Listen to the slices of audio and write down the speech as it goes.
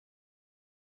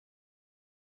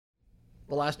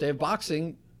the last day of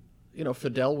boxing,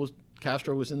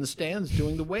 Castro was in the stands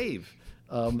doing the wave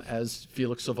as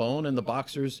Felix Savon and the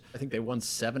boxers. I think they won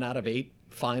 7 out of 8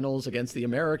 finals against the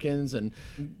Americans, and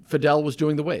Fidel was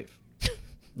doing the wave.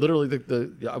 Literally,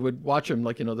 I would watch him,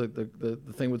 the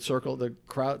thing would circle,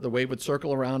 the wave would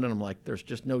circle around, and I'm like, there's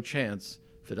just no chance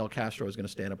Fidel Castro is going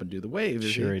to stand up and do the wave.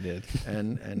 Sure he did.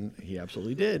 And he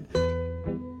absolutely did.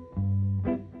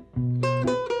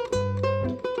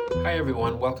 Hi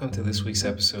everyone, welcome to this week's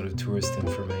episode of Tourist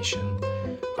Information.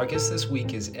 Our guest this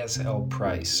week is S.L.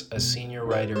 Price, a senior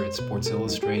writer at Sports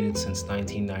Illustrated since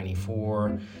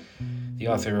 1994, the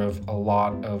author of a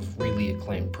lot of really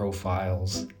acclaimed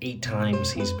profiles. 8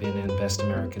 times he's been in Best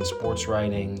American Sports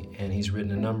Writing, and he's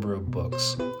written a number of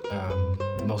books.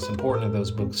 The most important of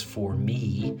those books for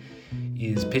me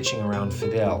is Pitching Around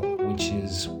Fidel, which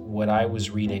is what I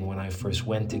was reading when I first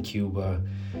went to Cuba.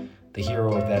 The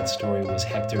hero of that story was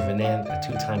Hector Venent, a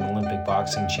 2-time Olympic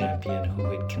boxing champion who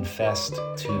had confessed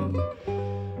to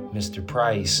Mr.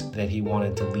 Price that he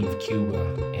wanted to leave Cuba,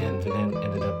 and Venent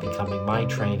ended up becoming my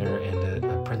trainer and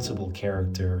a principal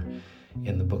character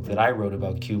in the book that I wrote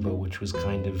about Cuba, which was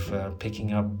kind of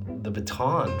picking up the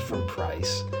baton from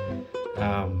Price.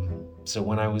 So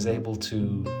when I was able to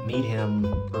meet him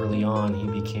early on,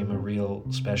 he became a real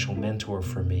special mentor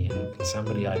for me and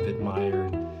somebody I've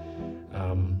admired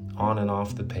on and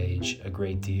off the page a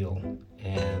great deal.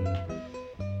 And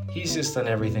he's just done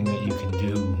everything that you can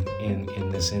do in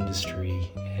this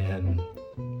industry, and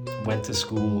went to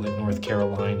school at North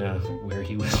Carolina where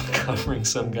he was covering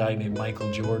some guy named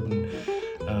Michael Jordan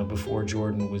before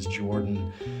Jordan was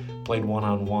Jordan, played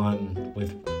one-on-one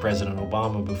with President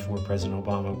Obama before President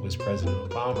Obama was President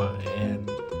Obama, and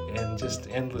just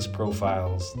endless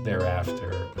profiles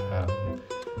thereafter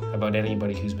about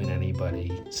anybody who's been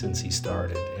anybody since he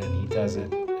started, and he does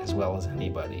it as well as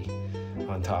anybody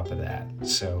on top of that.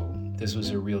 So this was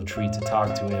a real treat to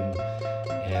talk to him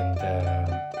and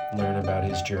learn about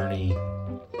his journey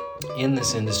in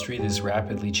this industry, this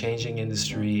rapidly changing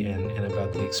industry, and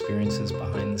about the experiences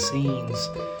behind the scenes,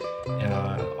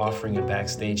 offering a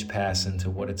backstage pass into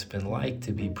what it's been like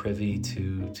to be privy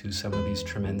to some of these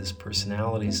tremendous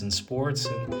personalities in sports,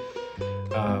 and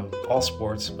all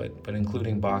sports, but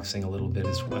including boxing a little bit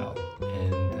as well,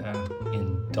 and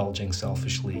indulging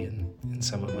selfishly in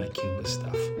some of my Cuba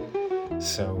stuff.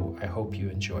 So I hope you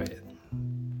enjoy it.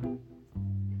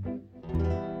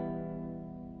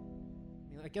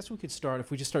 I guess we could start, if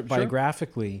we just start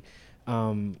biographically,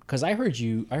 because I heard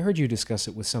you discuss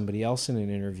it with somebody else in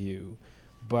an interview,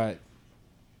 but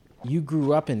you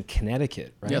grew up in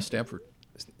Connecticut, right? Yeah, Stanford.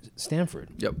 Stanford?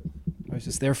 Yep. I was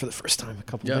just there for the first time a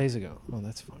couple of days ago. Oh,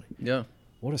 that's funny. Yeah.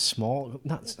 What a small,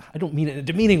 I don't mean it in a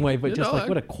demeaning way, but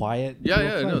what a quiet.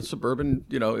 It's suburban.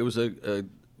 It was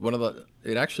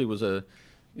it actually was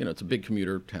it's a big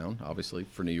commuter town, obviously,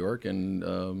 for New York.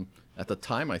 And at the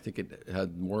time, I think it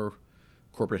had more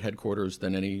corporate headquarters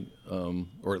than any,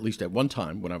 or at least at one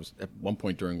time, when I was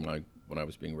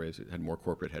being raised, it had more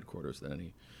corporate headquarters than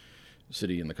any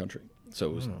city in the country. So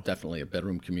it was definitely a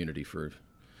bedroom community for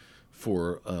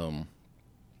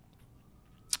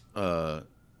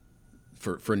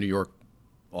New York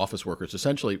office workers,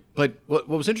 essentially. But what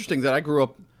was interesting, that I grew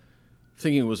up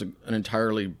thinking it was an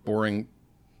entirely boring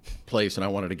place, and I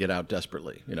wanted to get out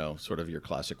desperately. Sort of your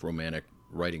classic romantic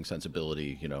writing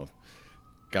sensibility.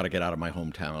 Got to get out of my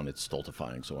hometown. It's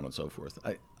stultifying, so on and so forth.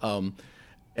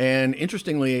 And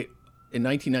interestingly, in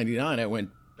 1999, I went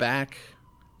back.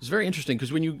 It's very interesting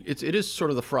because it is sort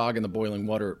of the frog in the boiling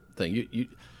water thing. You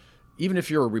even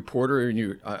if you're a reporter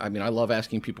and I love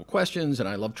asking people questions and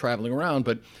I love traveling around,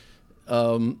 but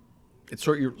it's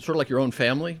you're sort of like your own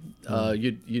family.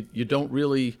 You don't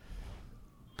really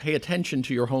pay attention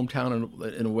to your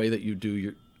hometown in a way that you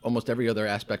do almost every other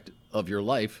aspect of your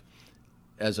life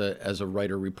as a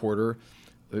writer reporter,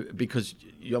 because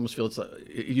you almost feel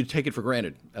you take it for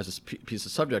granted as a piece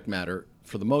of subject matter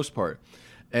for the most part.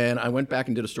 And I went back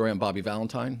and did a story on Bobby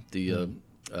Valentine,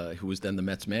 who was then the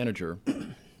Mets manager.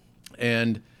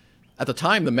 And at the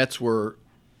time, the Mets were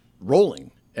rolling,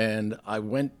 and I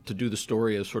went to do the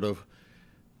story as sort of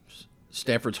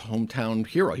Stanford's hometown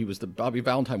hero. Bobby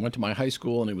Valentine went to my high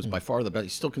school, and he was by far the best.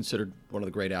 He's still considered one of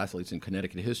the great athletes in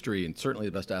Connecticut history, and certainly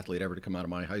the best athlete ever to come out of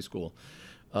my high school.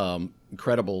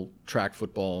 Incredible track,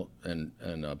 football, and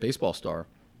baseball star.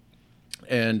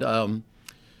 And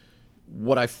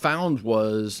what I found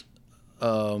was,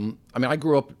 I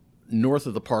grew up north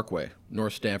of the Parkway,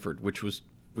 North Stanford, which was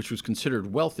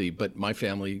considered wealthy, but my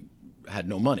family had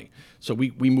no money. So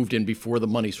we moved in before the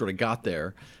money sort of got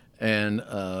there. And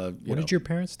what did your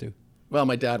parents do? Well,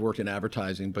 my dad worked in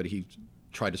advertising, but he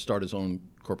tried to start his own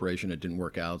corporation. It didn't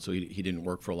work out, so he didn't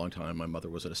work for a long time. My mother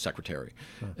was a secretary.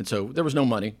 And so there was no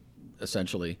money,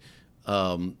 essentially,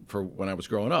 for when I was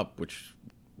growing up, which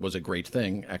was a great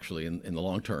thing, actually, in the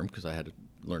long term, because I had to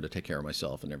learn to take care of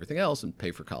myself and everything else and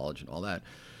pay for college and all that.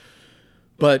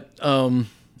 But,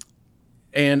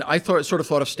 and I sort of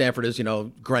thought of Stanford as,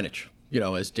 Greenwich,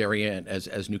 as Darien,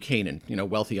 as New Canaan,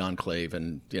 wealthy enclave.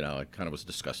 And, I kind of was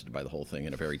disgusted by the whole thing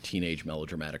in a very teenage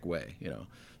melodramatic way.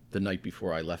 The night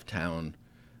before I left town,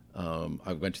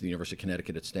 I went to the University of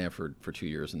Connecticut at Stanford for 2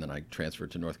 years, and then I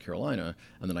transferred to North Carolina.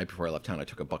 And the night before I left town, I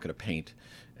took a bucket of paint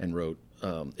and wrote,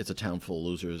 "It's a town full of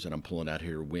losers, and I'm pulling out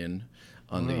here to win,"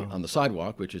 on the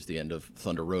sidewalk, which is the end of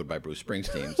Thunder Road by Bruce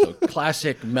Springsteen. So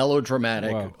classic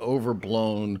melodramatic,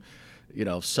 overblown,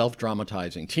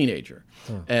 self-dramatizing teenager.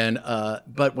 And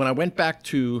but when I went back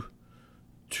to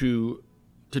do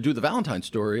the Valentine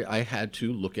story, I had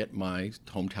to look at my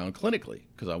hometown clinically,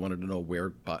 because I wanted to know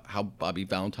how Bobby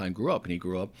Valentine grew up. And he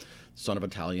grew up son of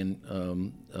Italian,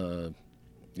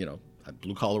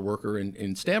 blue-collar worker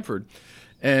in Stamford.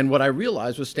 And what I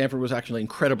realized was Stanford was actually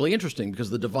incredibly interesting, because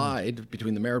the divide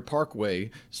between the Merritt Parkway,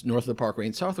 north of the Parkway,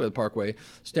 and south of the Parkway,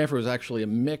 Stanford was actually a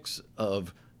mix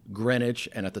of Greenwich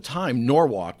and, at the time,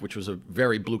 Norwalk, which was a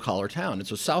very blue-collar town. And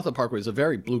so south of the Parkway is a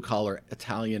very blue-collar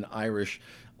Italian, Irish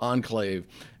enclave.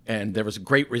 And there was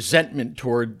great resentment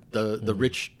toward the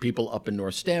rich people up in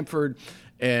North Stanford,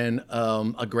 and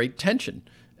a great tension.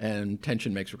 And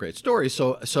tension makes for great stories.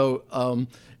 So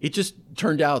it just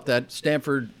turned out that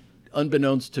Stanford,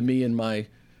 unbeknownst to me in my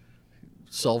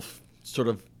sort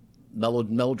of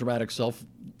melodramatic,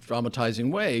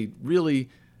 self-dramatizing way, really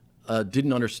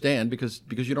didn't understand, because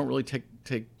you don't really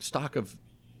take stock of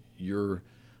your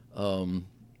own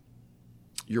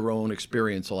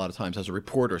experience a lot of times as a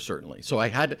reporter, certainly. So I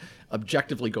had to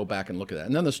objectively go back and look at that.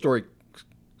 And then the story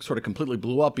sort of completely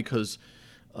blew up, because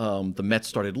the Mets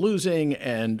started losing,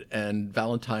 and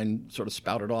Valentine sort of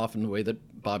spouted off in the way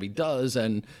that Bobby does,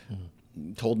 and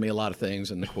told me a lot of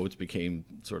things, and the quotes became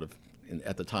sort of,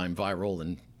 at the time, viral,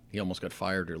 and he almost got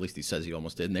fired, or at least he says he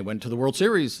almost did. And they went to the World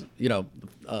Series, the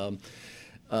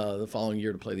following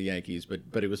year to play the Yankees.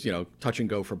 But it was, touch and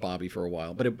go for Bobby for a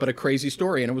while. But a crazy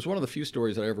story, and it was one of the few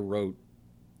stories that I ever wrote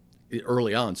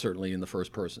early on, certainly in the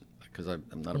first person, because I'm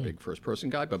not a big first person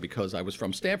guy, but because I was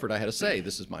from Stanford, I had to say,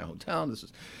 this is my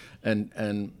hometown.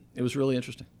 And it was really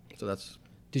interesting. So that's.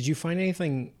 Did you find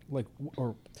anything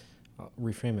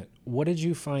reframe it? What did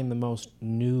you find the most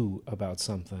new about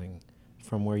something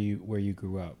from where you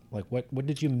grew up? Like, what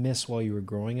did you miss while you were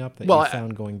growing up that you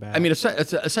found going back? I mean, it's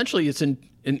essentially it's in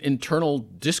internal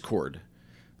discord,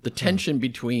 the tension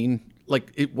between,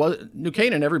 like, it was New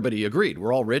Canaan. Everybody agreed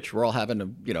we're all rich, we're all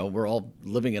having we're all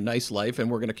living a nice life, and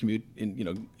we're going to commute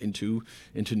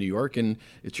into New York, and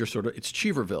it's it's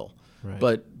Cheeverville. Right.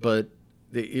 But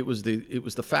it was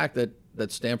the fact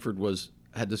that Stanford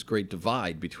had this great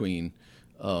divide between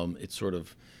its sort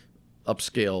of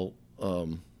upscale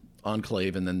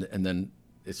enclave, and then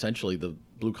essentially the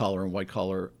blue collar and white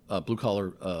collar,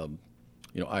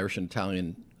 Irish and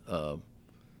Italian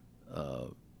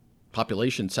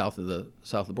population south of the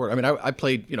border. I mean, I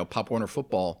played Pop Warner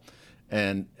football,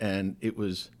 and it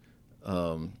was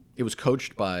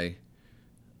coached by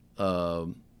a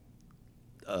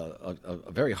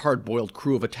very hard-boiled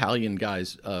crew of Italian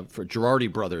guys for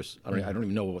Girardi Brothers. I don't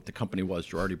even know what the company was,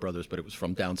 Girardi Brothers, but it was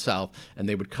from down south. And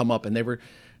they would come up, and they were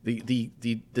the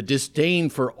disdain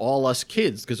for all us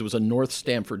kids, because it was a North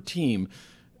Stanford team,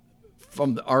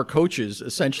 from our coaches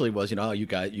essentially was, you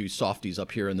guys, you softies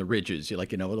up here in the ridges, you're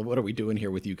like, what are we doing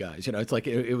here with you guys? It's like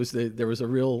there was a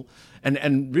real,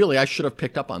 and really I should have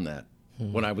picked up on that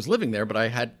when I was living there, but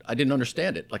I didn't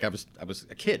understand it. Like I was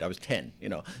a kid, I was 10,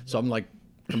 so I'm like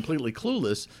completely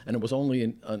clueless, and it was only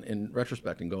in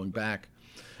retrospect and going back.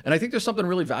 And I think there's something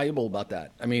really valuable about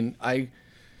that. I mean,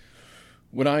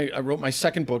 when I wrote my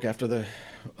second book after the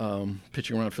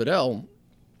Pitching Around Fidel,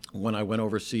 when I went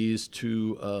overseas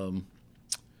to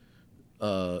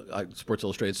Sports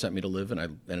Illustrated sent me to live, and I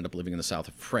ended up living in the south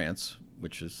of France,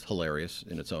 which is hilarious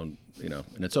in its own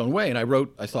way. And I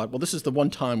thought, well, this is the one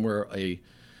time where a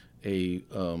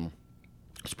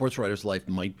sports writer's life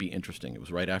might be interesting. It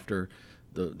was right after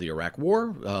the Iraq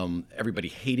War. Everybody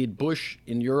hated Bush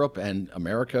in Europe, and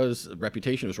America's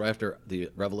reputation was right after the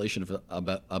revelation of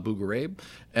Abu Ghraib,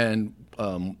 and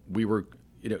we were.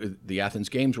 The Athens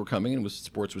Games were coming, and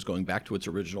sports was going back to its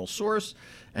original source,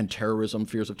 and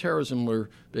fears of terrorism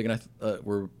were big, and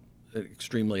were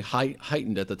extremely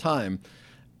heightened at the time.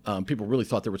 People really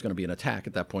thought there was going to be an attack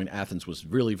at that point. Athens was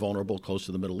really vulnerable, close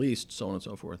to the Middle East, so on and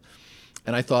so forth.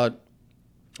 And I thought,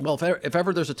 Well, if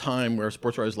ever there's a time where a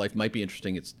sports writer's life might be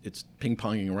interesting, it's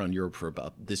ping-ponging around Europe for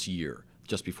about this year,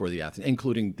 just before the Athens,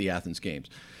 including the Athens Games.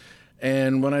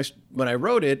 And when I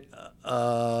wrote it,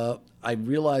 I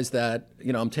realized that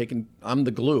I'm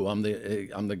the glue. I'm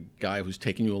the guy who's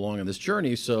taking you along on this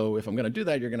journey. So if I'm going to do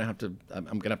that, I'm going to have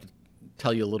to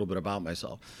tell you a little bit about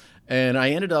myself. And I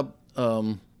ended up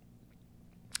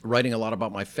writing a lot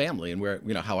about my family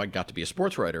and how I got to be a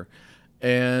sports writer.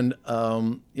 And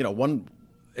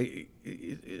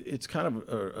it's kind of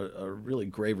a really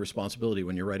grave responsibility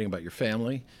when you're writing about your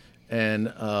family.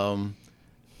 And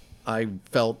I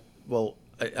felt, well,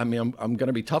 I'm going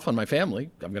to be tough on my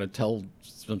family. I'm going to tell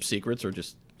some secrets or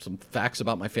just some facts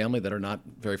about my family that are not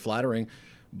very flattering.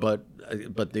 But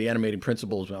the animating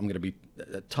principles, I'm going to be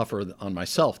tougher on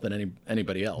myself than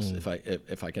anybody else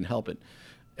if I can help it.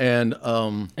 And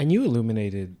you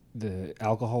illuminated the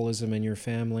alcoholism in your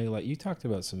family. Like, you talked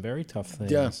about some very tough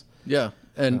things. Yeah.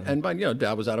 And my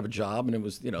dad was out of a job, and it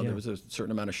was there was a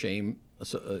certain amount of shame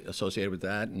associated with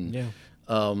that.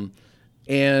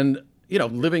 And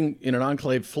living in an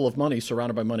enclave full of money,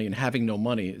 surrounded by money, and having no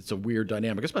money, it's a weird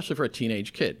dynamic, especially for a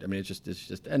teenage kid. I mean, it's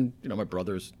just and my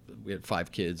brothers, we had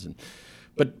 5 kids,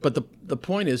 but the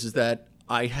point is that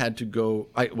I had to go.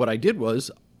 What I did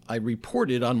was I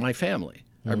reported on my family.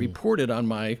 I reported on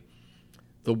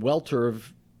the welter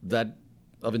of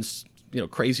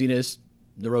craziness,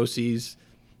 neuroses,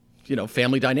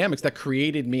 family dynamics that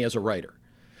created me as a writer.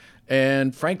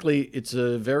 And frankly, it's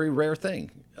a very rare thing.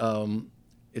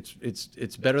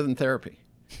 It's better than therapy,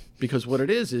 because what it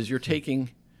is you're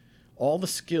taking all the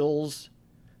skills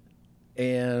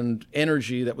and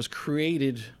energy that was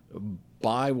created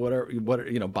by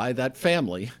by that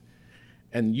family,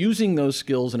 and using those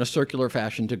skills in a circular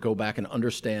fashion to go back and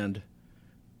understand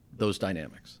those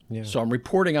dynamics. Yeah. So I'm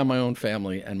reporting on my own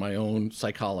family and my own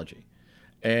psychology.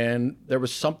 And there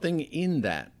was something in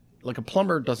that. Like, a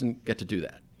plumber doesn't get to do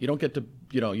that. You don't get to,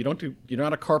 you're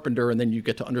not a carpenter and then you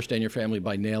get to understand your family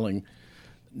by nailing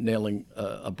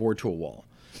a board to a wall.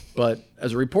 But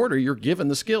as a reporter, you're given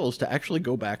the skills to actually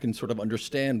go back and sort of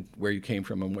understand where you came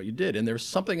from and what you did. And there's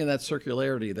something in that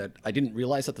circularity that I didn't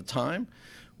realize at the time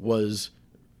was,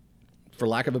 for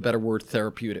lack of a better word,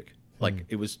 therapeutic. Like,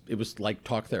 it was like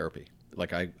talk therapy.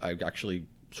 Like, I actually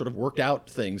sort of worked out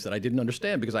things that I didn't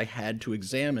understand because I had to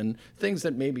examine things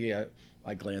that maybe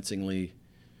I glancingly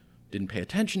didn't pay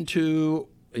attention to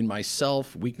in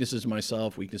myself, weaknesses in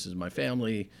my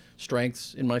family,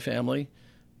 strengths in my family,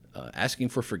 asking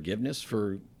for forgiveness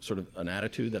for sort of an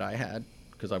attitude that I had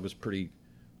because I was pretty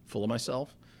full of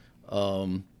myself.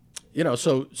 So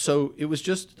it was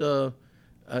just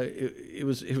it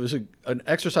was an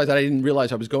exercise that I didn't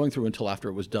realize I was going through until after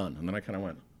it was done, and then I kind of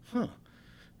went,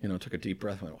 took a deep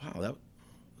breath, and went, wow, that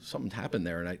something happened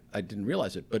there, and I didn't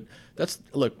realize it. But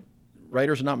look,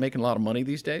 writers are not making a lot of money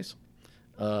these days.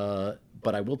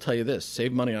 But I will tell you this: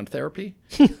 save money on therapy,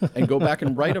 and go back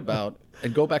and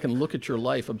go back and look at your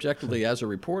life objectively as a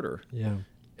reporter. Yeah.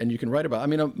 And you can write about. I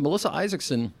mean, Melissa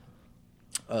Isaacson,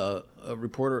 a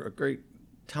reporter, a great,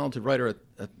 talented writer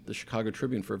at the Chicago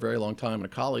Tribune for a very long time, and a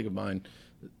colleague of mine.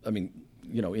 I mean,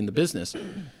 in the business,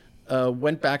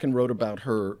 went back and wrote about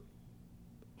her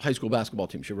high school basketball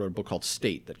team. She wrote a book called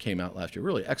State that came out last year.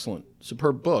 Really excellent,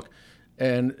 superb book,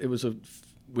 and it was a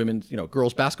women's,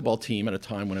 girls basketball team at a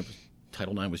time when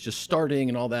Title IX was just starting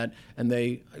and all that, and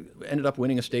they ended up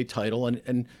winning a state title.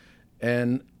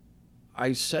 And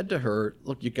I said to her,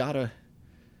 "Look, you gotta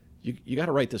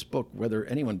write this book whether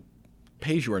anyone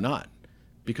pays you or not,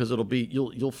 because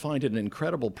you'll find it an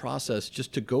incredible process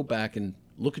just to go back and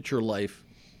look at your life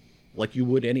like you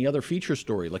would any other feature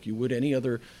story, like you would any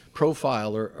other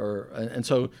profile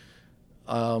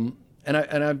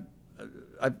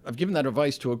I've given that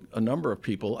advice to a number of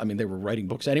people. I mean, they were writing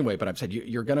books anyway, but I've said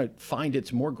you're going to find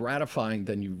it's more gratifying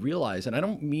than you realize. And I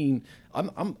don't mean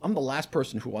I'm the last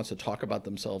person who wants to talk about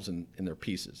themselves in their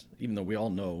pieces, even though we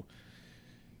all know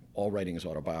all writing is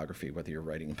autobiography, whether you're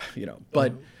writing,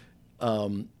 But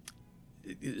and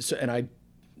I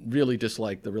really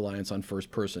dislike the reliance on first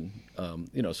person,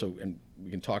 So, and we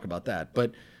can talk about that,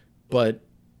 but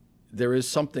there is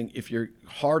something, if you're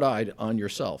hard-eyed on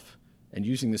yourself and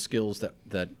using the skills that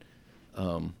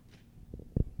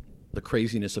the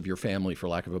craziness of your family, for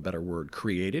lack of a better word,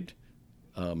 created,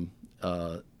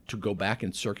 to go back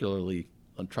and circularly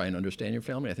try and understand your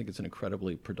family, I think it's an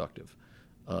incredibly productive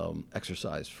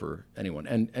exercise for anyone.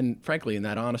 And frankly, in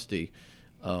that honesty,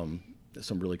 some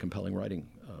really compelling writing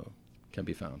can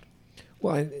be found.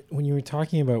 Well, when you were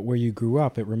talking about where you grew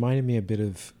up, it reminded me a bit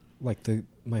of like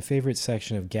my favorite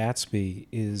section of Gatsby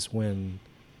is when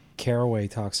Carraway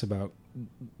talks about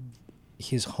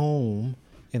his home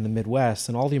in the Midwest,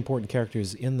 and all the important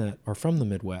characters in that are from the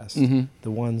Midwest.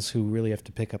 The ones who really have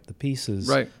to pick up the pieces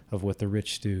of what the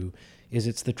rich do.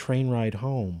 It's the train ride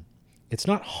home. It's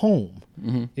not home.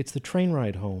 It's the train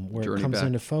ride home where it comes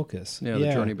into focus. Yeah,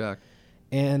 the journey back.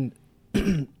 And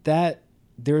that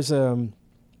there's I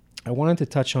wanted to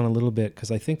touch on a little bit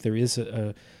because I think there is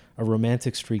a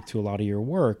romantic streak to a lot of your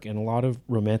work, and a lot of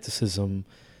romanticism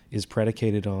is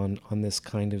predicated on this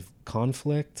kind of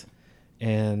conflict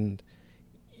and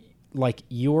like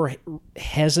your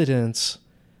hesitance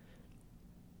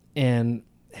and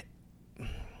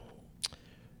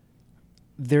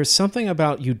there's something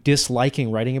about you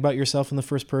disliking writing about yourself in the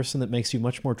first person that makes you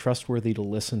much more trustworthy to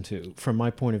listen to from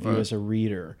my point of view as a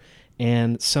reader.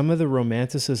 And some of the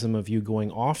romanticism of you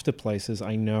going off to places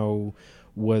I know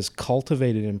was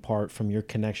cultivated in part from your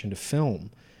connection to film.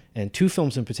 And two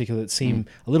films in particular that seem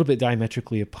a little bit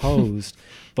diametrically opposed,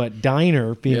 but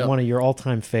Diner being one of your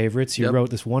all-time favorites. You wrote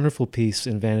this wonderful piece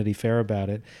in Vanity Fair about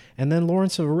it. And then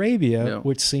Lawrence of Arabia,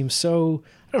 which seems so,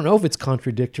 I don't know if it's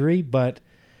contradictory, but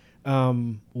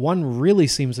one really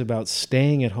seems about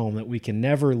staying at home, that we can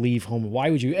never leave home. Why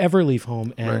would you ever leave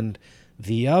home? And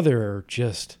the other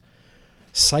just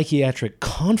psychiatric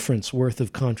conference worth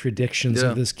of contradictions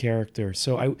of this character.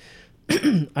 So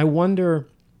I wonder,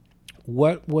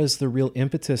 what was the real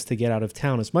impetus to get out of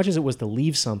town? As much as it was to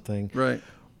leave something,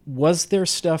 was there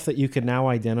stuff that you could now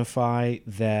identify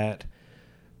that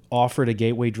offered a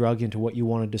gateway drug into what you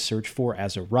wanted to search for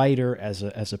as a writer, as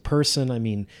a person? I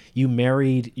mean, you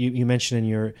married, you mentioned in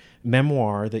your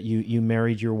memoir that you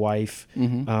married your wife,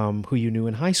 who you knew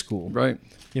in high school. Right.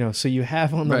 You know, so you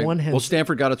have on the one hand... Well,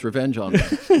 Stanford got its revenge on me.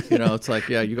 You know, it's like,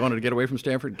 you wanted to get away from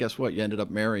Stanford. Guess what? You ended up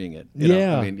marrying it. You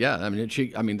know?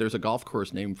 I mean, there's a golf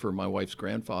course named for my wife's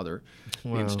grandfather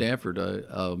in Stanford.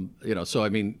 You know, so I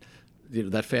mean, you know,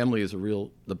 that family is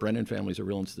the Brennan family is a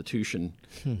real institution,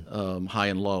 high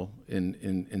and low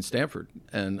in Stanford,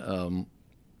 and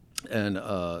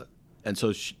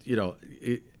so you know,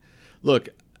 look.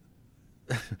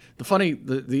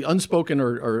 The unspoken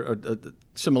or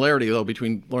similarity though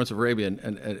between Lawrence of Arabia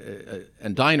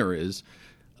and Diner is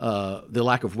the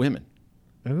lack of women.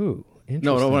 Ooh, interesting.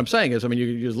 No, what I'm saying is, I mean,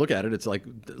 you just look at it. It's like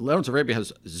Lawrence of Arabia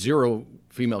has 0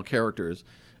 female characters,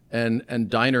 and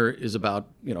Diner is about,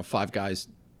 you know, 5 guys,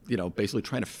 you know, basically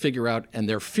trying to figure out and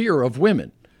their fear of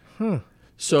women.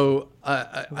 So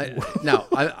I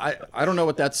don't know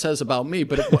what that says about me,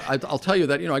 but I'll tell you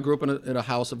that, you know, I grew up in a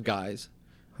house of guys.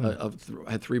 I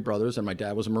had 3 brothers, and my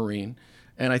dad was a Marine.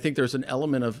 And I think there's an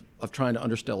element of trying to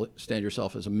understand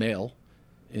yourself as a male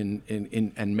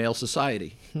in male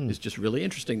society is just really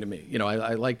interesting to me. You know,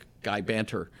 I like guy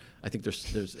banter. I think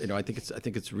there's you know, I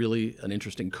think it's really an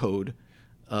interesting code.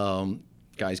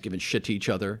 Guys giving shit to each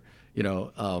other. You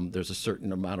know, there's a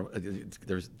certain amount of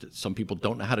there's some people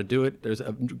don't know how to do it. There's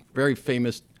a very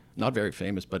famous, not very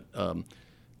famous, but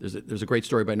there's a great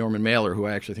story by Norman Mailer, who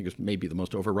I actually think is maybe the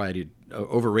most overrated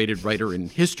writer in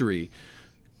history,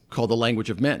 called The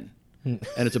Language of Men. And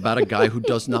it's about a guy who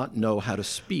does not know how to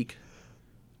speak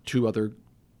to other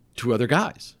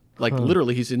guys. Like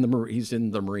literally, he's in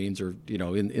the Marines, or you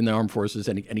know, in the armed forces,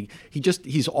 and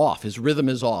he's off. His rhythm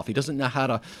is off. He doesn't know how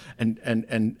to,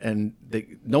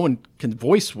 no one can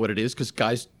voice what it is, because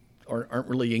guys aren't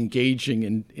really engaging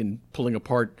in pulling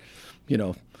apart, you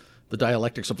know, the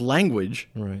dialectics of language.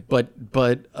 Right. But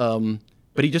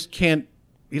he just can't.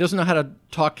 He doesn't know how to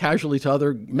talk casually to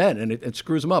other men, and it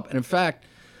screws him up. And in fact,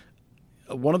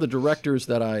 one of the directors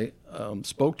that I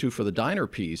spoke to for the Diner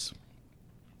piece,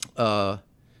 John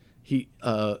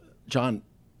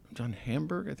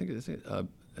Hamburg, I think I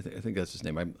think that's his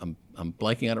name. I'm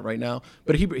blanking on it right now.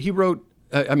 But he wrote.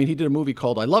 He did a movie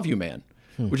called I Love You, Man,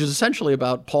 which is essentially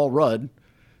about Paul Rudd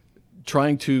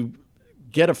trying to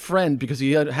get a friend because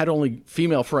he had only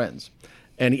female friends,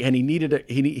 and he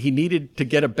needed to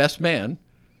get a best man.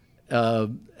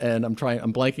 And I'm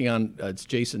blanking on it's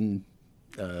Jason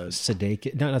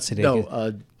Sudeikis. No, not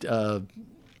Sudeikis. No,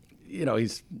 you know,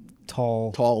 he's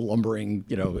tall, lumbering.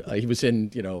 You know, he was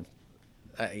in. You know,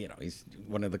 he's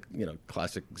one of the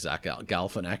classic Zach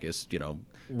Galifianakis. You know,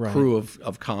 crew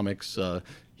of comics.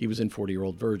 He was in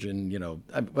 40-Year-Old Virgin. You know,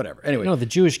 whatever. Anyway, no, the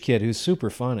Jewish kid who's super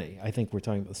funny. I think we're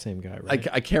talking about the same guy, right?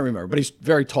 I can't remember, but he's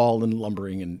very tall and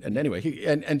lumbering. And anyway,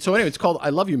 it's called I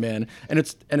Love You, Man, and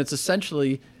it's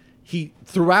essentially.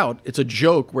 Throughout, it's a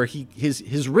joke where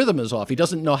his rhythm is off. He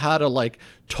doesn't know how to like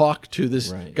talk to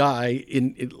this guy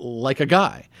in like a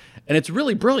guy, and it's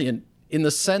really brilliant in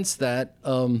the sense that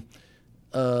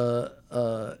there's a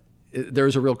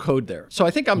real code there. So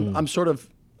I think I'm sort of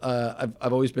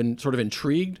I've always been sort of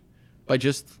intrigued by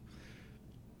just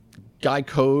guy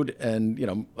code,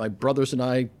 and my brothers and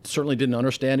I certainly didn't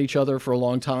understand each other for a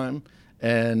long time,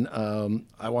 and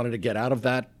I wanted to get out of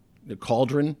that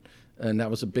cauldron. And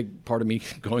that was a big part of me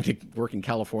going to work in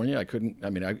California. I couldn't. I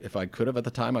mean, if I could have at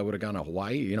the time, I would have gone to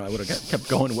Hawaii. I would have kept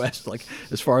going west, like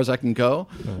as far as I can go.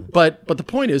 But the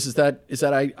point is that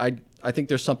I think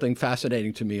there's something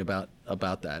fascinating to me about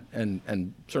that,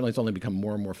 and certainly it's only become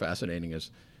more and more fascinating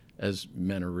as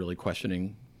men are really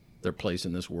questioning their place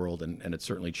in this world, and it's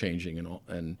certainly changing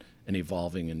and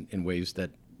evolving in ways that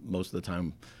most of the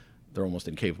time they're almost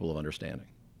incapable of understanding.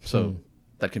 So.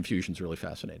 That confusion is really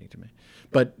fascinating to me,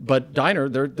 but Diner,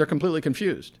 they're completely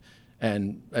confused,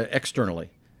 and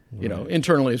externally,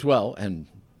 internally as well. And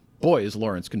boy, is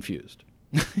Lawrence confused,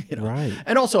 Right.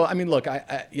 And also, I mean, look,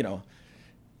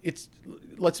 it's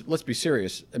let's be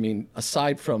serious. I mean,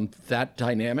 aside from that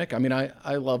dynamic, I mean,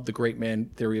 I love the great man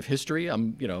theory of history.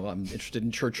 I'm interested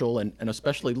in Churchill and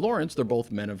especially Lawrence. They're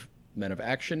both men of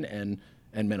action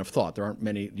and men of thought. There aren't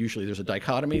many. Usually there's a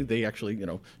dichotomy. They actually,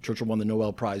 Churchill won the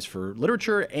Nobel Prize for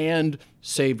Literature and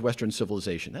saved Western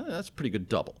civilization. That's a pretty good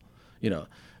double,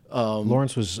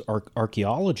 Lawrence was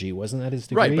archaeology, wasn't that his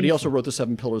degree? Right, but he also wrote the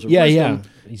Seven Pillars of Wisdom. Yeah.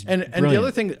 He's and the brilliant.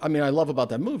 other thing, I mean, I love about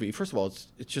that movie, first of all, it's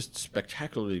just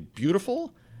spectacularly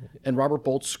beautiful. And Robert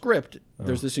Bolt's script,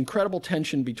 there's this incredible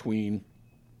tension between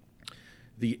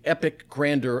the epic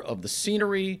grandeur of the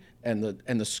scenery and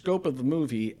the scope of the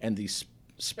movie and the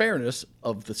spareness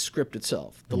of the script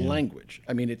itself, the language.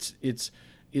 I mean, it's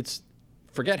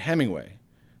forget Hemingway,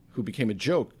 who became a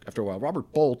joke after a while.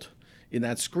 Robert Bolt, in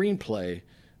that screenplay,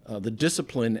 the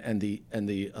discipline and the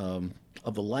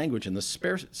of the language and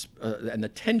and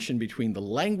the tension between the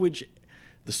language,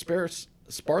 the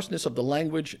sparseness of the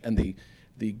language and the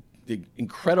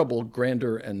incredible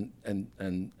grandeur and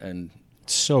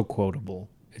so quotable.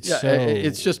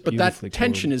 It's just, but that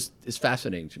tension is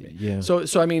fascinating to me. Yeah. So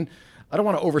I mean, I don't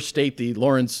want to overstate the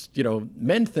Lawrence,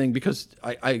 men thing, because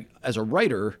I as a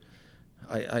writer,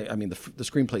 I mean the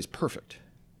screenplay is perfect.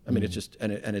 I mean, it's just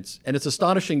and it's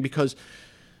astonishing because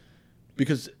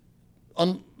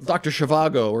on Dr.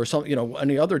 Zhivago or some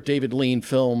any other David Lean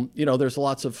film, there's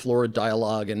lots of florid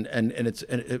dialogue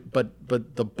but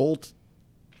the Bolt,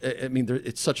 I mean,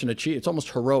 it's such an achievement. It's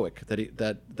almost heroic that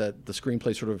the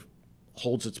screenplay sort of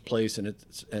holds its place and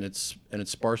its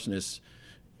sparseness,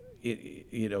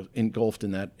 engulfed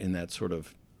in that sort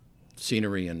of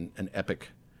scenery and epic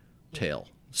tale.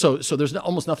 So there's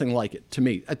almost nothing like it to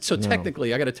me. So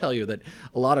technically, I got to tell you that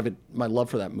a lot of it, my love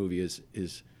for that movie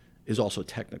is also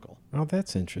technical. Oh,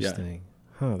 that's interesting.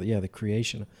 Yeah. Huh? Yeah, the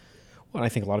creation. Well, I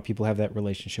think a lot of people have that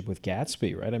relationship with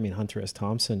Gatsby, right? I mean, Hunter S.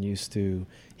 Thompson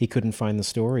he couldn't find the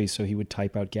story, so he would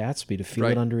type out Gatsby to feel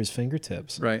it under his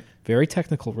fingertips. Right. Very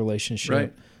technical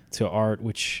relationship to art,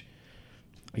 which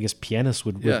I guess pianists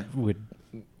would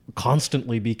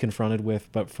constantly be confronted with,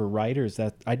 but for writers,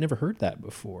 that I'd never heard that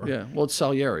before. Yeah. Well, it's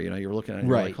Salieri. You're looking at it,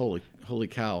 you're like, holy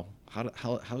cow,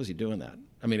 how is he doing that?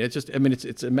 I mean,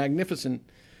 it's a magnificent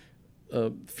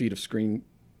feat of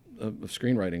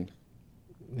screenwriting.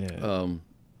 Yeah.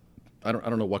 I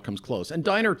don't know what comes close. And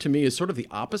Diner to me is sort of the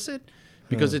opposite,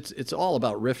 because it's all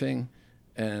about riffing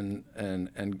and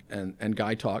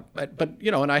guy talk. But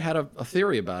and I had a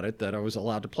theory about it that I was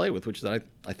allowed to play with, which is that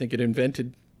I think it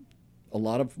invented a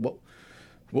lot of what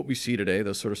we see today,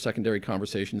 those sort of secondary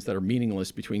conversations that are meaningless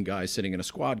between guys sitting in a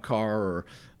squad car or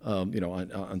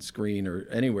on screen or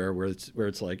anywhere where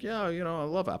it's like, I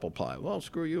love apple pie. Well,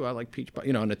 screw you, I like peach pie.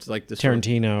 And it's like this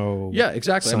Tarantino. Sort of, yeah,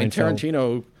 exactly. Seinfeld. I mean,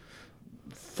 Tarantino.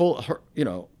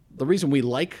 The reason we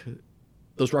like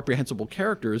those reprehensible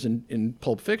characters in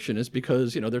Pulp Fiction is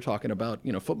because they're talking about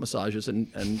foot massages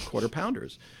and quarter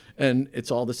pounders, and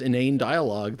it's all this inane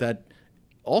dialogue that.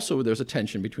 Also, there's a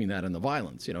tension between that and the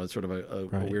violence. It's sort of a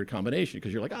weird combination,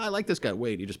 because you're like, I like this guy.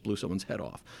 Wait, he just blew someone's head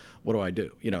off. What do I do?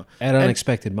 At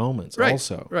unexpected moments,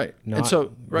 also. Right. And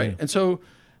so,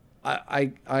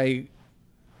 I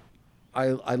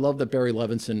love that Barry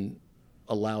Levinson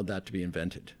allowed that to be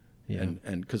invented. Yeah.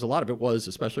 And because a lot of it was,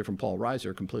 especially from Paul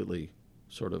Reiser, completely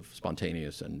sort of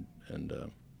spontaneous and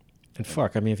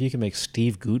fuck, I mean, if you can make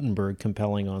Steve Guttenberg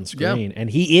compelling on screen, and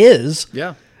he is.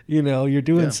 Yeah. You're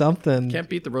doing something. Can't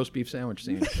beat the roast beef sandwich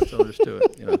scene. That's all there's to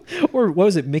it. Or what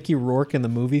was it, Mickey Rourke in the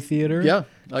movie theater? Yeah.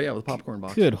 Oh, yeah, with the popcorn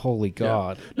box. Good holy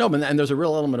God. Yeah. No, and there's a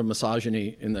real element of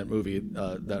misogyny in that movie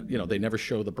that they never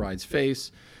show the bride's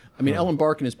face. I mean, Ellen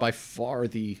Barkin is by far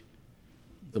the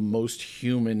most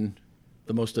human,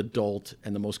 the most adult,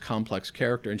 and the most complex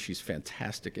character, and she's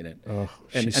fantastic in it. Oh,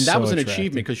 and that was an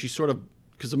achievement,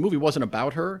 because the movie wasn't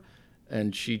about her,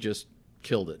 and she just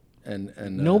killed it.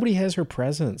 nobody has her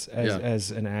presence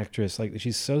as an actress. Like,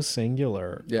 she's so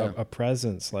singular. Yeah. A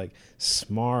presence, like,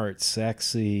 smart,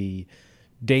 sexy,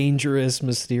 dangerous,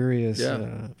 mysterious.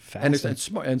 Yeah.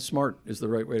 Fascinating. And smart is the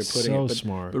right way to put it. So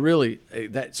smart. But really,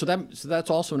 so that's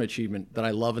also an achievement that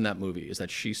I love in that movie, is that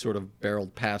she sort of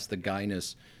barreled past the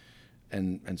guyness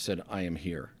and said, "I am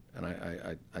here." And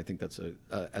I think that's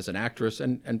as an actress,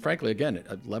 and frankly, again,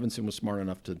 Levinson was smart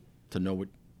enough to know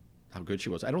how good she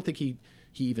was. I don't think he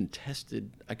even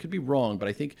tested. I could be wrong, but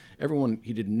I think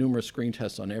he did numerous screen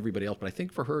tests on everybody else. But I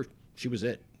think for her, she was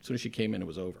it. As soon as she came in, it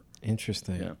was over.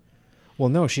 Interesting. Yeah. Well,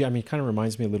 no, it kind of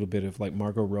reminds me a little bit of like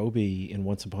Margot Robbie in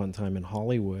Once Upon a Time in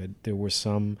Hollywood. There was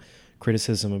some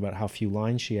criticism about how few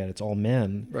lines she had. It's all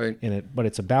men in it, but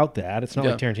it's about that. It's not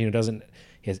like Tarantino doesn't.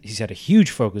 He's had a huge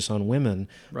focus on women,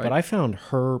 but I found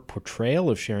her portrayal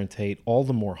of Sharon Tate all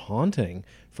the more haunting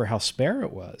for how spare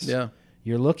it was. Yeah.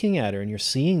 You're looking at her and you're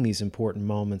seeing these important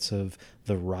moments of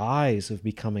the rise of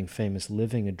becoming famous,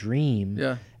 living a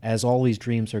dream, as all these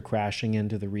dreams are crashing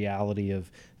into the reality of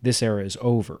this era is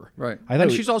over. Right.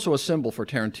 And she's also a symbol for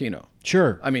Tarantino.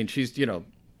 Sure. I mean, she's,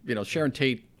 Sharon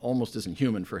Tate almost isn't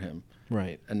human for him.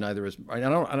 Right. And neither is,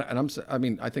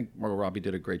 I think Margot Robbie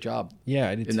did a great job. Yeah,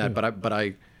 I did in too. that, but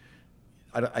I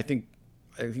think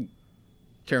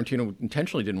Tarantino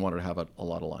intentionally didn't want her to have a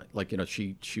lot of lines. Like,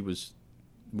 she was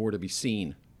more to be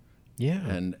seen. Yeah.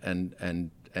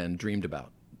 And dreamed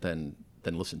about than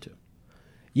listened to.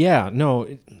 Yeah,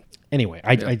 no. Anyway,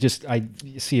 I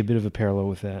see a bit of a parallel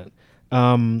with that.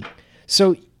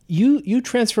 So you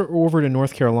transfer over to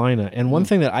North Carolina, and one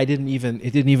thing that it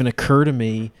didn't even occur to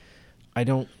me, I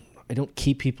don't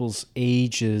keep people's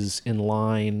ages in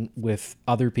line with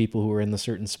other people who are in the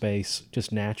certain space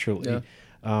just naturally.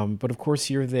 Yeah. But of course,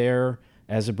 you're there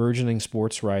as a burgeoning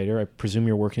sports writer. I presume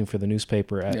you're working for the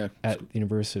newspaper at the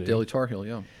university. Daily Tar Heel,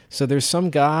 yeah. So there's some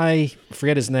guy,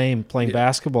 forget his name, playing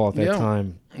basketball at that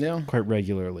time, quite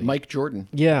regularly. Mike Jordan,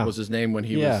 was his name when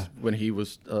he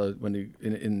was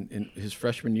in his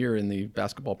freshman year in the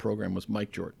basketball program was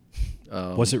Mike Jordan.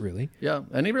 Was it really? Yeah,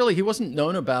 and he wasn't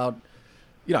known about,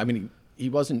 he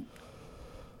wasn't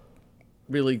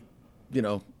really,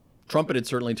 trumpeted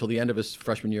certainly until the end of his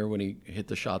freshman year when he hit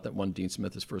the shot that won Dean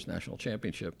Smith his first national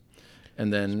championship,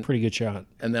 and then pretty good shot.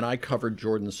 And then I covered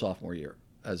Jordan's sophomore year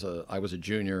I was a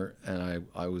junior, and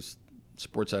I was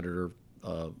sports editor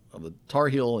of the Tar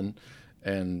Heel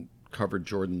and covered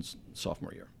Jordan's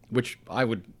sophomore year, which I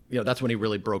would that's when he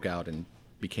really broke out and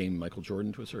became Michael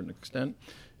Jordan to a certain extent.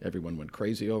 Everyone went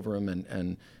crazy over him,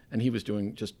 and he was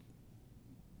doing just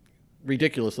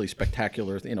ridiculously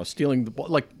spectacular, stealing the ball,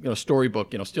 like,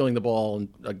 storybook, stealing the ball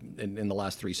in the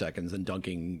last 3 seconds and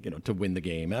dunking, to win the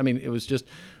game. I mean, it was just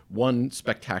one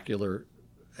spectacular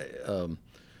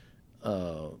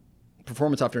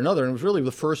performance after another, and it was really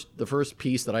the first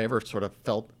piece that I ever sort of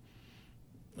felt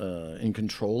in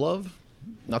control of.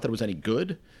 Not that it was any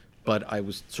good, but I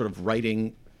was sort of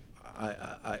writing.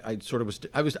 I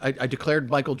declared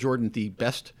Michael Jordan the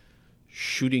best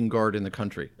shooting guard in the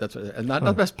country. That's not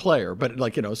the best player, but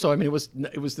So I mean,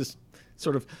 it was this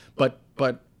sort of. But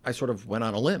I sort of went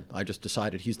on a limb. I just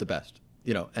decided he's the best,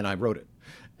 and I wrote it,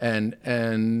 and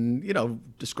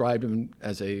described him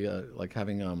as like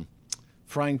having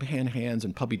frying pan hands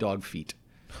and puppy dog feet.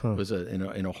 It was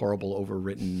in a horrible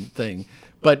overwritten thing,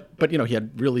 but he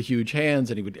had really huge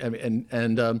hands, and he would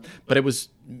but it was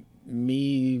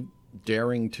me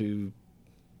daring to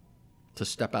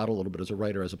step out a little bit as a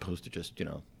writer, as opposed to just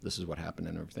this is what happened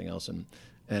and everything else. And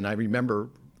I remember,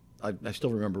 I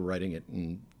still remember writing it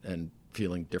and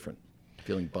feeling different,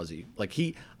 feeling buzzy. Like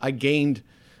I gained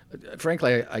a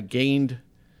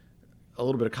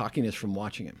little bit of cockiness from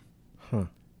watching him. Huh.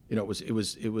 It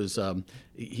was he was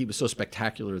so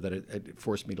spectacular that it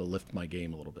forced me to lift my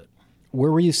game a little bit.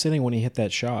 Where were you sitting when he hit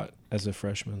that shot as a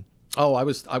freshman? Oh, I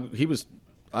was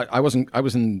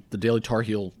in the Daily Tar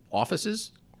Heel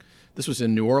offices. This was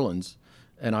in New Orleans,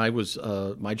 and I was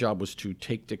my job was to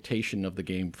take dictation of the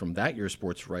game from that year's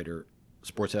sports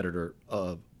editor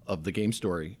of the game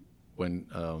story when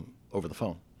over the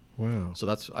phone. Wow. So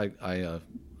that's I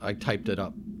typed it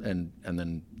up and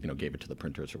then gave it to the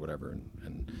printers or whatever,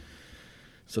 and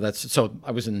so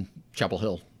I was in Chapel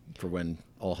Hill for when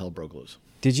all hell broke loose.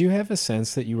 Did you have a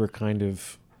sense that you were kind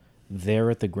of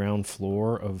there at the ground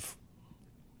floor of?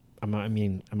 Am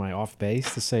I off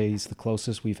base to say he's the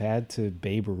closest we've had to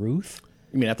Babe Ruth?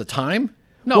 You mean at the time?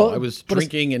 No, I was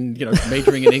drinking and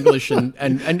majoring in English and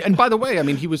by the way, I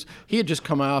mean he had just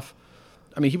come off.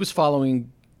 I mean he was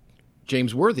following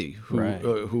James Worthy,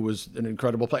 who was an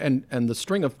incredible player, and the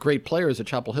string of great players at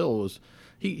Chapel Hill was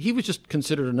he was just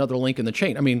considered another link in the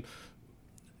chain. I mean,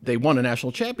 they won a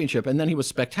national championship, and then he was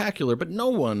spectacular, but no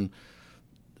one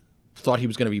thought he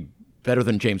was going to be better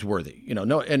than James Worthy.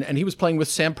 And he was playing with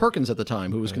Sam Perkins at the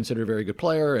time, who was considered a very good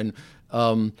player. And,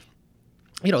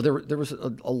 there was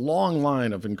a long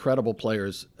line of incredible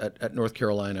players at North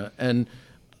Carolina.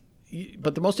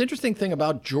 But the most interesting thing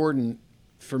about Jordan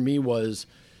for me was,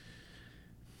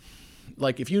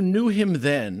 like, if you knew him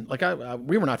then, like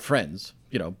we were not friends,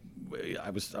 I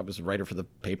was a writer for the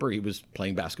paper. He was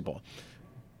playing basketball,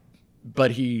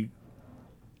 but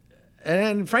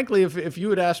and frankly, if you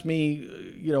had asked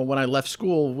me, when I left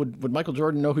school, would Michael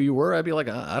Jordan know who you were? I'd be like,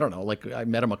 I don't know. Like, I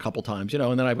met him a couple times,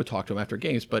 and then I would talk to him after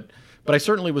games. But I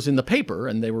certainly was in the paper,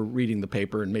 and they were reading the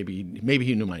paper, and maybe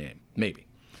he knew my name, maybe.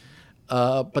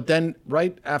 But then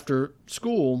right after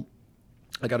school,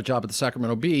 I got a job at the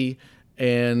Sacramento Bee,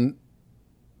 and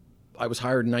I was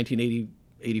hired in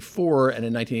 1984, and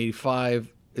in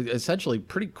 1985. Essentially,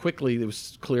 pretty quickly, it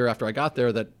was clear after I got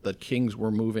there that the Kings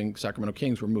were moving, Sacramento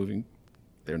Kings were moving,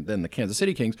 then the Kansas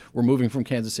City Kings were moving from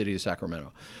Kansas City to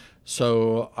Sacramento.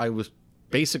 So I was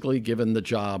basically given the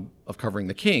job of covering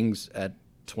the Kings at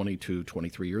 22,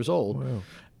 23 years old. Wow.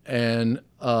 And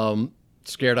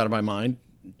scared out of my mind,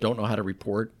 don't know how to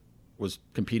report, was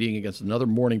competing against another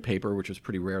morning paper, which was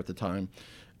pretty rare at the time.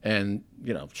 And,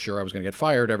 sure, I was going to get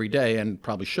fired every day, and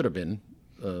probably should have been.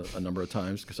 A number of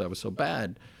times because I was so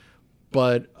bad.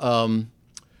 But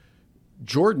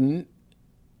Jordan,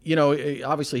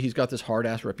 obviously he's got this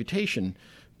hard-ass reputation,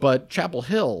 but Chapel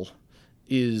Hill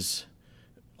is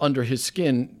under his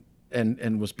skin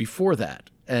and was before that.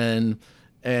 And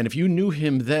if you knew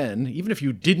him then, even if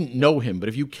you didn't know him, but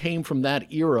if you came from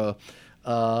that era,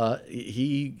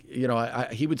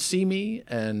 he would see me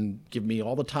and give me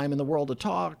all the time in the world to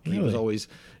talk. Really? He was always,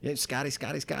 Scotty,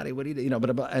 what do you do?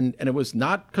 And it was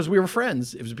not because we were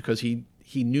friends. It was because he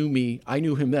knew me. I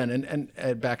knew him then.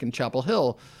 And back in Chapel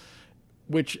Hill,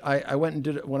 which I went and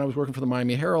did when I was working for the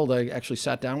Miami Herald. I actually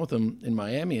sat down with him in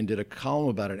Miami and did a column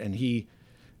about it. And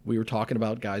we were talking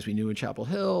about guys we knew in Chapel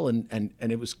Hill, and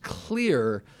it was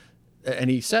clear.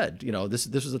 And he said, this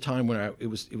was a time when it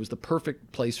was the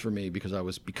perfect place for me because I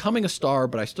was becoming a star,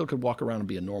 but I still could walk around and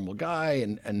be a normal guy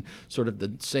and sort of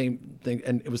the same thing.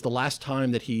 And it was the last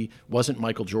time that he wasn't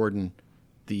Michael Jordan,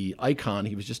 the icon.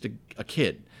 He was just a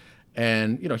kid.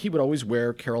 And, he would always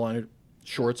wear Carolina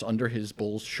shorts under his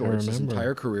Bulls shorts his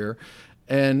entire career.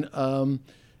 And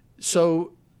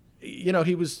so, I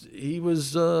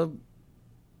was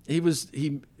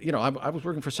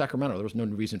working for Sacramento. There was no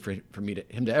reason for him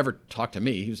to ever talk to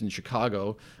me. He was in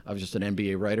Chicago. I was just an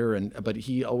NBA writer, but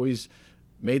he always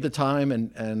made the time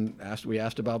and we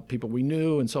asked about people we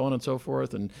knew and so on and so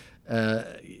forth. And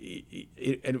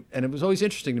it was always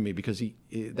interesting to me because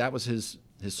that was his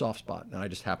soft spot, and I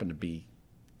just happened to be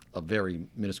a very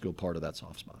minuscule part of that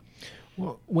soft spot.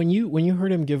 Well, when you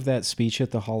heard him give that speech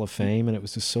at the Hall of Fame, and it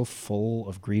was just so full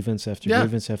of grievance after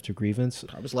grievance after grievance,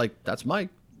 I was like, "That's Mike."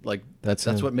 Like that's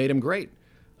what made him great.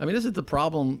 I mean, this is the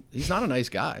problem. He's not a nice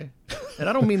guy, and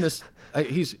I don't mean this.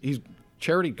 He's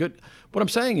charity good. What I'm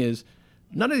saying is,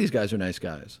 none of these guys are nice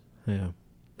guys. Yeah,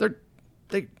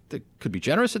 they could be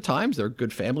generous at times. They're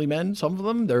good family men. Some of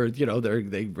them,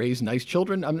 they raise nice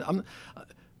children.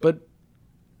 But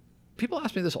people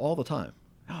ask me this all the time.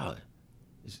 Oh,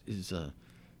 is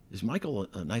Michael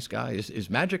a nice guy?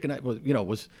 Is Magic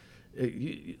was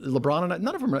LeBron and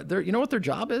none of them are. You know what their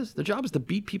job is? Their job is to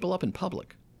beat people up in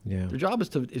public. Yeah. Their job is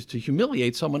to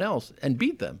humiliate someone else and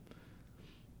beat them.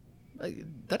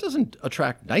 That doesn't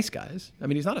attract nice guys. I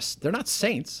mean, they're not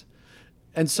saints.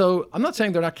 And so I'm not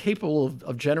saying they're not capable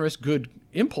of generous, good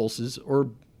impulses or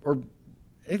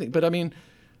anything. But I mean,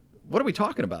 what are we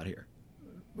talking about here?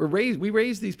 We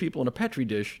raise these people in a petri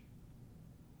dish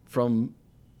from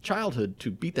childhood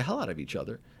to beat the hell out of each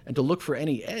other and to look for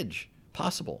any edge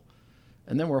possible.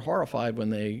 And then we're horrified when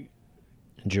they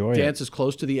dance as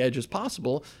close to the edge as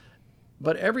possible.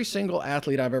 But every single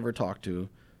athlete I've ever talked to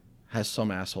has some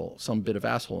bit of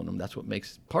asshole in them. That's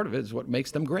part of it is what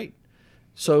makes them great.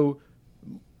 So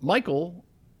Michael,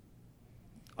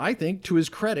 I think, to his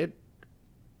credit,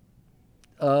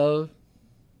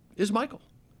 is Michael.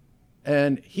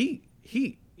 And he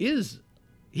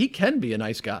can be a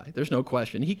nice guy. There's no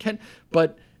question. He can,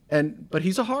 but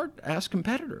he's a hard-ass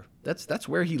competitor. That's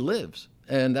where he lives.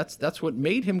 And that's what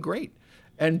made him great.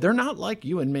 And they're not like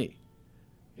you and me.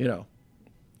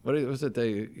 What was it?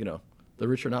 The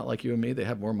rich are not like you and me. They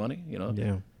have more money,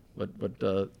 Yeah.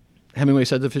 But Hemingway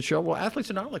said to Fitzgerald, well,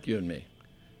 athletes are not like you and me.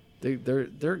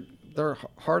 They're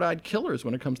hard-eyed killers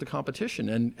when it comes to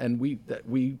competition, and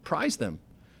we prize them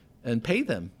and pay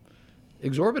them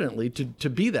exorbitantly to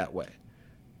be that way.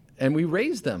 And we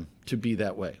raise them to be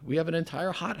that way. We have an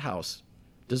entire hothouse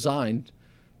designed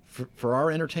for our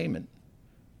entertainment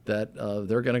that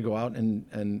they're going to go out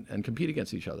and compete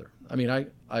against each other. I mean, there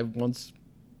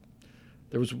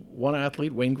was one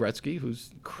athlete, Wayne Gretzky, who's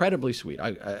incredibly sweet.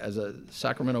 I as a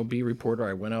Sacramento Bee reporter,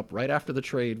 I went up right after the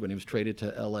trade when he was traded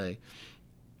to L.A.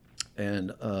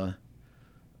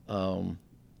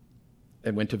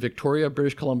 and went to Victoria,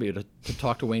 British Columbia to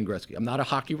talk to Wayne Gretzky. I'm not a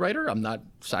hockey writer.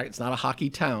 It's not a hockey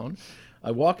town.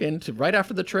 I walk into right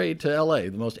after the trade to L.A.,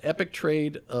 the most epic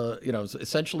trade.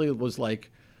 Essentially it was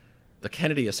like the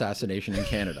Kennedy assassination in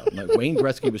Canada. Like Wayne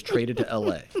Gretzky was traded to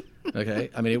L.A. Okay,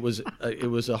 I mean it was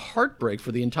a heartbreak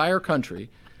for the entire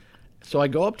country. So I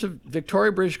go up to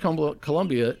Victoria, British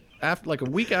Columbia after like a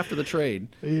week after the trade.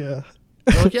 Yeah.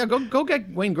 They're like, yeah, go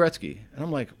get Wayne Gretzky. And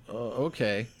I'm like,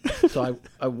 okay. So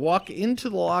I walk into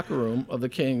the locker room of the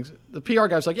Kings. The PR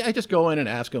guy's like, yeah, just go in and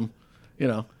ask him. You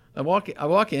know, I walk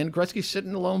in. Gretzky's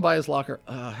sitting alone by his locker.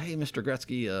 Hey, Mr.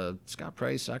 Gretzky, Scott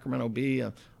Price, Sacramento Bee.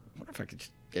 I wonder if I could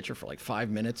just get you for like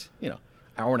 5 minutes. You know,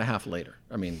 hour and a half later.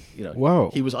 I mean, you know, whoa.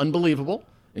 He was unbelievable,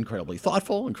 incredibly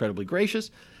thoughtful, incredibly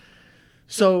gracious.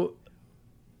 So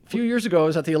a few years ago, I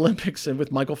was at the Olympics and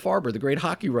with Michael Farber, the great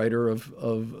hockey writer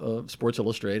of Sports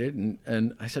Illustrated,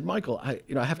 and I said, Michael, I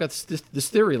have got this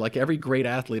theory, like every great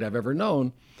athlete I've ever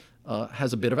known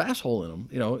has a bit of asshole in him,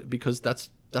 you know, because that's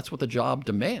what the job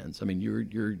demands. I mean, you're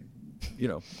you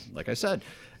know, like I said,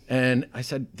 and I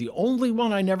said the only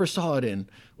one I never saw it in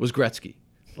was Gretzky.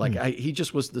 Like he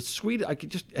just was the sweet.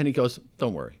 And he goes,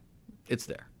 don't worry, it's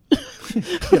there. And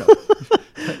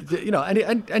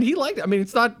he liked it. I mean,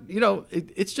 it's not,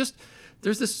 it's just,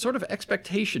 there's this sort of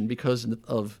expectation because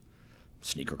of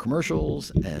sneaker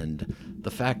commercials and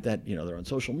the fact that, they're on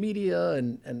social media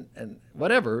and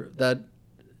whatever, that,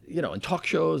 in talk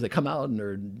shows, they come out and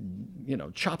they're,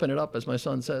 chopping it up, as my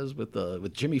son says,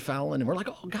 with Jimmy Fallon. And we're like,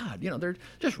 oh God, they're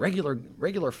just regular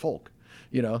folk,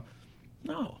 No,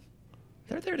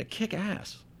 they're there to kick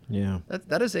ass. Yeah.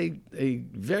 That is a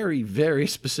very, very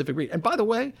specific read. And by the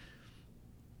way,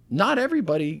 not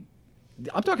everybody,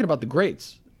 I'm talking about the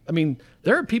greats. I mean,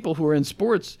 there are people who are in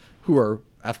sports who are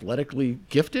athletically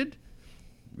gifted,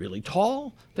 really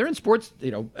tall. They're in sports,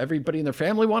 everybody in their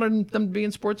family wanted them to be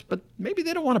in sports, but maybe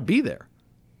they don't want to be there.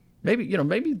 Maybe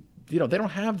they don't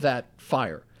have that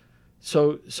fire.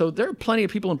 So there are plenty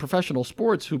of people in professional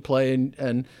sports who play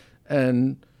and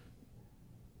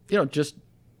just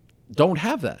don't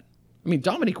have that. I mean,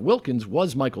 Dominique Wilkins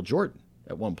was Michael Jordan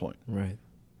at one point. Right.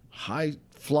 High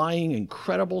flying,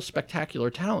 incredible, spectacular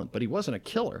talent, but he wasn't a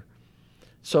killer.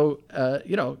 So,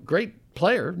 great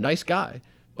player, nice guy,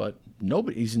 but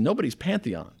he's nobody's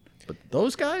pantheon. But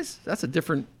those guys, that's a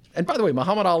different. And by the way,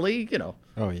 Muhammad Ali,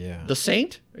 Oh yeah. The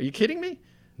Saint. Are you kidding me?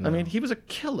 No. I mean, he was a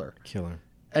killer. Killer.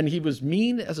 And he was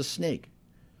mean as a snake.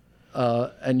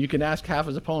 And you can ask half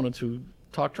his opponents who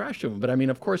talk trash to him. But I mean,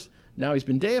 of course, now he's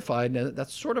been deified, and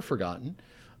that's sort of forgotten.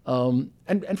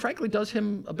 And frankly, does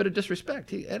him a bit of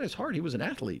disrespect. At his heart, he was an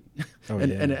athlete,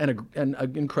 and an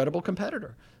incredible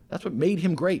competitor. That's what made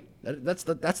him great. That's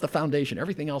the foundation.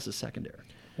 Everything else is secondary.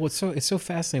 Well, it's so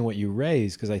fascinating what you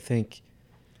raise, because I think,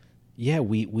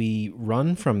 we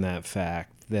run from that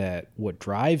fact that what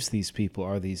drives these people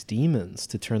are these demons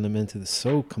to turn them into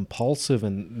so compulsive,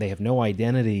 and they have no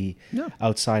identity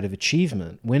outside of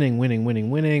achievement. Winning.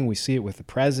 We see it with the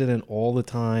president all the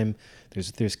time.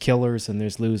 There's killers and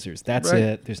there's losers. That's right.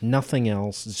 It. There's nothing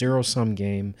else. Zero-sum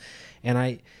game.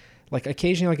 And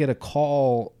occasionally I get a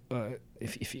call.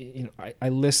 I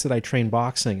list that I train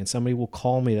boxing, and somebody will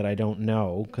call me that I don't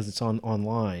know because it's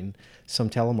online, some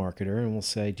telemarketer, and will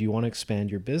say, do you want to expand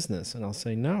your business? And I'll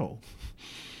say no.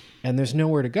 And there's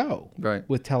nowhere to go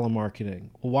with telemarketing.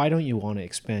 Well, why don't you want to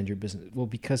expand your business? Well,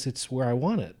 because it's where I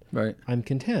want it. Right. I'm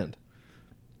content.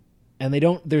 And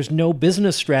there's no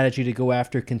business strategy to go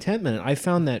after contentment. And I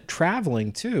found that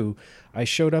traveling too. I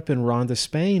showed up in Ronda,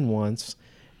 Spain once,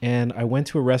 and I went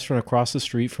to a restaurant across the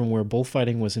street from where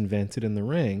bullfighting was invented in the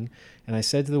ring. And I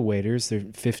said to the waiters, they're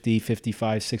 50,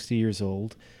 55, 60 years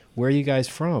old, where are you guys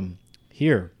from?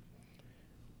 Here.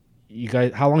 You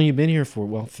guys, how long you been here for?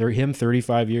 Well, him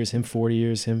 35 years, him 40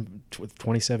 years, him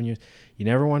 27 years. You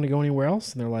never wanted to go anywhere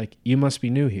else? And they're like, you must be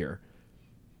new here.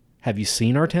 Have you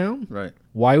seen our town? Right.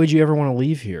 Why would you ever want to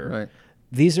leave here? Right.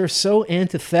 These are so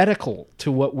antithetical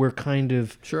to what we're kind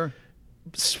of... Sure.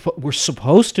 We're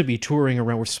supposed to be touring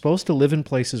around. We're supposed to live in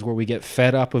places where we get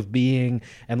fed up of being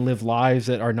and live lives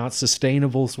that are not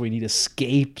sustainable, so we need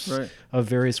escapes of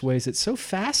various ways. It's so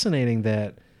fascinating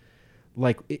that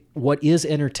what is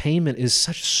entertainment is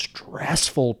such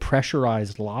stressful,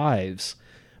 pressurized lives,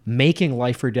 making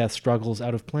life or death struggles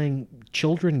out of playing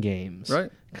children games.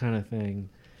 Right. kind of thing.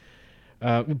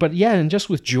 But yeah, and just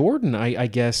with Jordan, I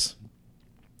guess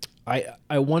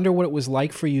I wonder what it was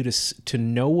like for you to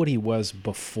know what he was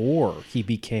before he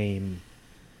became.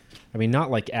 I mean,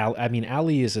 not like Ali. I mean,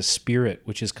 Ali is a spirit,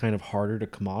 which is kind of harder to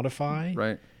commodify.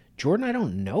 Right. Jordan, I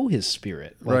don't know his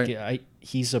spirit. Like,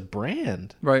 he's a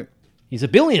brand. Right. He's a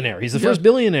billionaire. He's the first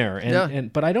billionaire,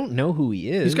 but I don't know who he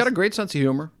is. He's got a great sense of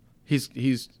humor.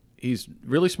 He's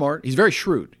really smart. He's very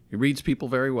shrewd. He reads people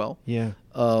very well. Yeah.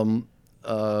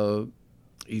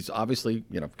 He's obviously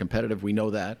competitive. We know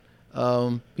that.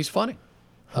 He's funny.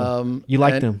 You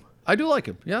liked him? I do like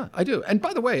him. Yeah, I do. And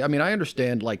by the way, I mean, I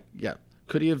understand.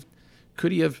 Could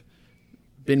he have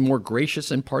been more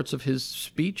gracious in parts of his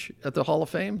speech at the Hall of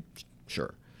Fame?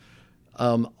 Sure.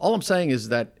 All I'm saying is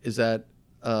that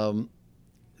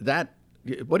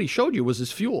what he showed you was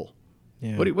his fuel.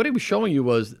 Yeah. What he was showing you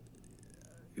was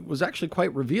actually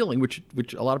quite revealing, which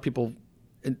a lot of people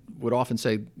would often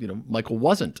say, Michael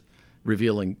wasn't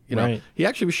revealing. Right. He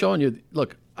actually was showing you,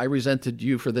 look, I resented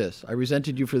you for this. I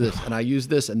resented you for this, and I used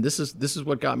this, and this is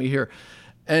what got me here.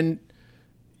 And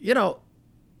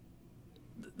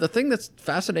the thing that's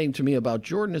fascinating to me about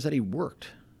Jordan is that he worked.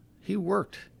 He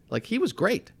worked. Like, he was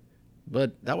great,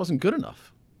 but that wasn't good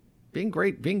enough. Being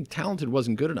great, being talented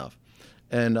wasn't good enough.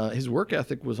 And his work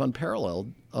ethic was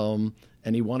unparalleled. And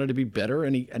he wanted to be better,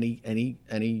 and he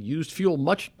used fuel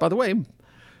much. By the way,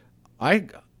 I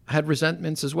had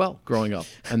resentments as well growing up,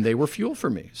 and they were fuel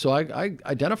for me. So I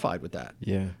identified with that.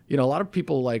 Yeah. A lot of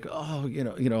people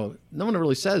no one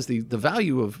really says the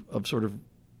value of sort of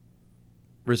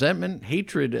resentment,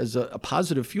 hatred as a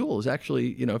positive fuel is actually,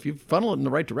 if you funnel it in the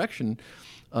right direction,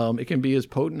 it can be as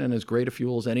potent and as great a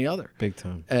fuel as any other. Big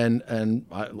time. And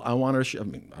I wanted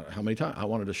to how many times I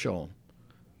wanted to show him.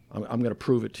 I'm going to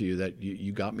prove it to you that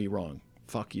you got me wrong.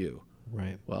 Fuck you.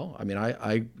 Right. Well, I mean,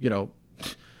 I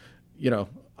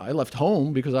left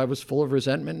home because I was full of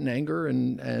resentment and anger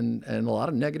and a lot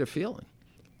of negative feeling.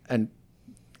 And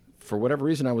for whatever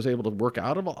reason, I was able to work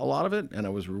out of a lot of it, and I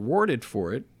was rewarded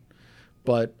for it.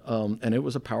 But and it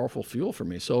was a powerful fuel for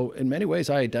me. So in many ways,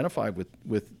 I identified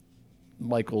with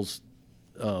Michael's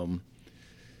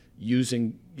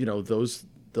using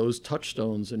those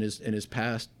touchstones in his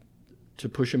past to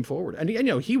push him forward. And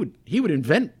he would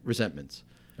invent resentments.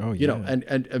 Oh yeah.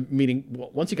 And meaning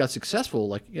once he got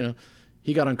successful,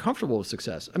 he got uncomfortable with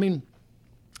success. I mean,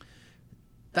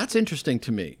 that's interesting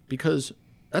to me because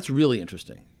that's really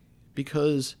interesting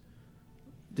because.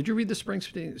 Did you read the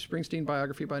Springsteen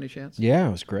biography by any chance? Yeah,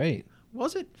 it was great.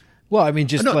 Was it? Well, I mean,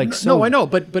 just no, I know,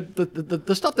 but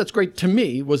the stuff that's great to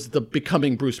me was the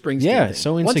becoming Bruce Springsteen. Yeah, thing.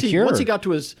 so insecure. Once he got to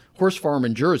his horse farm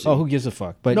in Jersey. Oh, who gives a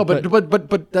fuck? But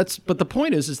the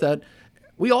point is that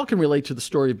we all can relate to the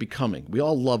story of becoming. We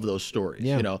all love those stories.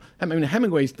 Yeah. I mean,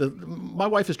 Hemingway's. My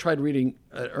wife has tried reading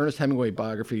Ernest Hemingway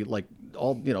biography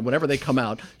whenever they come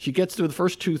out. She gets through the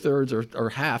first 2/3 or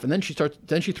half, and then she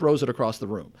throws it across the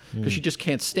room because she just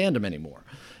can't stand him anymore.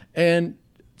 And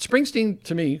Springsteen,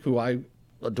 to me, who I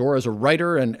adore as a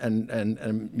writer and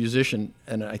a musician,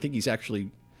 and I think he's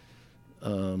actually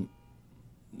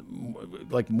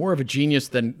more of a genius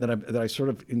than I sort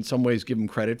of in some ways give him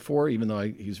credit for, even though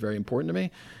he's very important to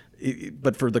me.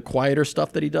 But for the quieter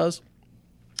stuff that he does,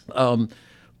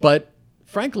 but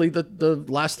frankly, the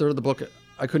last third of the book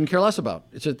I couldn't care less about.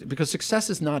 It's just because success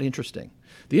is not interesting.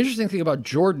 The interesting thing about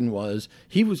Jordan was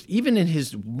he was, even in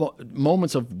his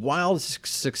moments of wild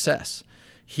success,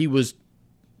 he was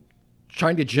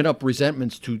trying to gin up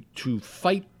resentments to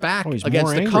fight back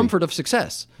against the comfort of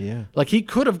success. Yeah. Like he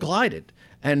could have glided.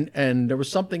 And there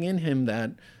was something in him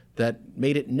that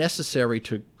made it necessary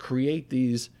to create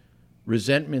these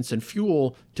resentments and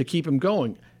fuel to keep him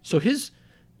going. So his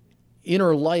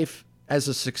inner life as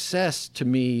a success to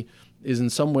me is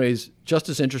in some ways just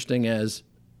as interesting as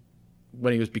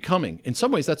when he was becoming. In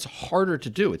some ways, that's harder to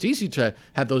do. It's easy to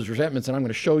have those resentments, and I'm going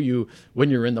to show you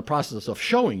when you're in the process of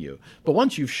showing you. But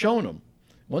once you've shown them,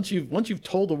 once you've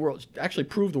told the world, actually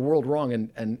proved the world wrong,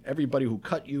 and everybody who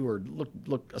cut you or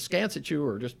looked askance at you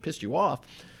or just pissed you off,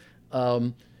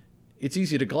 it's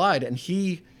easy to glide. And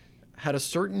he had a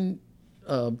certain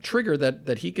trigger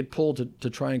that he could pull to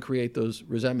try and create those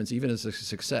resentments, even as a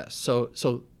success.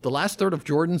 So the last third of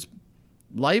Jordan's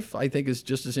life, I think, is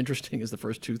just as interesting as the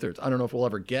first 2/3. I don't know if we'll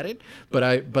ever get it, but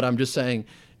I'm just saying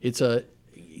that's a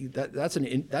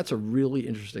really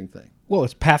interesting thing. Well,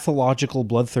 it's pathological,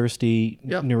 bloodthirsty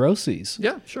neuroses.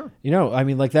 Yeah, sure. I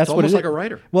mean, like that's it's what almost it like a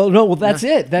writer. Well, no, well that's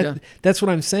it. That's what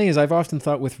I'm saying is I've often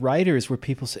thought with writers where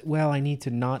people say, "Well, I need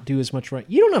to not do as much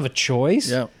writing." You don't have a choice.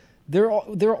 Yeah. They're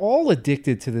all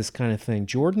addicted to this kind of thing.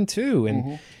 Jordan too,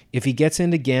 and If he gets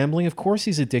into gambling, of course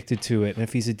he's addicted to it. And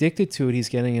if he's addicted to it, he's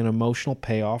getting an emotional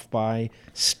payoff by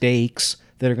stakes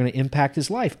that are going to impact his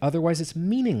life. Otherwise, it's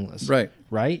meaningless.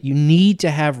 Right? You need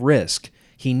to have risk.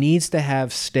 He needs to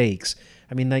have stakes.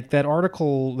 I mean, like that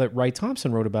article that Wright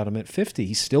Thompson wrote about him at 50,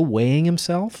 he's still weighing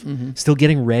himself, still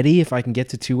getting ready. If I can get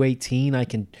to 218, I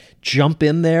can jump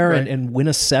in there and win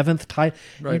a 7th title.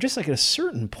 You're just like at a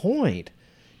certain point,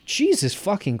 Jesus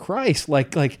fucking Christ,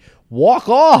 like walk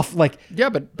off. Like, yeah,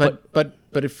 but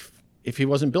if he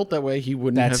wasn't built that way, he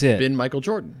wouldn't have been Michael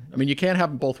Jordan. I mean, you can't have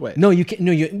him both ways. No, you can't.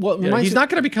 No, he's not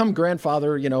going to become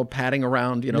grandfather, padding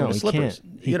around, in his slippers.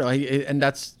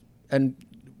 And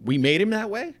we made him that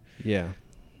way. Yeah.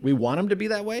 We want him to be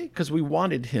that way because we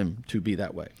wanted him to be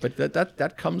that way. But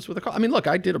that comes with a cost. I mean, look,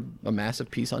 I did a massive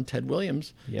piece on Ted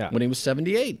Williams when he was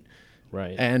 78.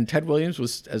 Right. And Ted Williams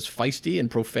was as feisty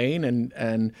and profane.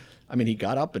 And I mean, he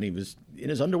got up and he was in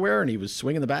his underwear and he was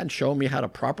swinging the bat and showing me how to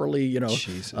properly,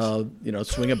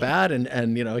 swing a bat.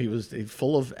 And he was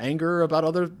full of anger about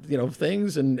other,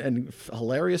 things and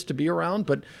hilarious to be around.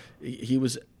 But he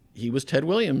was Ted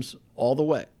Williams all the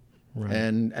way. Right.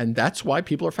 And that's why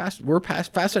people are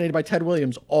fascinated by Ted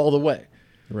Williams all the way.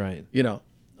 Right.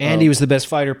 And he was the best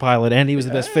fighter pilot, and he was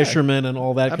the best fisherman, and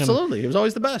all that. Absolutely, he was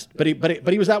always the best. But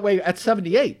he was that way at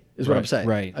 78. Is what I'm saying.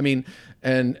 Right. I mean,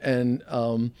 and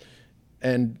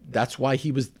that's why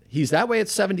he's that way at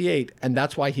 78, and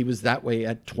that's why he was that way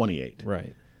at 28.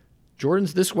 Right.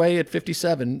 Jordan's this way at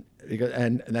 57,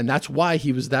 and that's why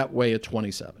he was that way at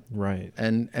 27. Right.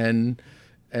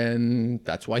 And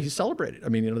that's why he's celebrated. I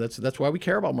mean, that's why we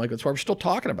care about him. Like, that's why we're still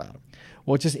talking about him.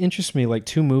 Well, it just interests me, like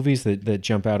 2 movies that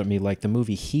jump out at me, like the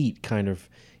movie Heat kind of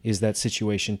is that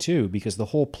situation too, because the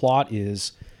whole plot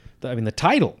is, the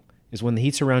title is when the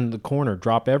Heat's around the corner,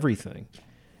 drop everything.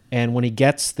 And when he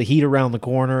gets the heat around the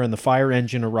corner and the fire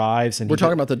engine arrives, and we're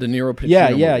talking about the De Niro picture.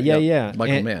 Yeah.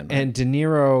 Michael Mann. Right? And De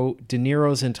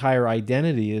Niro's entire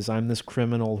identity is, I'm this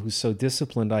criminal who's so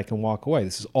disciplined I can walk away.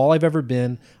 This is all I've ever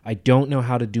been. I don't know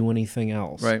how to do anything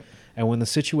else. Right. And when the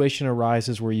situation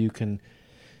arises where you can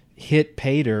hit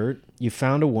pay dirt, you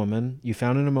found a woman, you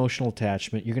found an emotional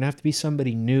attachment, you're going to have to be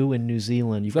somebody new in New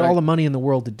Zealand. You've got all the money in the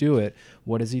world to do it.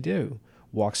 What does he do?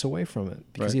 Walks away from it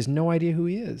because he has no idea who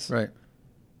he is. Right.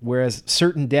 Whereas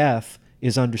certain death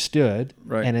is understood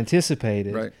and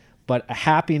anticipated, but a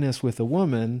happiness with a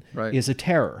woman is a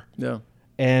terror. Yeah.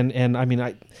 And I mean,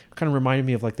 I kind of reminded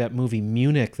me of like that movie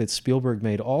Munich that Spielberg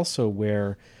made also,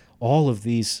 where all of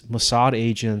these Mossad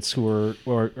agents who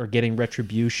are getting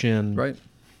retribution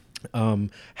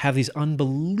have these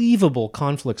unbelievable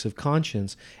conflicts of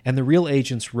conscience. And the real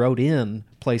agents wrote in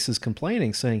places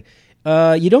complaining, saying,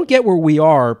 you don't get where we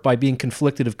are by being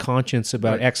conflicted of conscience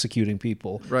about executing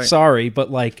people. Right. Sorry, but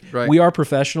we are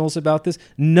professionals about this.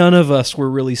 None of us were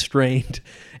really strained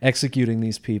executing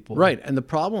these people. Right, and the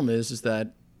problem is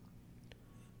that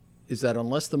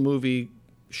unless the movie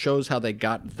shows how they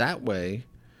got that way,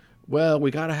 well,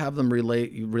 we got to have them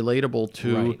relatable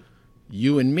to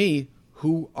you and me,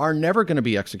 who are never going to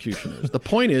be executioners. The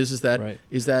point is that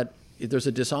there's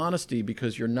a dishonesty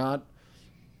because you're not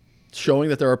showing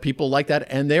that there are people like that,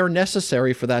 and they are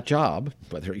necessary for that job,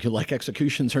 whether you like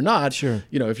executions or not. Sure.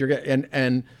 If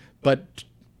you're but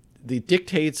the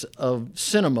dictates of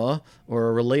cinema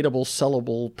or a relatable,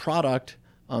 sellable product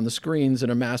on the screens in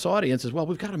a mass audience is, well,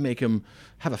 we've got to make him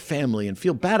have a family and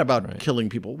feel bad about killing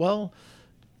people. Well,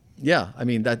 yeah, I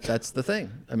mean that's the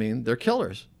thing. I mean, they're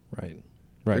killers. Right.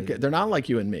 They're not like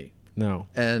you and me. No.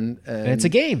 And it's a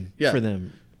game for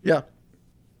them. Yeah.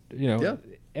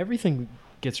 Everything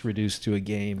gets reduced to a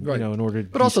game, in order to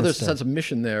But also there's a sense of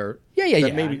mission there.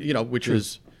 Yeah. Maybe, which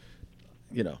is,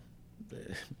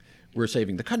 we're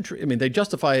saving the country. I mean, they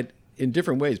justify it in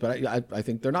different ways, but I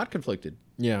think they're not conflicted.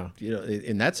 Yeah.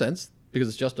 In that sense, because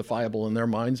it's justifiable in their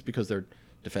minds because they're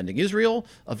defending Israel,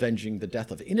 avenging the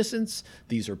death of innocents.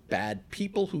 These are bad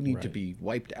people who need to be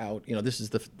wiped out. This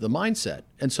is the mindset.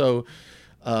 And so,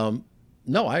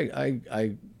 no, I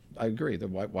agree.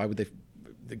 Why would they?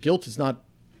 The guilt is not.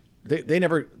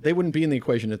 They wouldn't be in the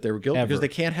equation if they were guilty because they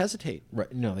can't hesitate.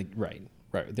 Right. No.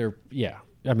 Right. They're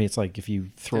I mean, it's like if you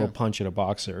throw a punch at a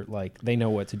boxer, like they know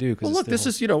what to do. Well, look, this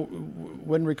is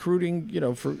when recruiting,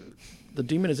 for the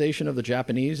demonization of the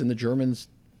Japanese and the Germans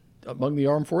among the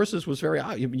armed forces was very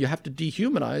odd. You have to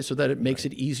dehumanize so that it makes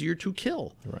it easier to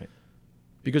kill. Right.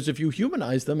 Because if you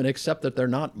humanize them and accept that they're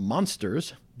not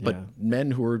monsters, but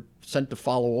men who are sent to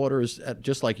follow orders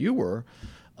just like you were,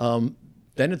 then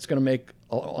it's going to make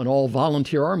an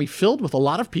all-volunteer army filled with a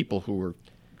lot of people who were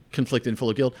conflicted and full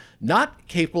of guilt, not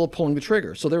capable of pulling the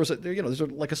trigger. So there's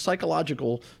like a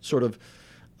psychological sort of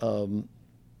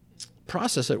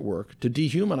process at work to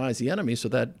dehumanize the enemy so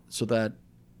that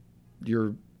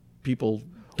your people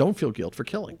don't feel guilt for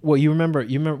killing. Well, you remember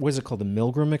what is it called, the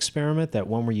Milgram experiment, that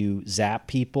one where you zap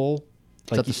people?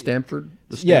 Is that the Stanford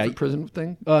prison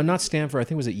thing? Not Stanford. I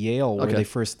think it was at Yale where Okay. they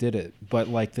first did it. But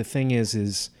like the thing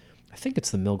is I think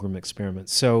it's the Milgram experiment.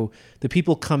 So the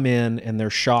people come in and they're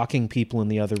shocking people in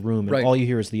the other room, and Right. all you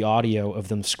hear is the audio of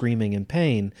them screaming in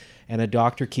pain. And a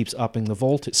doctor keeps upping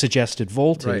the suggested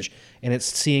voltage, Right. and it's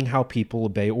seeing how people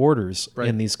obey orders Right.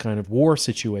 in these kind of war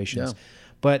situations. Yeah.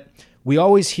 But we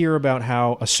always hear about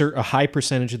how a high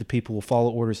percentage of the people will follow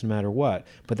orders no matter what.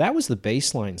 But that was the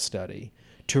baseline study.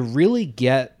 To really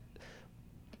get,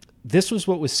 this was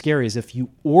what was scary, is if you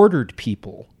ordered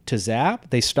people to zap,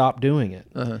 they stopped doing it.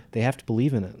 They have to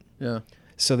believe in it. Yeah.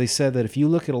 So they said that if you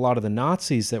look at a lot of the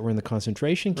Nazis that were in the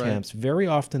concentration Right. camps, very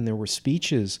often there were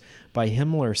speeches by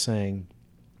Himmler saying,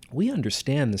 we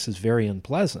understand this is very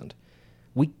unpleasant.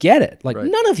 We get it. Like, Right.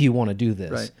 none of you want to do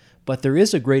this. Right. But there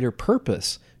is a greater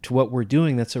purpose to what we're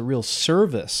doing that's a real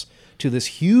service to this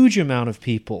huge amount of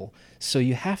people. So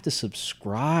you have to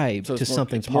subscribe So to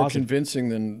something it's more positive. convincing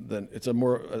than it's a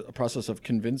process of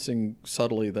convincing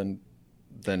subtly than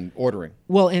ordering.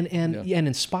 Well, and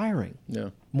inspiring. Yeah.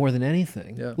 More than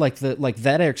anything. Yeah. Like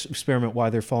that experiment, why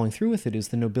they're following through with it, is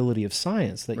the nobility of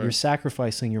science, that you're Right.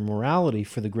 sacrificing your morality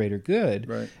for the greater good.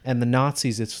 Right. And the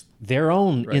Nazis, it's their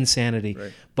own Right. insanity.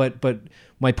 Right. But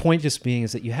my point just being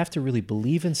is that you have to really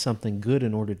believe in something good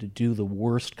in order to do the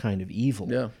worst kind of evil.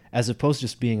 Yeah. As opposed to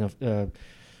just being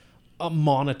a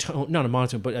monotone, not a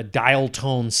monotone, but a dial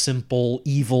tone, simple,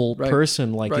 evil Right.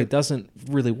 person. Like, Right. it doesn't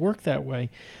really work that way.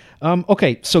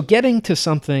 Okay, so getting to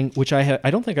something which I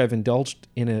don't think I've indulged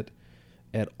in it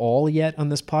at all yet on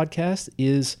this podcast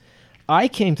is I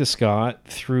came to Scott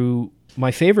through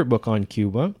my favorite book on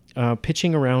Cuba,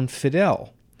 Pitching Around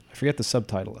Fidel. I forget the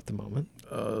subtitle at the moment.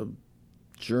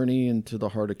 Journey into the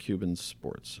Heart of Cuban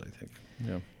Sports, I think.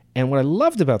 Yeah. And what I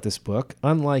loved about this book,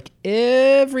 unlike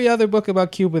every other book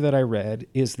about Cuba that I read,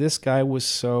 is this guy was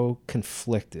so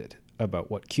conflicted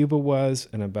about what Cuba was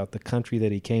and about the country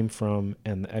that he came from,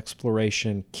 and the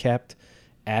exploration kept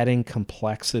adding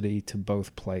complexity to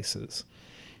both places.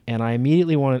 And I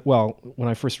immediately wanted, when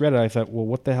I first read it, I thought, well,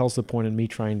 what the hell's the point in me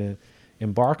trying to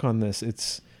embark on this?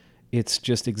 It's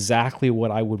just exactly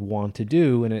what I would want to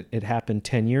do, and it happened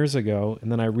 10 years ago.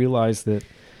 And then I realized that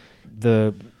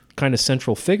the kind of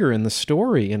central figure in the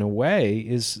story, in a way,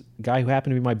 is a guy who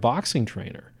happened to be my boxing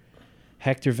trainer,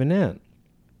 Hector Venant,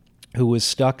 who was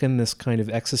stuck in this kind of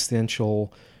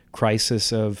existential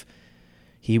crisis of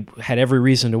he had every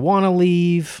reason to want to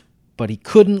leave, but he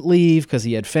couldn't leave because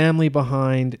he had family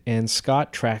behind, and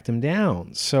Scott tracked him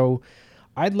down. So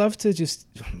I'd love to just,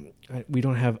 we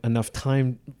don't have enough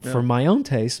time for my own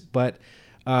taste, but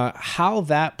how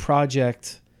that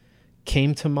project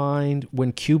came to mind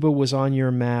when Cuba was on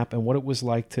your map and what it was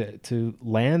like to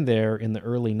land there in the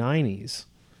early 90s.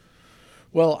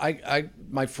 Well,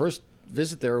 my first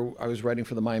visit there, I was writing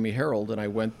for the Miami Herald, and I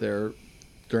went there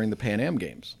during the Pan Am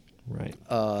Games. Right.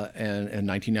 And in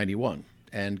 1991.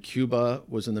 And Cuba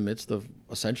was in the midst of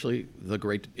essentially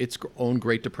its own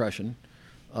Great Depression.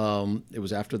 It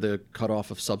was after the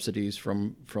cutoff of subsidies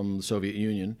from the Soviet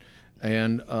Union.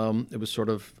 And it was sort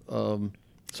of,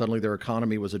 suddenly their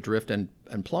economy was adrift and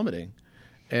plummeting.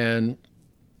 And,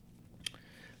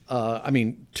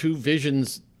 two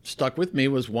visions stuck with me.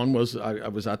 One was I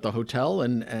was at the hotel,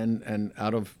 and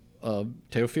out of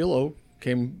Teofilo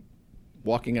came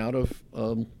walking out of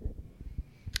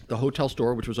the hotel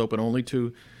store, which was open only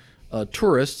to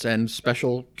tourists and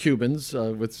special Cubans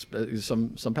with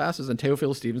some passes. And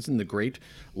Teofilo Stevenson, the great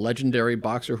legendary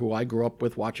boxer who I grew up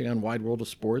with watching on Wide World of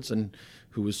Sports, and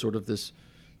who was sort of this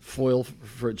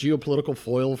geopolitical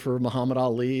foil for Muhammad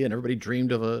Ali, and everybody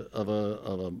dreamed of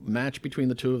a match between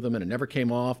the two of them, and it never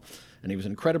came off. And he was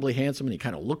incredibly handsome, and he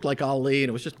kind of looked like Ali, and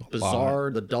it was just bizarre,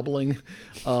 the doubling.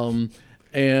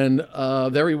 And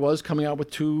there he was coming out with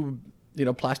two,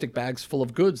 plastic bags full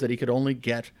of goods that he could only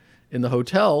get in the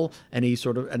hotel. And he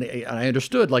and I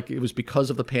understood, like, it was because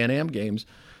of the Pan Am Games,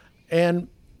 and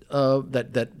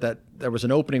that there was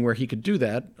an opening where he could do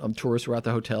that. Tourists were at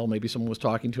the hotel, maybe someone was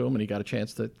talking to him, and he got a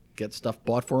chance to get stuff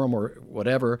bought for him or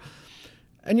whatever.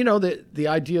 And the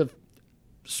idea of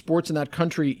sports in that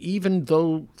country, even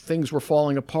though things were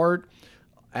falling apart,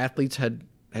 athletes had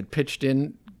pitched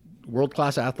in,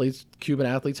 world-class athletes, Cuban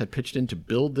athletes had pitched in to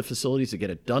build the facilities to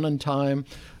get it done on time.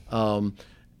 There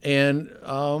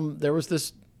was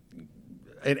this,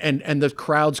 and the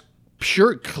crowds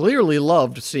clearly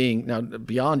loved seeing, now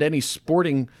beyond any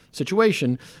sporting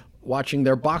situation, watching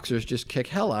their boxers just kick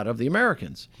hell out of the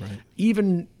Americans. Right.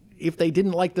 Even if they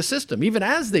didn't like the system. Even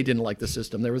as they didn't like the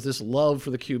system, there was this love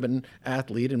for the Cuban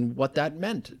athlete and what that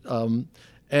meant.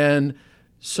 And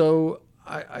so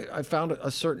I found I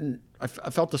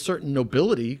felt a certain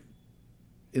nobility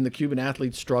in the Cuban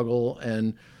athlete struggle,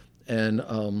 and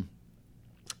the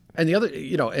other,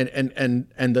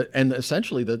 and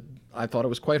essentially I thought it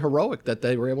was quite heroic that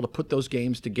they were able to put those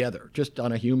games together just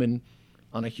on a human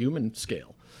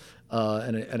scale,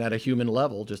 and at a human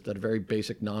level, just at a very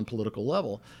basic non-political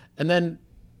level. And then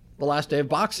the last day of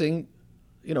boxing,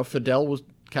 Fidel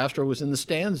Castro was in the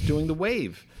stands doing the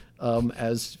wave,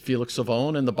 as Felix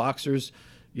Savon and the boxers.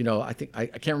 I think I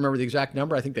can't remember the exact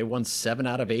number. I think they won 7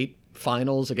 out of 8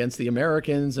 finals against the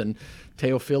Americans, and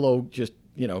Teofilo just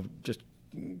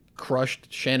crushed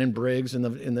Shannon Briggs in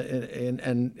the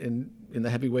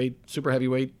super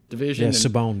heavyweight division. Yeah,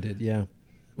 Sabone did. Yeah.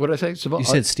 What did I say? Sabone? You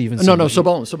said Steven. No,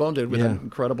 Sabone. Sabone did with an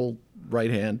incredible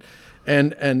right hand,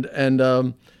 and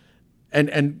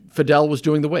Fidel was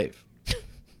doing the wave.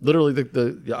 Literally,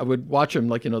 I would watch him,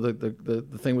 like, the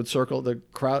thing would circle,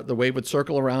 the wave would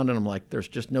circle around, and I'm like, there's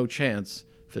just no chance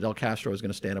Fidel Castro is going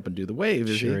to stand up and do the wave.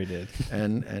 Sure, he did.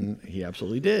 And he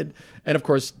absolutely did. And of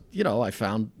course, I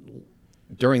found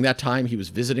during that time he was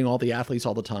visiting all the athletes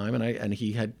all the time, and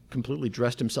he had completely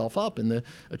dressed himself up in the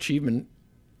achievement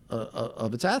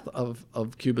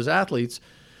of Cuba's athletes.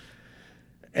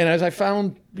 And as I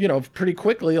found, pretty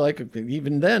quickly, like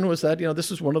even then, was that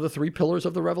this is one of the 3 pillars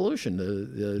of the revolution: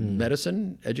 the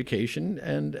medicine, education,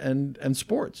 and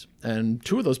sports. And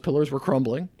 2 of those pillars were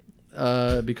crumbling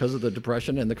because of the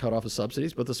Depression and the cutoff of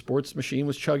subsidies, but the sports machine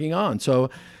was chugging on. So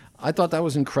I thought that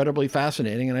was incredibly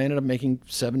fascinating, and I ended up making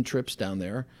 7 trips down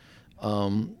there.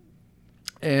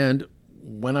 And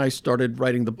when I started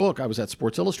writing the book, I was at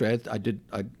Sports Illustrated.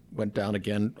 I went down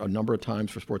again a number of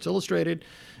times for Sports Illustrated,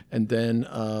 and then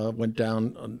went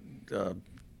down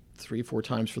 3-4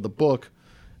 times for the book.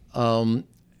 And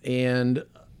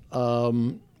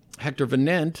Hector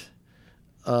Venent,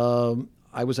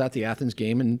 I was at the Athens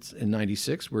game in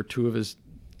 '96, where 2 of his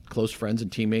close friends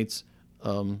and teammates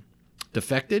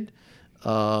defected.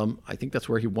 I think that's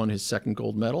where he won his 2nd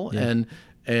gold medal. Yeah.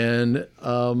 And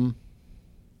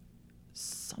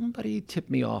somebody tipped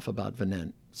me off about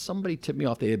Venent. Somebody tipped me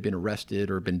off they had been arrested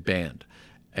or been banned.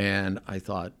 And I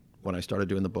thought, when I started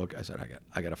doing the book, I said,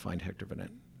 I got to find Hector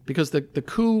Venent. Because the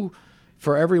coup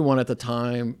for everyone at the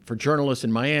time, for journalists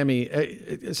in Miami,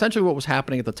 essentially what was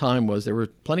happening at the time was there were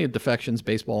plenty of defections,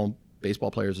 baseball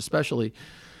players especially,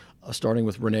 starting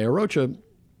with Rene Arocha.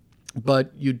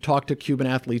 But you'd talk to Cuban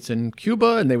athletes in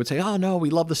Cuba, and they would say, "Oh no, we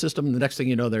love the system." And the next thing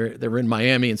you know, they're in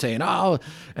Miami and saying, "Oh,"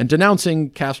 and denouncing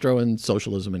Castro and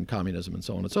socialism and communism and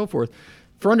so on and so forth,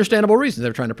 for understandable reasons.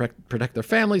 They're trying to protect their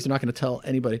families. They're not going to tell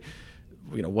anybody,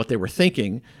 what they were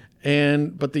thinking.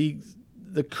 But the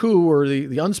coup, or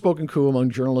the unspoken coup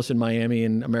among journalists in Miami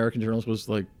and American journalists, was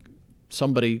like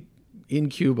somebody in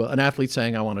Cuba, an athlete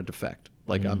saying, "I want to defect.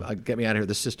 Like, get me out of here.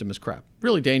 This system is crap."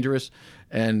 Really dangerous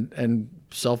and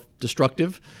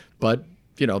self-destructive, but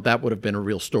that would have been a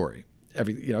real story.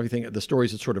 Everything, the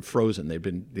stories had sort of frozen. They've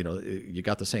been, you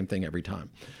got the same thing every time.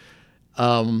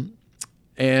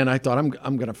 And I thought, I'm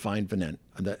going to find Venent,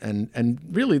 and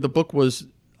really the book was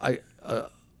I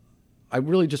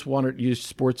really just wanted to use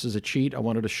sports as a cheat. I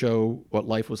wanted to show what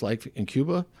life was like in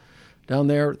Cuba down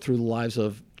there through the lives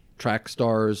of track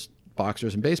stars,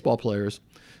 boxers, and baseball players.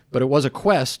 But it was a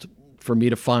quest for me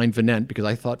to find Venent, because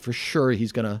I thought for sure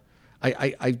he's going to...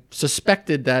 I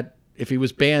suspected that if he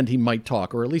was banned, he might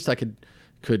talk, or at least I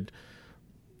could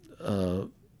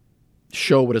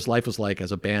show what his life was like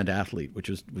as a banned athlete, which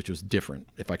was different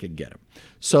if I could get him.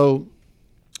 So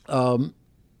and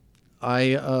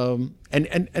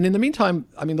in the meantime,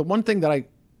 I mean, the one thing that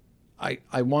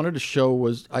I wanted to show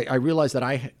was I realized that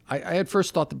I had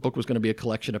first thought the book was going to be a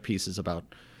collection of pieces about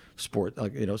sport,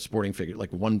 sporting figure,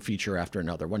 like one feature after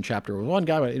another, one chapter with one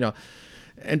guy,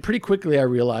 and pretty quickly I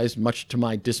realized, much to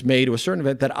my dismay to a certain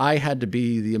event, that I had to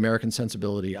be the American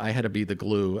sensibility. I had to be the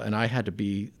glue, and I had to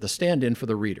be the stand-in for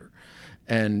the reader,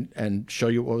 and show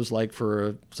you what it was like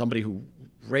for somebody who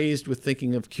raised with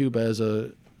thinking of Cuba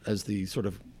as the sort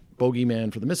of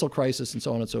bogeyman for the missile crisis and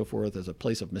so on and so forth, as a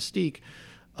place of mystique.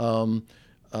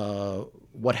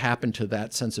 What happened to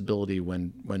that sensibility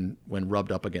when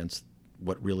rubbed up against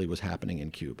what really was happening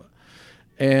in Cuba?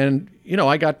 And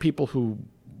I got people who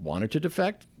wanted to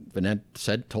defect. Venent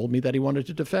told me that he wanted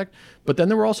to defect, but then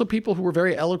there were also people who were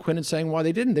very eloquent in saying why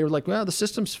they didn't. They were like, "Well, the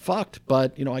system's fucked,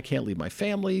 but I can't leave my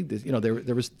family."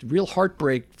 There was real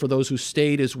heartbreak for those who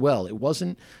stayed as well. It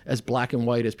wasn't as black and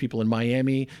white as people in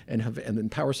Miami and in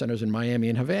power centers in Miami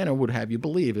and Havana would have you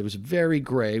believe. It was very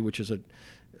gray, which is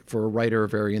for a writer, a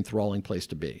very enthralling place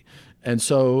to be. And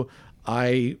so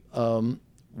I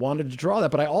wanted to draw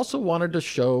that, but I also wanted to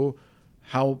show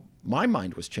how my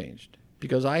mind was changed,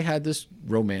 because I had this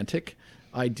romantic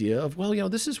idea of, well,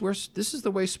 this is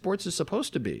the way sports is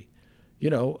supposed to be.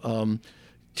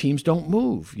 Teams don't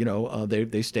move.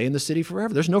 They stay in the city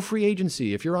forever. There's no free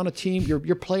agency. If you're on a team,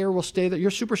 your player will stay there. Your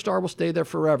superstar will stay there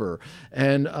forever.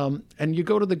 And you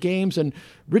go to the games, and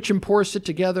rich and poor sit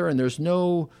together, and there's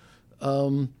no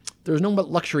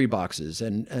luxury boxes,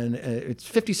 and it's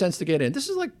 50 cents to get in. This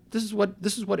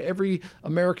is what every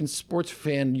American sports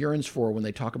fan yearns for when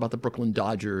they talk about the Brooklyn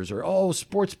Dodgers, or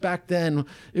sports back then.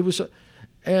 It was,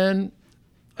 and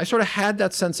I sort of had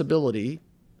that sensibility,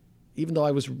 even though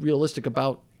I was realistic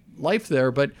about life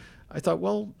there. But I thought,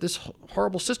 well, this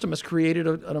horrible system has created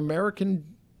an American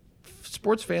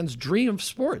sports fan's dream of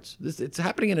sports. It's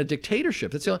happening in a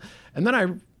dictatorship. And then I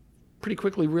pretty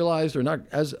quickly realized,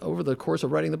 over the course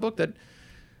of writing the book, that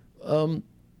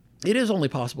it is only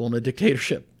possible in a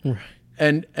dictatorship. Right.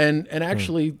 And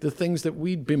actually, the things that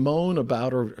we bemoan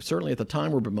about, or certainly at the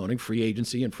time we're bemoaning, free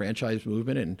agency and franchise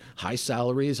movement and high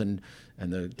salaries and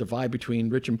the divide between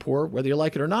rich and poor, whether you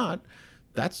like it or not,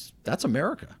 that's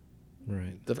America.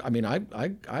 Right.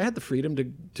 I had the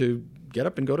freedom to get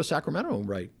up and go to Sacramento and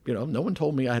write. No one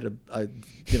told me I had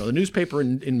the newspaper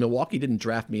in Milwaukee didn't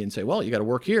draft me and say, well, you got to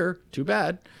work here, too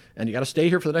bad, and you got to stay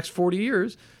here for the next 40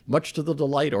 years, much to the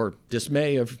delight or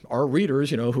dismay of our readers,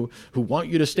 who want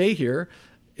you to stay here.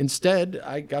 Instead,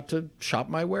 I got to shop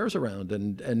my wares around,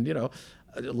 and a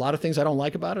lot of things I don't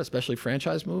like about it, especially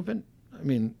franchise movement.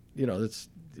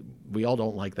 We all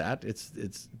don't like that.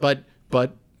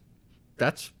 But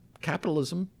that's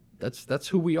capitalism. That's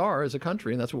who we are as a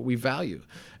country, and that's what we value.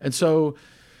 And so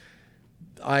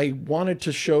I wanted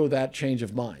to show that change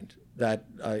of mind,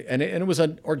 and it was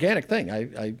an organic thing.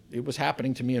 It was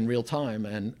happening to me in real time,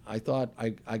 and I thought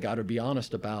I got to be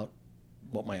honest about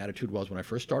what my attitude was when I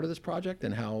first started this project,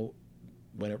 and how,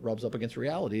 when it rubs up against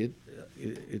reality,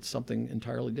 it's something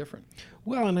entirely different.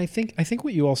 Well, and I think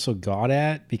what you also got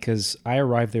at, because I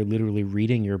arrived there literally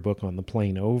reading your book on the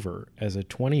plane over as a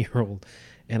 20-year-old,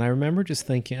 and I remember just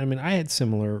thinking, I had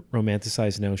similar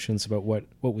romanticized notions about what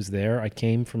was there. I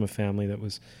came from a family that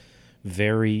was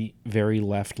very, very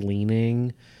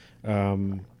left-leaning.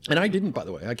 And I didn't, by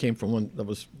the way. I came from one that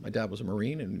was, my dad was a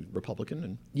Marine and Republican.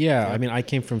 And yeah. I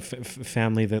came from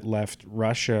family that left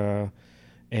Russia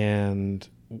and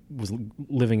was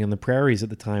living in the prairies at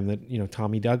the time that,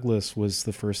 Tommy Douglas was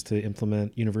the first to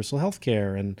implement universal health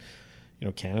care, and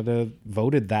Canada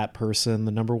voted that person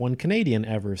the #1 Canadian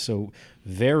ever. So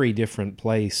very different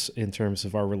place in terms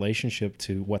of our relationship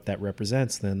to what that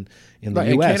represents than in the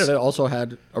U.S. And Canada also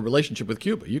had a relationship with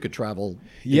Cuba. You could travel.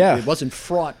 Yeah. It wasn't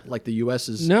fraught like the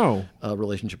U.S.'s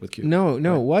relationship with Cuba. No, right?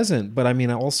 It wasn't. But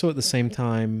also at the same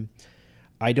time,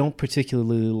 I don't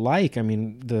particularly like,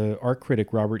 the art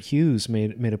critic Robert Hughes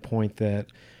made a point that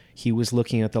he was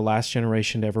looking at the last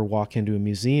generation to ever walk into a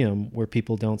museum where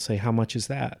people don't say, how much is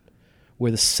that? Where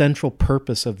the central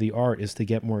purpose of the art is to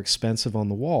get more expensive on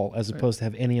the wall as opposed to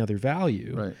have any other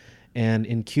value. Right. And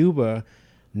in Cuba,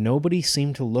 nobody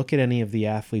seemed to look at any of the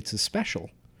athletes as special.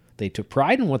 They took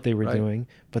pride in what they were doing,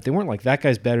 but they weren't like, that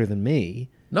guy's better than me.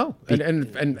 No,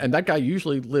 and that guy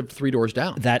usually lived 3 doors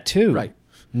down. That too. Right.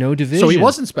 No division. So he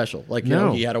wasn't special.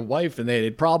 He had a wife and they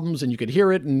had problems and you could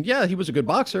hear it. And yeah, he was a good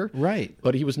boxer. Right.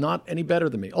 But he was not any better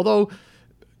than me. Although,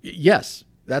 yes,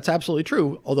 that's absolutely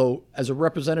true. Although, as a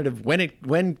representative,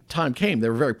 when time came, they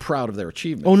were very proud of their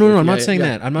achievements. Oh, no, I'm not saying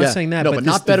that. I'm not saying that. No, but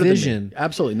not better than me.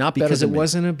 Absolutely, not better than me. Because it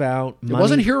wasn't about money. It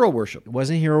wasn't hero worship. It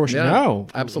wasn't hero worship. Yeah, no.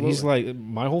 absolutely. He's like,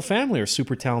 my whole family are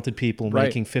super talented people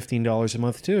making $15 a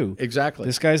month too. Exactly.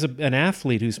 This guy's an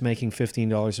athlete who's making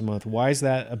 $15 a month. Why is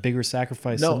that a bigger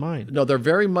sacrifice than mine? No, there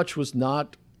very much was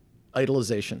not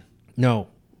idolization. No.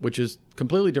 Which is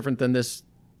completely different than this,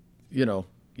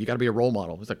 you got to be a role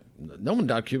model. It's like, no one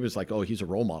down Cuba is like, oh, he's a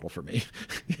role model for me.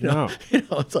 No.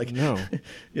 It's like, no.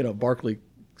 Barkley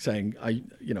saying,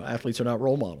 athletes are not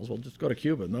role models. Well, just go to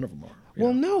Cuba. None of them are.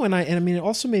 Well, no. And it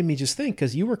also made me just think,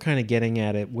 because you were kind of getting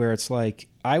at it where it's like,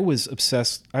 I was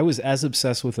as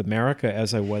obsessed with America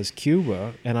as I was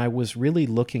Cuba. And I was really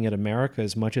looking at America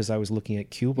as much as I was looking at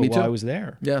Cuba while I was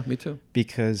there. Yeah, me too.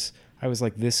 Because I was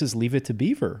like, this is Leave It to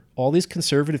Beaver. All these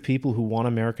conservative people who want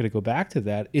America to go back to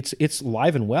that, it's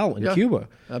live and well in Cuba.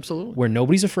 Absolutely. Where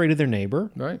nobody's afraid of their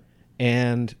neighbor. Right.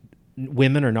 And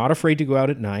women are not afraid to go out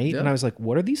at night. Yeah. And I was like,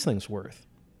 what are these things worth?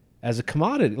 As a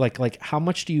commodity, like how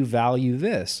much do you value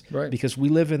this? Right. Because we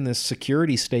live in this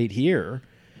security state here,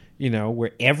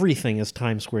 where everything is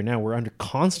Times Square now. We're under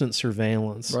constant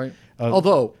surveillance. Right. Of,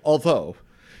 although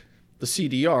the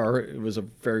CDR, it was a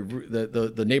very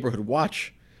the neighborhood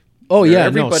watch. Oh yeah,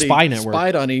 everybody spy network.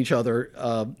 spied on each other,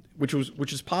 which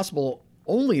is possible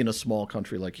only in a small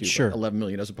country like Cuba, Sure. 11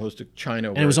 million, as opposed to China.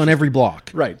 And it was on every block.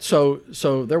 Right. So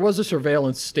there was a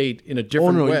surveillance state in a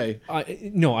different way. I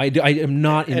am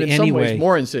not in and in any some ways way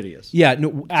more insidious. Yeah,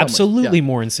 no, absolutely yeah.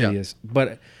 more insidious.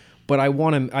 But I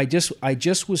want to. I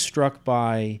just was struck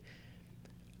by.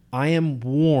 I am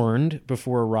warned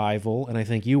before arrival, and I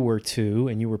think you were too,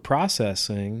 and you were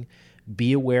processing.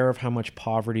 Be aware of how much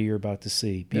poverty you're about to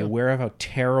see. Be aware of how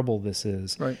terrible this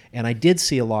is. Right. And I did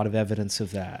see a lot of evidence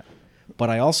of that. But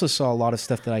I also saw a lot of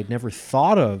stuff that I'd never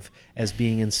thought of as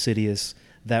being insidious.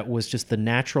 That was just the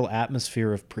natural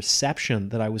atmosphere of perception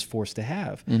that I was forced to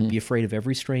have. Be afraid of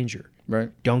every stranger.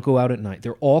 Right. Don't go out at night.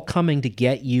 They're all coming to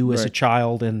get you as a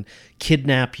child and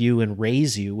kidnap you and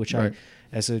raise you, which I,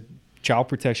 as a child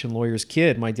protection lawyer's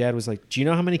kid, my dad was like, do you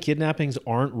know how many kidnappings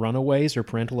aren't runaways or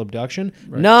parental abduction?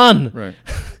 Right. None. Right.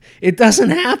 It doesn't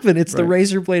happen. It's the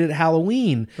razor blade at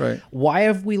Halloween. Right. Why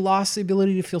have we lost the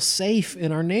ability to feel safe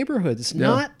in our neighborhoods? It's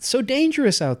not so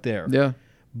dangerous out there. Yeah.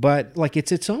 But like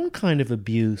it's its own kind of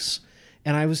abuse.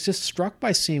 And I was just struck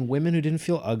by seeing women who didn't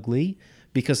feel ugly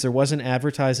because there wasn't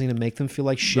advertising to make them feel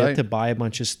like shit to buy a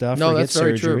bunch of stuff or get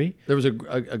very surgery. true. There was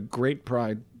a great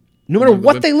pride. No matter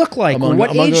what they look like or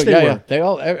what age they were. Yeah. They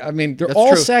all. I mean, they're that's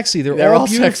all true. sexy. They're all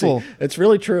beautiful. Sexy. It's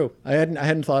really true. I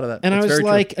hadn't thought of that. And it's I was very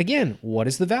like, true. again, what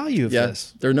is the value of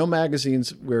this? There are no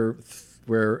magazines where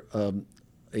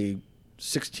a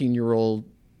 16-year-old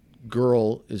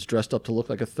girl is dressed up to look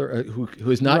like who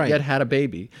has not yet had a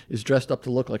baby is dressed up to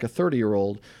look like a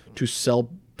 30-year-old to sell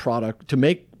product, to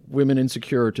make women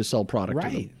insecure, to sell product to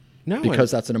them. No, because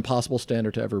that's an impossible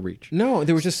standard to ever reach. No,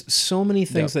 there were just so many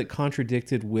things that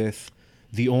contradicted with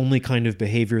the only kind of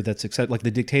behavior that's accepted, like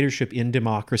the dictatorship in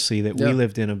democracy that we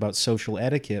lived in about social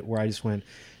etiquette, where I just went,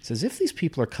 it's as if these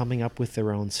people are coming up with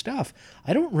their own stuff.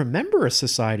 I don't remember a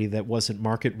society that wasn't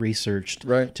market researched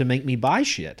to make me buy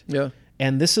shit. Yeah.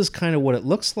 And this is kind of what it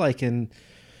looks like. And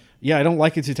yeah, I don't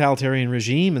like a totalitarian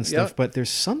regime and stuff, but there's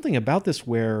something about this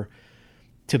where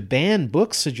to ban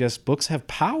books suggests books have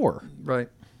power. Right.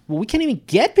 Well, we can't even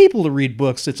get people to read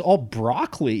books. It's all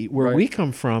broccoli where we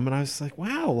come from. And I was like,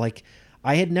 wow, like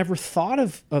I had never thought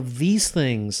of these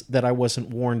things that I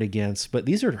wasn't warned against, but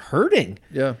these are hurting.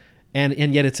 Yeah.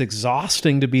 And yet it's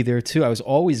exhausting to be there too. I was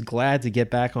always glad to get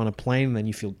back on a plane, and then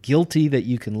you feel guilty that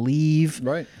you can leave.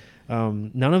 Right.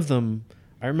 None of them,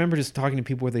 I remember just talking to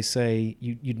people where they say,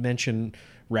 you'd mention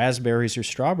raspberries or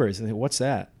strawberries. And they, what's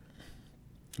that?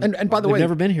 And by the way,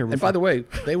 never been here before. And by the way,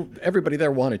 everybody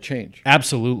there wanted change.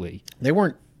 Absolutely. They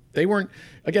weren't.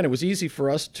 Again, it was easy for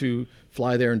us to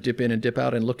fly there and dip in and dip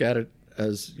out and look at it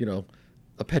as,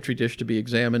 a petri dish to be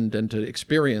examined and to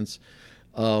experience.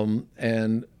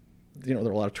 And there are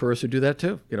a lot of tourists who do that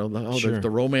too. The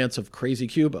romance of crazy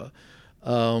Cuba.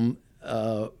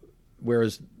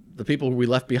 Whereas the people who we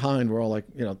left behind were all like,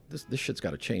 this shit's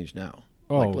got to change now.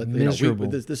 Oh, miserable.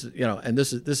 This is, and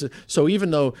this is. So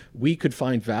even though we could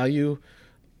find value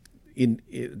in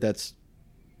that's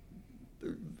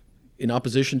in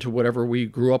opposition to whatever we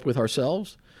grew up with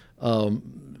ourselves,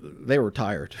 they were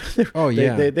tired.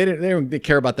 They didn't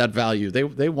care about that value.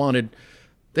 They wanted.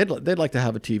 They'd like to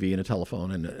have a TV and a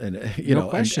telephone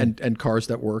and cars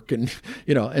that work and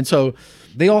so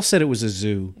they all said it was a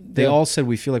zoo. They all said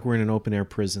we feel like we're in an open air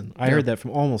prison. I heard that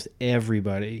from almost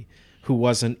everybody who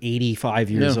wasn't 85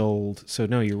 years old. So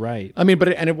no, you're right. I mean, but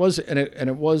it was in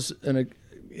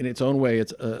its own way,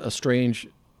 it's a strange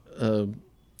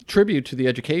tribute to the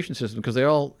education system because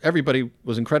everybody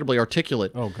was incredibly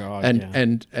articulate. Oh God,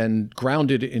 and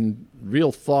grounded in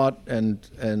real thought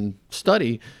and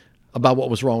study about what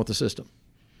was wrong with the system.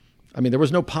 I mean, there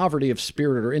was no poverty of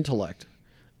spirit or intellect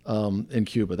in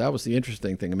Cuba. That was the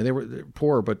interesting thing. I mean, they were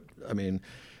poor, but I mean,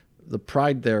 the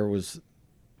pride there was,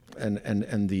 and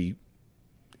the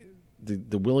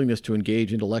willingness to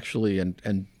engage intellectually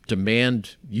and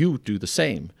demand you do the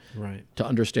same, right, to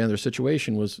understand their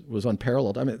situation was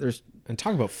unparalleled. I mean, and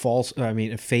talk about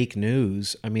fake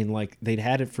news. I mean, like they'd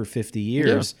had it for 50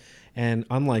 years, and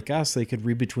unlike us, they could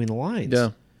read between the lines. Yeah.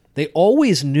 They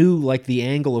always knew like the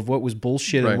angle of what was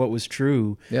bullshit and what was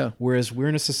true. Yeah. Whereas we're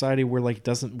in a society where like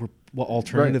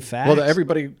alternative facts. Well,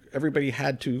 everybody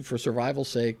had to, for survival's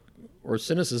sake or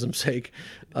cynicism's sake,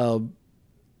 there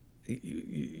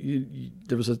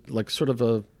was a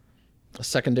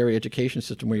secondary education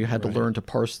system where you had to learn to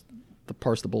parse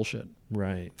the bullshit.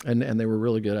 Right. And they were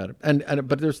really good at it.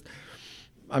 But it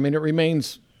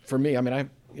remains for me. I mean,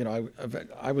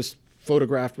 I was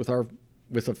photographed with a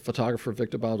photographer,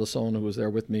 Victor Baldassone, who was there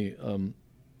with me,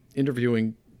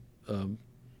 interviewing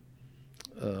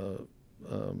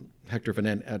Hector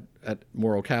Vinent at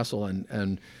Morro Castle,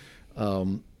 and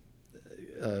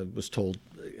was told.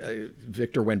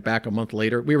 Victor went back a month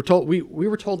later. We were told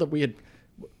that we had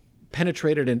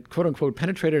penetrated and quote unquote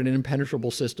penetrated an impenetrable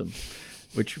system,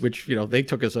 which they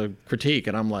took as a critique,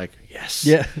 and I'm like, yes,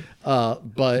 yeah,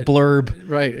 but blurb,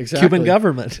 right, exactly, Cuban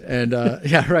government, and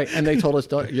yeah, right, and they told us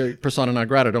you're persona non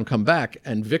grata, don't come back,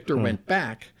 and Victor went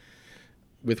back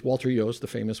with Walter Yost, the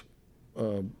famous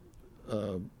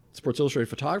Sports Illustrated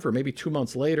photographer, maybe 2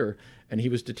 months later, and he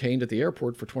was detained at the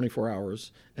airport for 24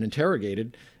 hours and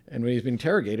interrogated. And when he was being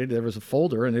interrogated, there was a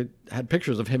folder, and it had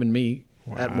pictures of him and me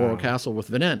at Morro Castle with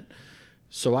Vinent.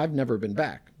 So I've never been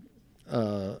back,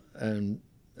 but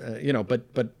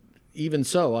even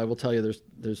so, I will tell you,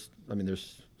 there's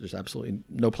absolutely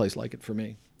no place like it for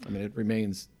me. I mean, it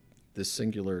remains this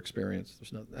singular experience.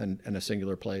 There's no and a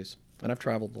singular place, and I've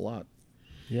traveled a lot.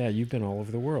 Yeah, you've been all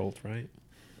over the world, right?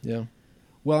 Yeah.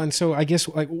 Well, and so I guess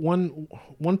like one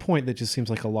point that just seems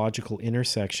like a logical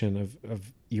intersection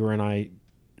of you and I,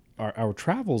 our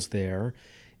travels there,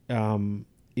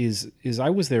 is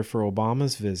I was there for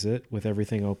Obama's visit with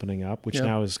everything opening up, which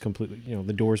now is completely,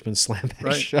 the door's been slammed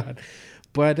back shut.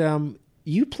 But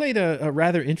you played a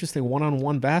rather interesting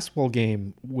one-on-one basketball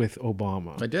game with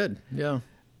Obama. I did, yeah.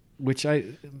 Which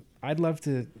I'd love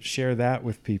to share that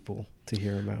with people to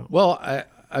hear about. Well,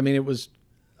 I mean, it was.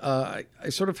 I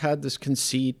sort of had this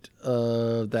conceit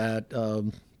that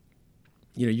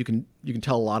you can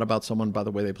tell a lot about someone by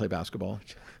the way they play basketball.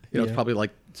 It's probably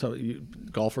like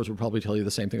golfers would probably tell you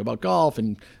the same thing about golf,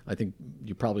 and I think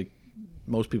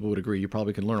most people would agree you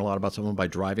probably can learn a lot about someone by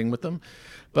driving with them.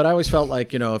 But I always felt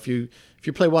like if you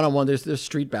play one-on-one, there's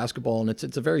street basketball, and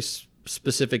it's a very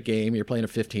specific game. You're playing a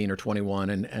 15 or 21,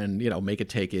 and make it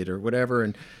take it or whatever,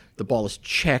 and the ball is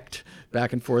checked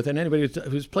back and forth. And anybody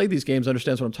who's played these games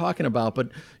understands what I'm talking about. But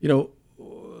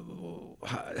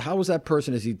how is that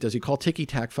person? Does he call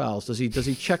ticky-tack fouls? Does he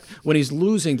check when he's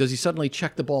losing? Does he suddenly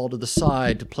check the ball to the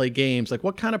side to play games? Like,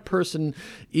 what kind of person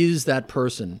is that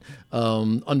person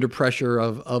under pressure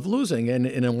of losing and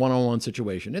in a one-on-one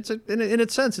situation? It's in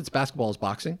its sense, it's basketball is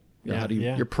boxing.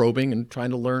 You're probing and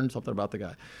trying to learn something about the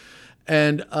guy.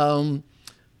 And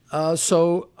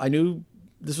so I knew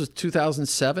this was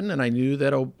 2007, and I knew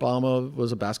that Obama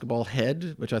was a basketball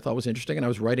head, which I thought was interesting. And I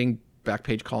was writing back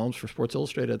page columns for Sports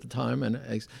Illustrated at the time, and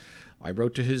I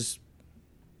wrote to his.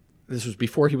 This was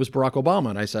before he was Barack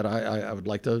Obama, and I said I would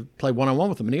like to play one-on-one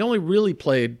with him. And he only really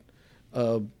played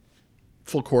full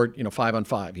court,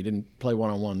 5-on-5. He didn't play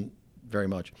one-on-one very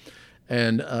much,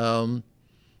 and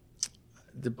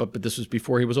but this was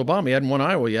before he was Obama. He hadn't won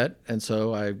Iowa yet, and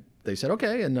so they said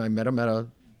okay, and I met him at a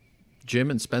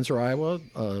gym in Spencer, Iowa,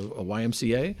 a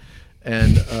YMCA,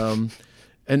 and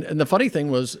the funny thing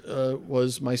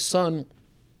was my son.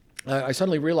 I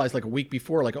suddenly realized like a week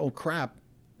before, like, oh crap,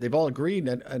 they've all agreed,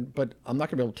 but I'm not going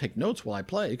to be able to take notes while I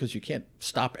play because you can't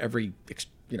stop every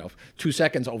 2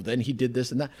 seconds. Oh, then he did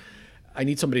this and that. I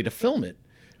need somebody to film it.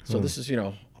 So this is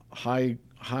high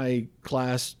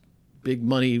class, big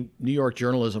money New York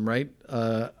journalism, right?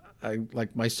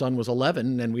 My son was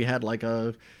 11, and we had like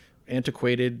a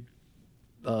antiquated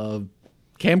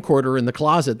camcorder in the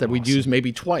closet that we'd use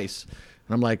maybe twice.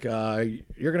 And I'm like,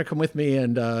 you're going to come with me,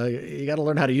 and you got to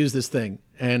learn how to use this thing.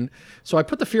 And so I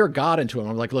put the fear of God into him.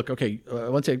 I'm like, look, okay,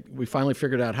 once we finally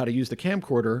figured out how to use the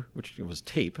camcorder, which was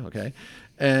tape, okay?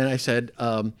 And I said,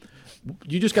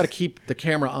 you just got to keep the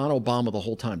camera on Obama the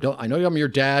whole time. I know I'm your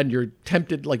dad. You'll be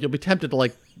tempted to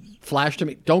like flash to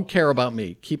me. Don't care about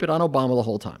me. Keep it on Obama the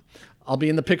whole time. I'll be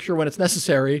in the picture when it's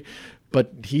necessary,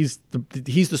 but he's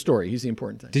the story. He's the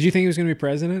important thing. Did you think he was going to be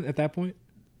president at that point?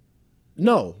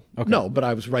 No, okay. No. But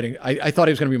I was writing. I thought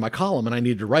he was going to be my column, and I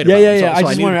needed to write about it.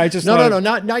 Yeah. No,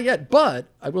 not yet. But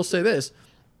I will say this: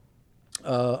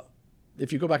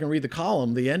 if you go back and read the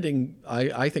column, the ending,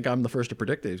 I think I'm the first to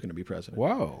predict that he's going to be president.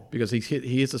 Whoa! Because he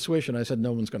hits a switch, and I said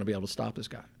no one's going to be able to stop this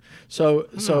guy. So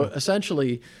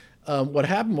essentially. What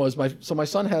happened was my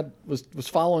son was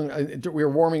following. We were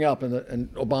warming up,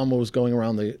 and Obama was going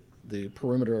around the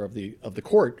perimeter of the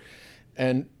court,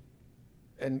 and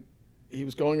he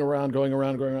was going around,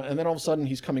 and then all of a sudden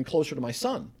he's coming closer to my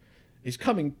son. He's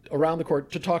coming around the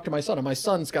court to talk to my son, and my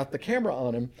son's got the camera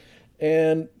on him,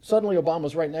 and suddenly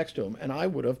Obama's right next to him, and I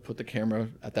would have put the camera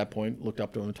at that point, looked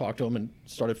up to him and talked to him, and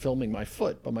started filming my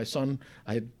foot. But my son,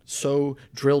 I had so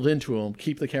drilled into him,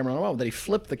 keep the camera on him, that he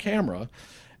flipped the camera.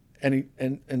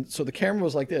 And so the camera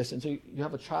was like this, and so you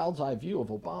have a child's eye view of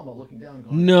Obama looking down,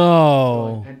 going,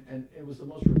 no, and it was the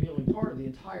most revealing part of the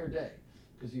entire day,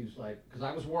 because he was like, because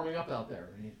I was warming up out there,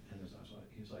 and he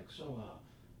was like, so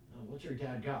what's your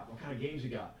dad got? What kind of games he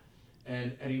got?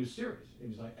 And he was serious. He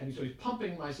was like, so he's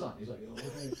pumping my son. He's like, oh,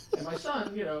 okay. And my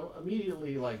son,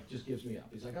 immediately like just gives me up.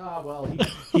 He's like, well,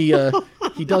 he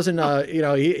doesn't,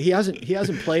 he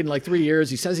hasn't played in like 3 years.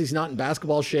 He says he's not in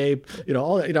basketball shape,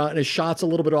 and his shot's a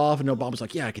little bit off. And Obama's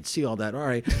like, yeah, I can see all that. All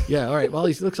right, yeah, all right. Well,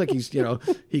 he looks like he's,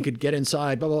 he could get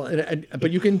inside. Blah blah.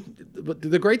 But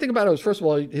the great thing about it was, first of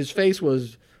all, his face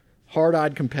was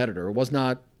hard-eyed competitor. It was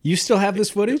not. You still have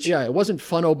this footage? Yeah, it wasn't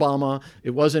fun Obama.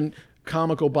 It wasn't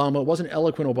comic Obama. It wasn't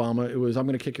eloquent Obama. It was, I'm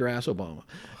going to kick your ass Obama.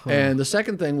 And the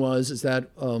second thing is that,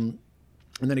 and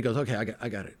then he goes, okay, I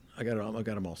got it. I got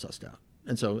them all sussed out.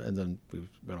 And then we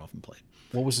went off and played.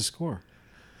 What was the score?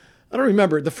 I don't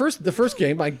remember. The first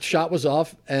game, my shot was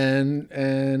off,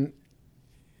 and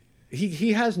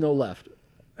he has no left.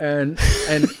 But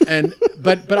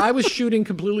I was shooting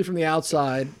completely from the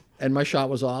outside, and my shot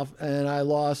was off, and I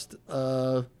lost.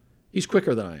 He's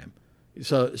quicker than I am.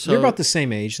 So you're about the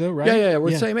same age, though, right? Yeah,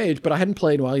 we're the same age, but I hadn't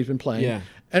played while he's been playing. Yeah.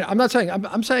 And I'm not saying,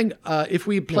 I'm saying if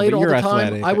we played all the time,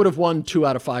 athletic. I would have won 2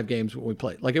 out of 5 games when we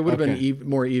played. Like, it would have been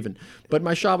more even. But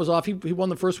my shot was off. He won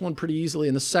the first one pretty easily,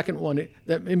 and the second one,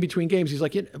 that in between games, he's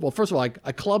like, well, first of all,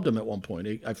 I clubbed him at one point.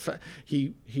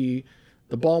 The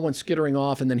ball went skittering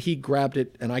off, and then he grabbed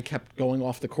it, and I kept going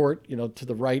off the court, to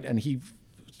the right, and he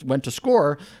went to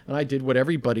score, and I did what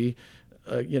everybody.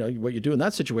 What you do in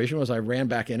that situation was I ran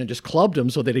back in and just clubbed him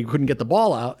so that he couldn't get the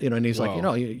ball out, and he's like,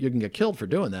 you can get killed for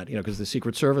doing that, because the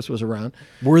Secret Service was around.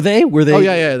 Were they? Oh,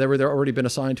 yeah. They were already been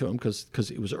assigned to him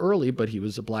because it was early, but he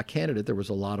was a black candidate. There was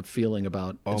a lot of feeling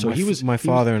about. Oh, so my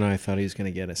father and I thought he was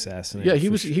going to get assassinated. Yeah,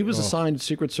 he was assigned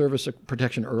Secret Service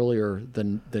protection earlier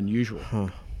than usual. Huh.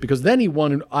 Because then he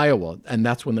won in Iowa, and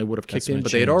that's when they would have kicked in.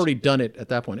 But they had already done it at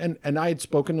that point. And I had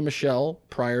spoken to Michelle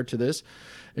prior to this,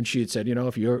 and she had said,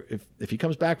 if he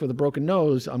comes back with a broken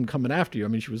nose, I'm coming after you. I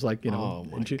mean, she was like,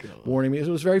 warning me. It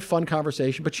was a very fun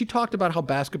conversation. But she talked about how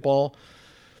basketball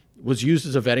was used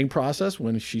as a vetting process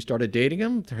when she started dating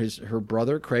him. Her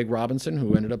brother, Craig Robinson,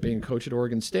 who ended up being a coach at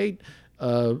Oregon State,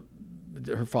 her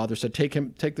father said,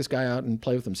 take this guy out and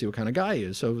play with him, see what kind of guy he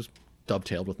is. So it was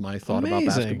dovetailed with my thought about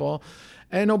basketball.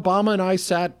 And Obama and I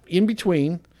sat in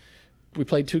between. We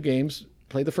played 2 games,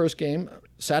 played the first game,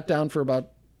 sat down for about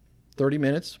 30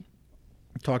 minutes,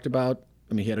 talked about,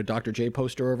 he had a Dr. J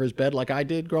poster over his bed like I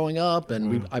did growing up,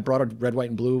 and I brought a red, white,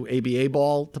 and blue ABA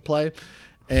ball to play,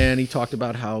 and he talked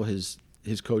about how his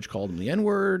coach called him the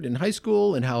N-word in high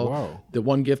school, and how the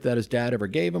one gift that his dad ever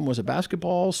gave him was a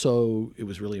basketball, so it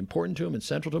was really important to him and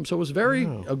central to him. So it was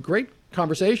a great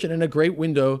conversation and a great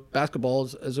window, basketball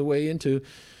as a way into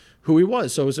who he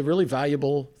was. So it was a really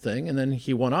valuable thing, and then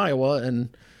he won Iowa,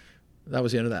 and that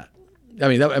was the end of that. I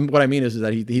mean, what I mean is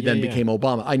that he then became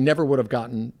Obama. I never would have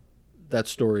gotten that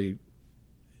story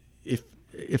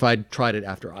if I'd tried it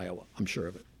after Iowa. I'm sure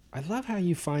of it. I love how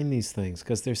you find these things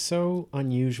because they're so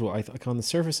unusual. Like on the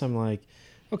surface, I'm like,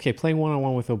 okay, playing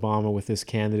one-on-one with Obama with this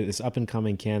candidate, this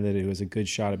up-and-coming candidate who has a good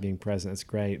shot at being president, that's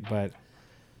great. But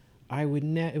it would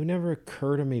never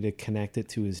occur to me to connect it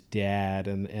to his dad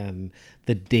and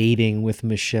the dating with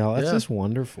Michelle. That's just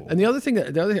wonderful. And the other thing,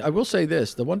 I will say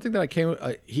this: the one thing that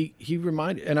he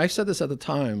reminded, and I said this at the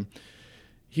time,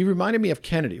 he reminded me of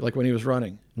Kennedy, like when he was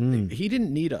running. He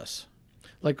didn't need us,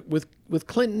 like with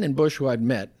Clinton and Bush, who I'd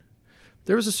met.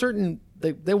 There was a certain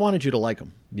they wanted you to like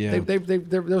them. Yeah,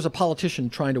 there was a politician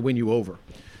trying to win you over.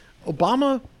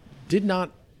 Obama did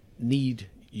not need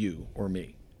you or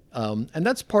me. And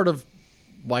that's part of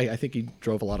why I think he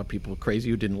drove a lot of people crazy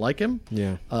who didn't like him.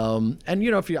 Yeah. And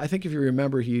if you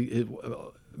remember,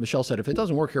 Michelle said, if it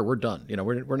doesn't work here, we're done.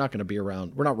 We're not going to be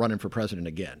around. We're not running for president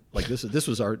again. Like this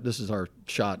is our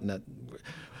shot. And that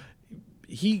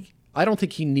I don't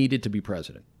think he needed to be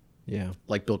president. Yeah.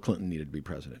 Like Bill Clinton needed to be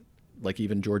president. Like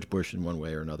even George Bush in one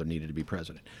way or another needed to be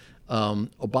president.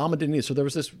 Obama didn't need. So there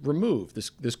was this remove,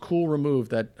 this cool remove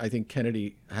that I think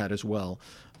Kennedy had as well.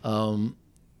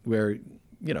 Where,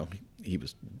 he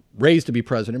was raised to be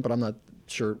president, but I'm not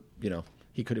sure,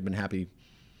 he could have been happy,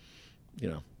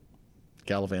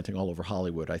 gallivanting all over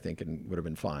Hollywood, I think, and would have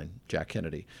been fine, Jack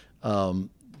Kennedy.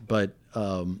 But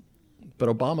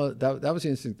Obama, that was the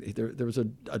instinct. There was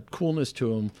a coolness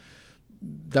to him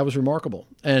that was remarkable,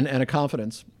 and a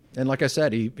confidence. And like I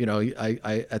said,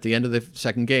 I at the end of the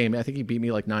second game, I think he beat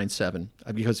me like 9-7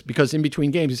 because in between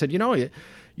games he said,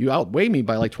 you outweigh me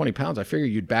by like 20 pounds. I figured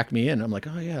you'd back me in. I'm like,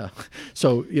 oh yeah.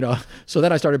 So so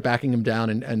then I started backing him down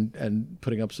and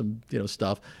putting up some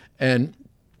stuff, and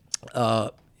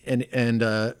then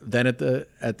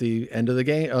at the end of the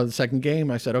game, the second game,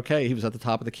 I said, okay, he was at the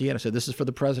top of the key, and I said, this is for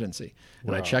the presidency,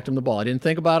 and I checked him the ball. I didn't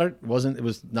think about it. It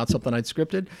was not something I'd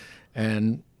scripted,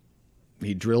 and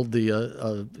he drilled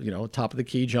the top of the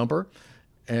key jumper,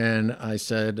 and I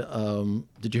said,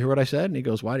 "Did you hear what I said?" And he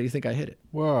goes, "Why do you think I hit it?"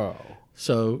 Whoa.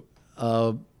 So,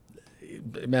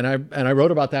 and I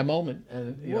wrote about that moment,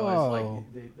 and it's Whoa.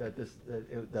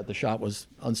 like that the shot was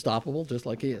unstoppable, just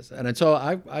like he is. And so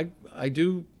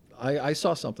I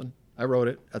saw something. I wrote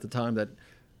it at the time that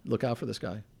look out for this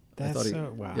guy.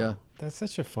 Wow. Yeah. That's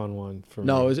such a fun one for me.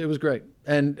 No, it was great,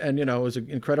 and it was an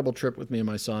incredible trip with me and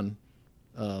my son.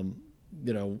 Obama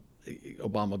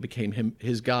became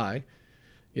his guy,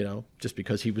 just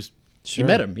because he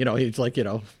met him. He's like,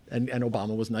 and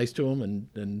Obama was nice to him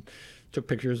and took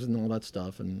pictures and all that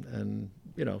stuff, and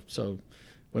so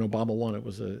when Obama won, it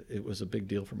was a big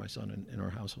deal for my son in our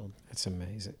household. That's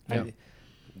amazing. Yeah.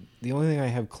 The only thing I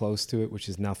have close to it, which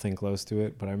is nothing close to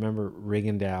it, but I remember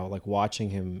Rigondeaux, like watching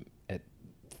him at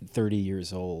 30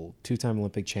 years old, 2-time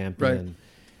Olympic champion, Right.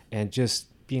 and just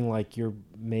being like, you're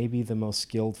maybe the most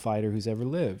skilled fighter who's ever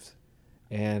lived.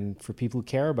 And for people who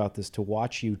care about this, to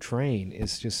watch you train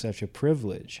is just such a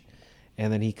privilege.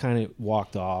 And then he kind of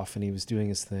walked off and he was doing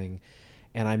his thing.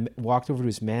 And I walked over to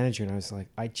his manager and I was like,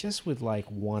 I just would like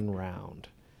one round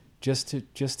just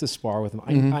to spar with him.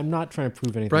 Mm-hmm. I'm not trying to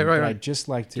prove anything, Right. but I'd just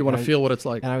like to. You want to feel what it's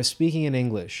like. And I was speaking in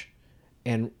English,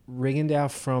 and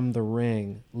Rigondeaux from the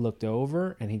ring looked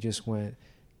over and he just went,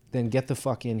 then get the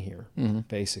fuck in here,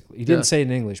 basically. He didn't say it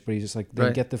in English, but he's just like, then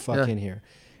Right. get the fuck in here.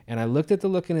 And I looked at the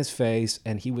look in his face,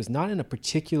 and he was not in a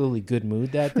particularly good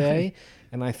mood that day.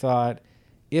 And I thought,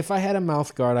 if I had a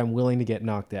mouth guard, I'm willing to get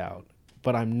knocked out.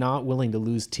 But I'm not willing to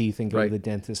lose teeth and go Right. to the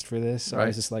dentist for this. So I Right.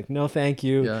 was just like, no, thank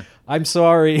you. Yeah. I'm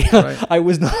sorry. Right. I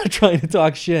was not trying to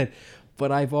talk shit.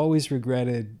 But I've always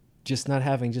regretted just not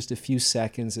having just a few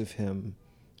seconds of him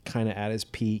kind of at his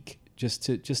peak, just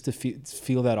to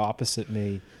feel that opposite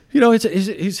me.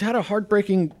 He's had a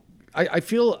heartbreaking. I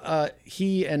feel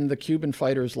he and the Cuban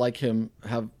fighters like him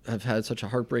have had such a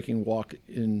heartbreaking walk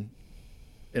in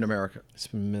America. It's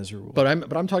been miserable. But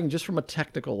I'm talking just from a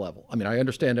technical level. I mean, I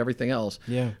understand everything else.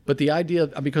 Yeah. But the idea,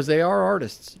 because they are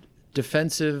artists,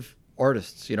 defensive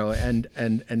artists, and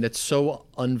it's so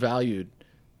unvalued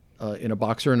in a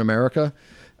boxer in America.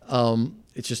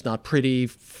 It's just not pretty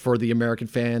for the American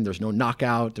fan. There's no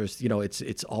knockout. There's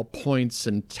it's all points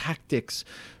and tactics.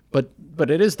 But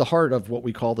it is the heart of what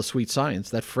we call the sweet science.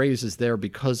 That phrase is there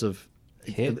because of,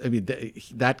 I mean,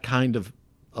 that kind of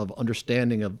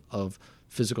understanding of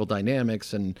physical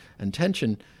dynamics and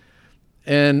tension.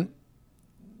 And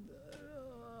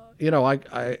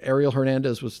Ariel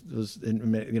Hernandez was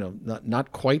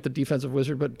not quite the defensive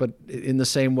wizard, but in the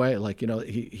same way, like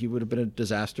he would have been a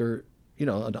disaster, an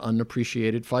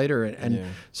unappreciated fighter, and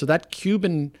so that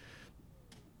Cuban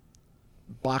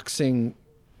boxing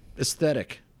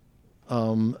aesthetic.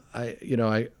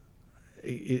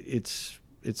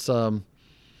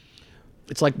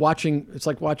 It's like watching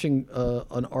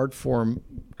an art form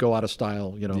go out of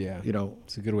style.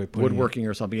 It's a good way of putting woodworking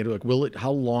or something.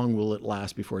 How long will it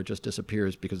last before it just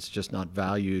disappears because it's just not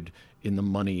valued in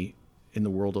the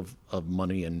world of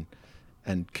money and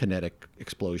kinetic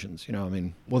explosions?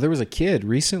 Well, there was a kid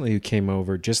recently who came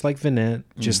over, just like Vinette,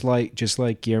 just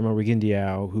like Guillermo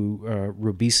Rigondeaux, who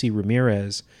Robeisy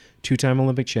Ramirez, 2-time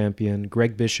Olympic champion.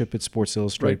 Greg Bishop at Sports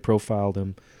Illustrated profiled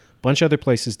him. A bunch of other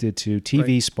places did too.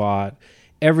 TV spot.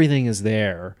 Everything is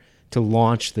there to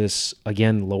launch this,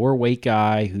 again, lower weight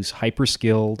guy who's hyper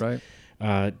skilled.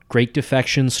 Right. Great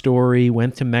defection story.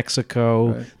 Went to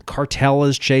Mexico. Right. Cartel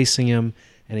is chasing him,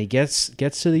 and he gets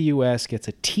to the U.S. Gets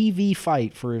a TV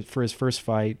fight for his first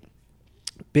fight.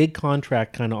 Big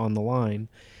contract kind of on the line,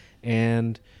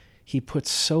 and he puts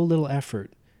so little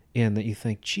effort in that you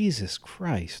think, Jesus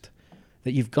Christ,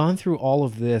 that you've gone through all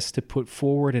of this to put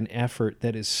forward an effort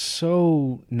that is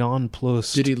so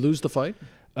nonplussed. Did he lose the fight?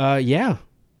 Yeah.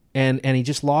 And he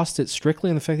just lost it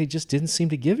strictly on the fact that he just didn't seem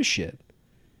to give a shit.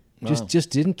 Wow. Just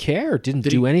didn't care, didn't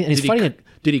do anything. And he's fighting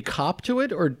did he cop to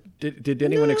it, or did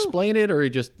anyone explain it, or he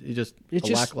just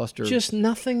lackluster? Just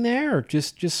nothing there.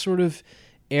 Just sort of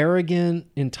arrogant,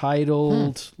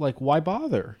 entitled, like, why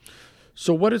bother?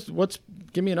 So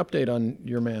give me an update on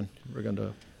your man,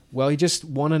 Rigondeaux. Well, he just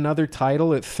won another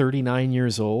title at 39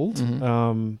 years old.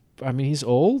 Mm-hmm. I mean, he's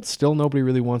old. Still, nobody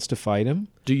really wants to fight him.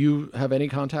 Do you have any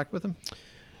contact with him?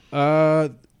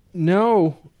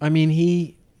 No. I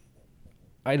mean,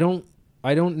 I don't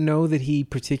know that he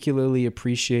particularly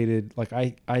appreciated. Like,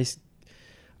 I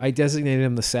designated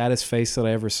him the saddest face that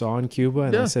I ever saw in Cuba,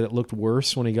 and I said it looked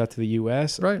worse when he got to the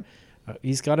U.S. Right.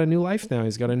 He's got a new life now.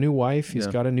 He's got a new wife. He's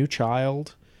got a new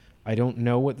child. I don't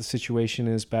know what the situation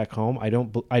is back home.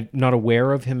 I'm not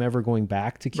aware of him ever going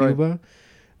back to Cuba.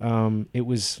 Right. It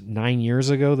was 9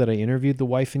 years ago that I interviewed the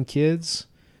wife and kids,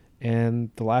 And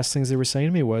the last things they were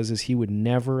saying to me is he would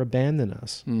never abandon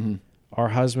us. Mm-hmm. Our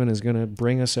husband is going to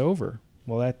bring us over.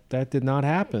 Well, that did not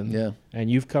happen. Yeah. And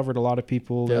you've covered a lot of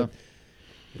people that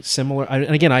similar.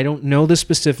 And again, I don't know the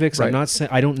specifics. Right.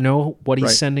 I don't know what he's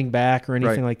Right. sending back or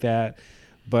anything Right. like that.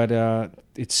 But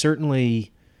it's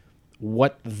certainly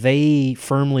what they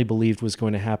firmly believed was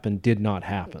going to happen did not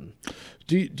happen.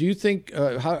 Do you think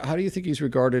how do you think he's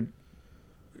regarded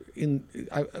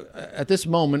at this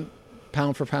moment,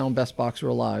 pound for pound, best boxer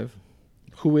alive?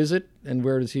 Who is it, and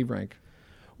where does he rank?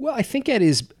 Well, I think at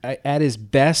his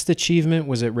best achievement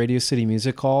was at Radio City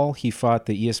Music Hall. He fought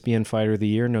the ESPN Fighter of the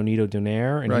Year, Nonito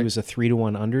Donaire, and he was a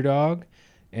 3-1 underdog,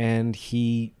 and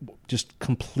he just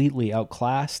completely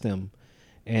outclassed him.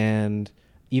 And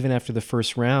even after the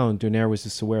first round, Donaire was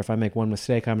just aware, if I make one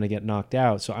mistake, I'm going to get knocked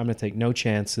out. So I'm going to take no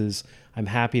chances. I'm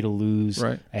happy to lose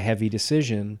a heavy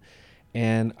decision.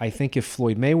 And I think if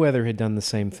Floyd Mayweather had done the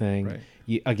same thing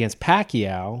against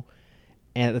Pacquiao,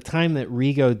 and at the time that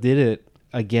Rigo did it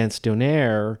against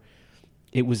Donaire,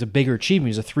 it was a bigger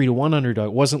achievement. He was a 3-1 underdog.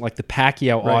 It wasn't like the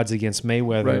Pacquiao odds against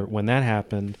Mayweather when that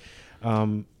happened.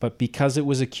 But because it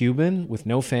was a Cuban with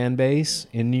no fan base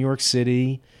in New York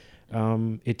City,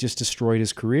 it just destroyed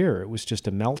his career. It was just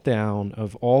a meltdown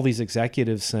of all these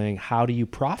executives saying, how do you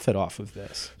profit off of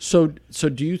this? So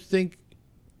do you think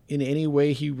in any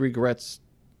way he regrets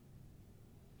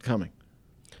coming?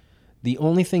 The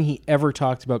only thing he ever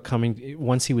talked about coming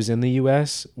once he was in the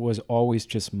U.S. was always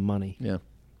just money. Yeah.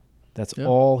 That's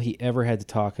all he ever had to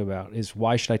talk about is,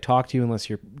 why should I talk to you unless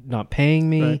you're not paying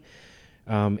me?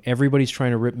 Right. Everybody's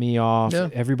trying to rip me off. Yeah.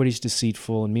 Everybody's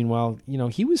deceitful. And meanwhile,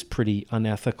 he was pretty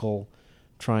unethical,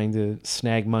 trying to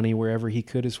snag money wherever he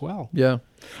could as well. Yeah.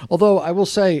 Although I will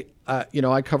say,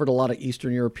 I covered a lot of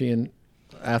Eastern European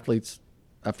athletes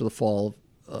after the fall,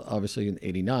 obviously in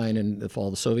 '89 and the fall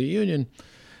of the Soviet Union.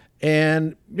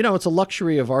 And, it's a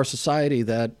luxury of our society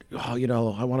that, I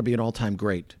want to be an all-time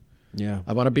great. Yeah.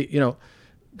 I want to be,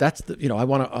 that's the, I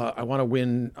want to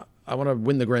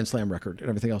win the Grand Slam record and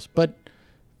everything else. But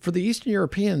for the Eastern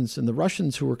Europeans and the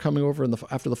Russians who were coming over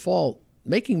after the fall,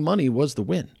 making money was the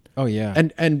win. Oh, yeah.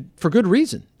 And for good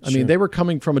reason. I mean, they were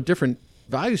coming from a different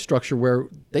value structure where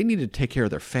they needed to take care of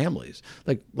their families.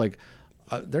 Like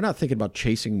they're not thinking about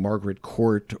chasing Margaret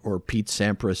Court or Pete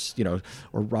Sampras,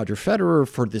 or Roger Federer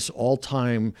for this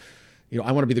all-time,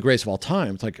 I want to be the greatest of all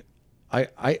time. It's like,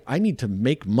 I need to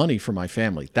make money for my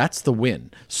family. That's the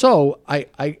win. So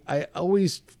I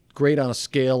always grade on a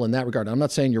scale in that regard. I'm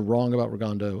not saying you're wrong about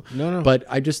Rigondeaux. No. But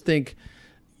I just think,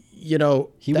 he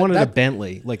wanted a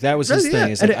Bentley. Like, that was his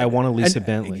thing. It's like, I want to lease a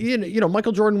Bentley.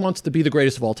 Michael Jordan wants to be the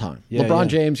greatest of all time. Yeah, LeBron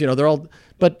James, they're all,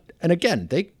 and again,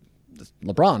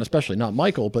 LeBron, especially, not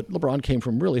Michael, but LeBron came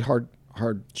from really hard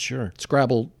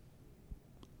Scrabble,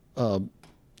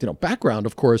 background,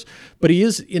 of course, but he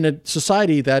is in a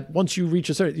society that once you reach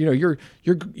a certain,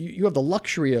 you have the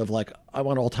luxury of, like, I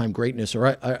want all-time greatness, or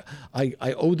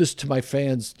I owe this to my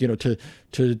fans,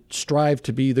 to strive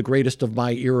to be the greatest of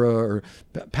my era, or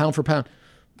pound for pound.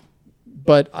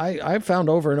 But I've found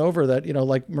over and over that,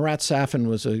 like Marat Safin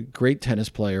was a great tennis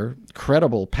player,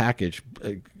 credible package,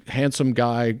 handsome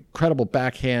guy, credible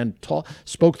backhand, tall,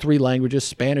 spoke 3 languages,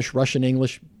 Spanish, Russian,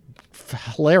 English,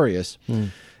 hilarious.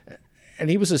 And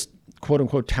he was as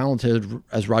quote-unquote talented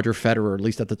as Roger Federer, at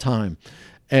least at the time.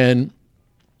 And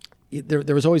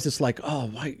there was always this, like, oh,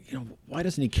 why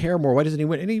doesn't he care more? Why doesn't he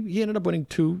win? And he ended up winning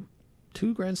two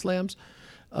Grand Slams,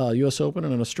 U.S. Open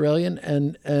and an Australian.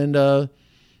 And I'm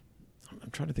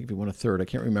trying to think if he won a third. I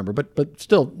can't remember. But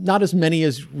still, not as many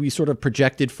as we sort of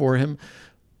projected for him.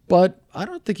 But I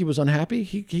don't think he was unhappy.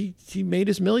 He made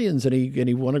his millions, and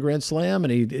he won a Grand Slam,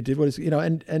 and he did what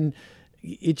and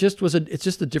it's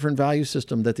just a different value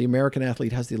system that the American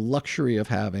athlete has the luxury of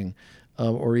having,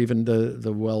 or even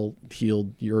the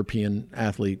well-heeled European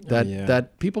athlete.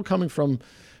 That people coming from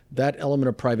that element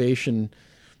of privation,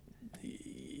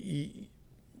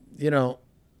 they're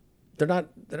not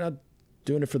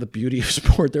doing it for the beauty of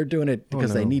sport. They're doing it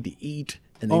because they need to eat,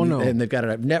 and and they've got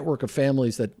a network of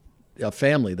families that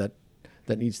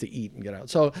needs to eat and get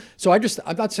out. So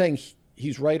I'm not saying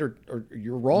he's right or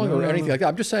you're wrong or anything like that.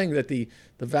 I'm just saying that the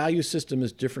value system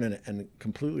is different and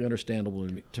completely understandable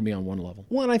to me on one level.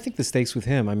 Well, and I think the stakes with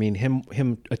him, I mean,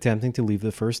 him attempting to leave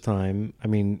the first time, I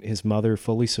mean, his mother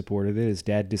fully supported it. His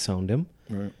dad disowned him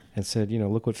and said,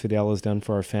 look what Fidel has done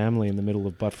for our family in the middle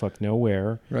of buttfuck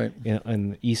nowhere,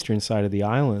 on the eastern side of the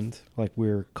island. Like,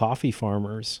 we're coffee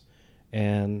farmers,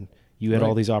 and you had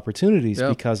all these opportunities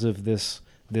because of this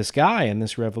guy and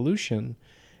this revolution.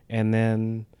 And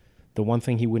then the one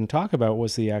thing he wouldn't talk about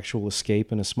was the actual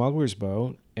escape in a smuggler's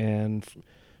boat. And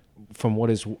from what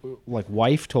his like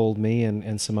wife told me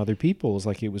and some other people, is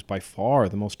like it was by far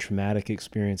the most traumatic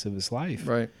experience of his life.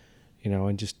 Right.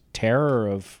 And just terror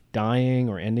of dying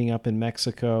or ending up in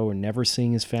Mexico or never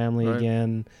seeing his family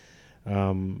again.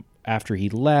 After he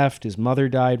left, his mother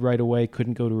died right away,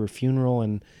 couldn't go to her funeral.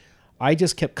 And I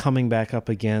just kept coming back up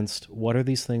against, what are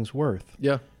these things worth?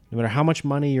 Yeah. No matter how much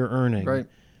money you're earning, Right.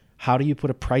 how do you put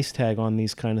a price tag on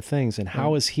these kind of things? And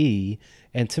how is he?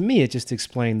 And to me, it just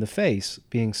explained the face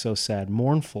being so sad,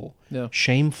 mournful,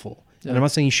 shameful. Yeah. And I'm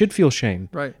not saying you should feel shame.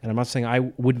 Right. And I'm not saying I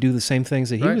would do the same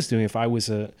things that he was doing if I was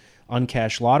a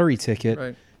uncashed lottery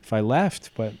ticket, if I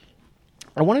left. But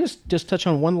I want to just touch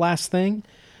on one last thing,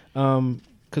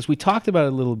 because we talked about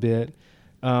it a little bit.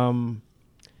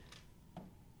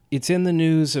 It's in the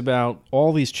news about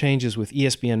all these changes with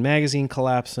ESPN magazine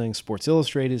collapsing, Sports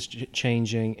Illustrated is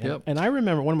changing. And I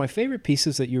remember one of my favorite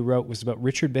pieces that you wrote was about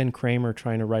Richard Ben Kramer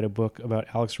trying to write a book about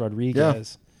Alex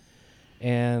Rodriguez. Yeah.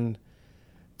 And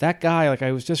that guy, like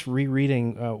I was just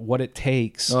rereading What It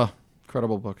Takes. Oh,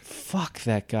 incredible book. Fuck,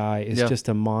 that guy is just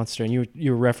a monster. And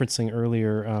you were referencing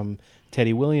earlier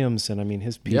Teddy Williams, and I mean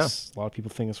his piece. A lot of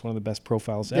people think it's one of the best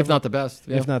profiles ever, if not the best.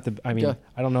 If not the, I mean,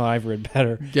 I don't know. I've read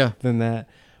better than that.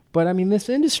 But I mean, this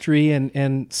industry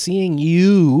and seeing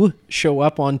you show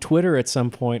up on Twitter at some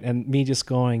point, and me just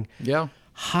going,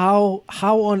 how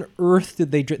on earth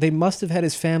did they must have had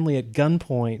his family at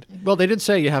gunpoint. Well, they did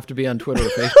say you have to be on Twitter or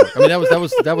Facebook. I mean, that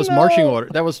was marching order.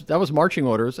 That was marching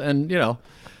orders, and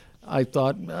I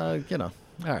thought, all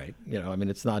right, I mean,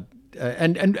 it's not.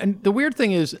 And the weird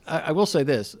thing is, I will say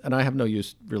this, and I have no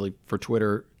use really for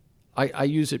Twitter. I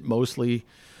use it mostly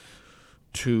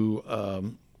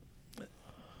to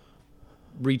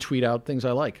retweet out things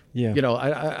I like. Yeah.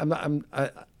 I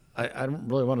don't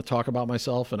really want to talk about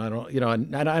myself, and I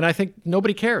don't, and I think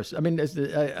nobody cares. I mean,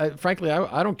 frankly,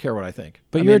 I don't care what I think.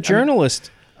 But you're a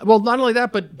journalist. Well, not only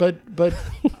that, but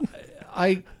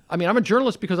I mean, I'm a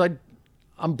journalist because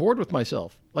I'm bored with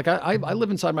myself. Like I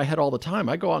live inside my head all the time.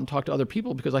 I go out and talk to other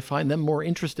people because I find them more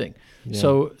interesting.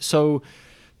 Yeah. So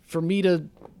for me to,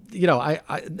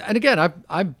 and again,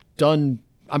 I've done.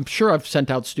 I'm sure I've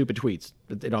sent out stupid tweets.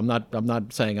 I'm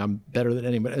not saying I'm better than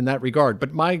anybody in that regard. But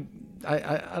I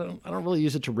don't really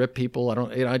use it to rip people. I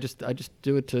don't. I just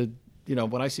do it to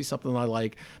when I see something I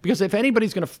like. Because if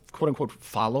anybody's going to quote unquote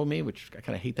follow me, which I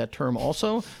kind of hate that term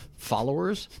also,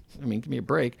 followers. I mean, give me a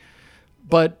break.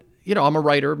 But I'm a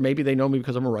writer. Maybe they know me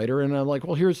because I'm a writer, and I'm like,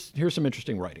 well, here's some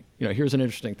interesting writing. Here's an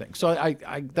interesting thing. So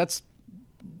I that's.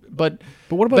 But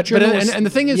what about journalists? And the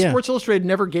thing is, Sports Illustrated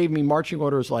never gave me marching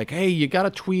orders like, hey, you got to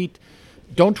tweet.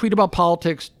 Don't tweet about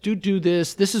politics. Do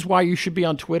this. This is why you should be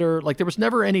on Twitter. Like there was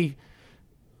never any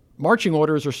marching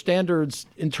orders or standards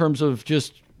in terms of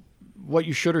just what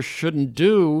you should or shouldn't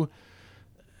do.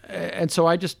 And so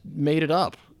I just made it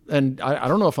up. And I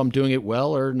don't know if I'm doing it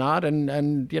well or not. And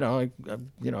I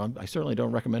certainly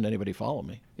don't recommend anybody follow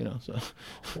me. So.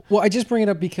 Well, I just bring it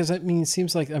up because it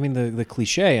seems like the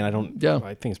cliche, and I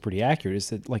think it's pretty accurate, is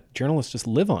that like journalists just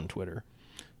live on Twitter.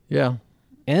 Yeah.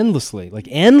 Endlessly.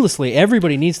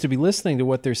 Everybody needs to be listening to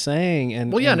what they're saying.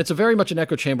 And and it's a very much an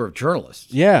echo chamber of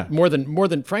journalists. Yeah. More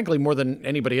than frankly, more than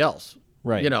anybody else.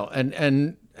 Right. I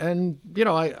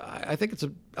think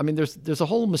there's a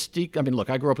whole mystique. I mean,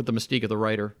 look, I grew up with the mystique of the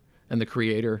writer and the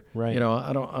creator. Right.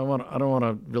 I don't want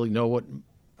to really know what.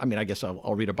 I mean, I guess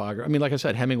I'll read a biography. I mean, like I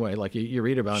said, Hemingway. Like you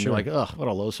read about him, you're like, ugh, what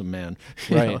a loathsome man.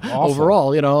 Right. Overall,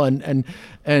 but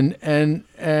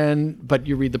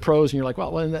you read the prose and you're like,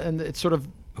 well, and it's sort of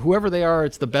whoever they are,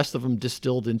 it's the best of them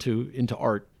distilled into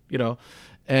art.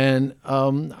 And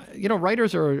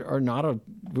writers are not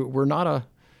we're not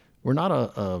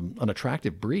an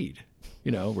attractive breed.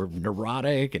 We're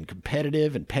neurotic and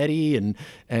competitive and petty, and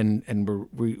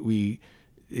we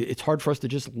it's hard for us to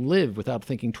just live without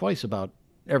thinking twice about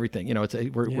everything.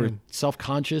 We're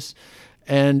self-conscious,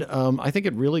 and I think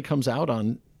it really comes out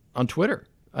on Twitter.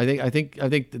 I think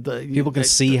the people can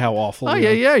see how awful. Oh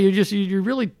yeah. You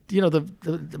really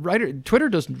the writer. Twitter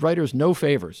does writers no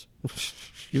favors.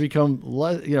 You become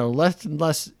less and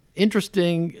less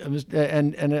interesting,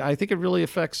 and I think it really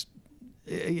affects.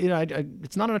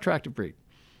 It's not an attractive breed.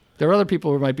 There are other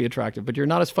people who might be attractive, but you're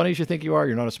not as funny as you think you are.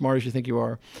 You're not as smart as you think you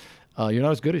are. You're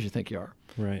not as good as you think you are.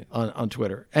 Right. On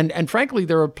Twitter, and frankly,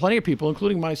 there are plenty of people,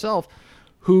 including myself,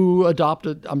 who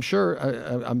adopted. I'm sure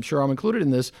I'm included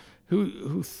in this.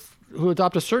 Who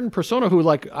adopt a certain persona. Who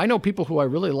I know people who I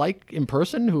really like in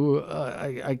person. Who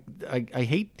I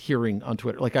hate hearing on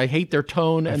Twitter. Like I hate their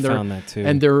tone and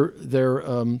their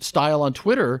style on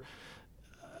Twitter,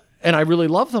 and I really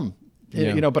love them.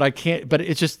 Yeah. But I can't. But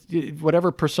it's just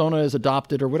whatever persona is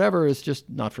adopted or whatever is just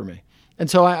not for me. And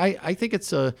so I think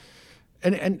it's a,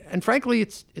 and frankly,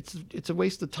 it's a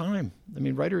waste of time. I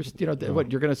mean, writers,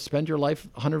 what, you're going to spend your life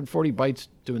 140 bytes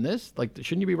doing this? Like,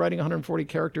 shouldn't you be writing 140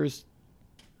 characters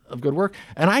of good work?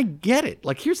 And I get it.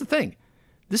 Like, here's the thing.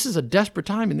 This is a desperate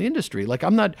time in the industry. Like,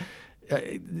 I'm not,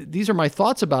 these are my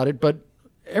thoughts about it, but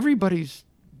everybody's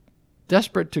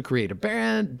desperate to create a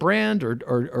brand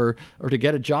or to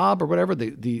get a job or whatever.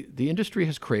 The industry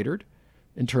has cratered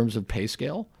in terms of pay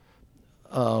scale.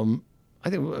 I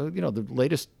think, the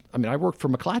latest, I worked for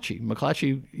McClatchy.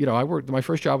 McClatchy, my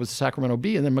first job was the Sacramento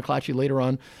Bee, and then McClatchy later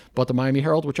on bought the Miami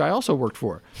Herald, which I also worked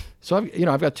for. So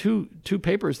I've got two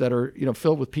papers that are,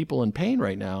 filled with people in pain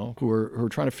right now who are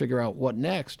trying to figure out what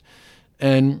next.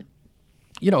 And,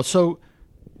 so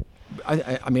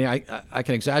I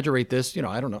can exaggerate this,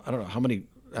 I don't know how many,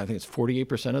 I think it's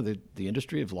 48% of the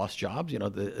industry have lost jobs,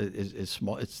 is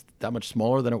small. It's that much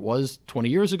smaller than it was 20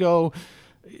 years ago.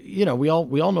 We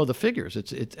all know the figures.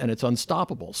 It's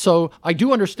unstoppable. So I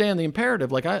do understand the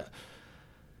imperative. Like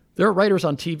there are writers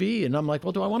on TV, and I'm like,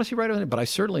 well, do I want to see writers? But I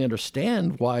certainly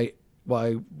understand why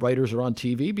writers are on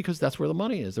TV, because that's where the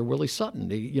money is. They're Willie Sutton.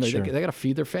 They got to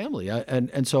feed their family.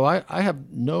 And so I have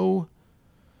no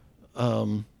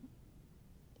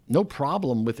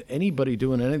problem with anybody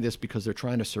doing any of this because they're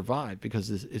trying to survive,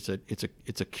 because it's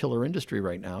a killer industry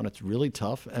right now, and it's really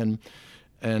tough, and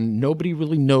nobody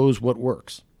really knows what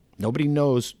works. Nobody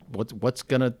knows what's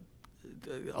going to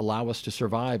allow us to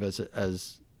survive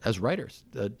as writers,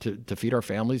 to feed our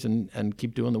families and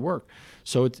keep doing the work.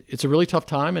 So it's a really tough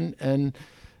time, and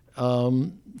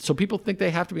so people think they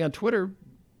have to be on Twitter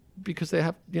because they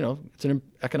have, it's an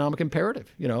economic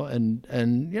imperative, and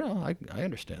I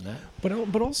understand that.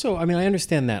 But also, I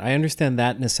understand that. I understand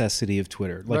that necessity of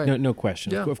Twitter. Like, right. no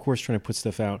question. Yeah. Of course, trying to put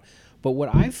stuff out. But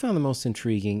what I found the most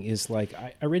intriguing is, like,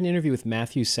 I read an interview with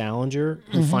Matthew Salinger,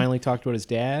 who finally talked about his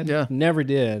dad. Yeah. Never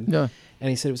did. Yeah. And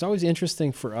he said it was always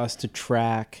interesting for us to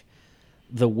track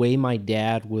the way my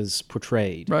dad was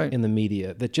portrayed right. in the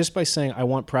media. That just by saying, I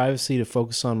want privacy to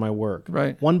focus on my work.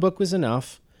 Right. One book was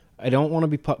enough. I don't want to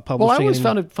be publishing. Well, I always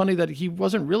found it funny that he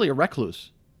wasn't really a recluse.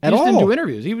 He just didn't do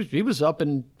interviews. He was up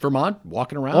in Vermont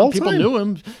walking around. All People time. knew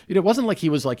him. It wasn't like he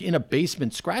was like in a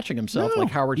basement scratching himself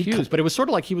like Howard Hughes, but it was sort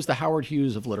of like he was the Howard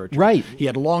Hughes of literature. Right. He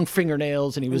had long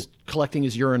fingernails and he was collecting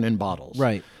his urine in bottles.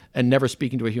 Right. And never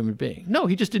speaking to a human being. No,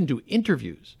 he just didn't do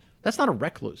interviews. That's not a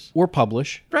recluse. Or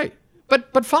publish. Right.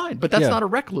 But fine. But that's not a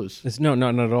recluse. No,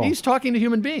 not at all. He's talking to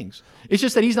human beings. It's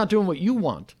just that he's not doing what you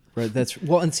want. Right.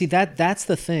 And see that's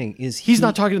the thing is he's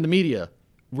not talking to the media.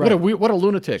 Right. What a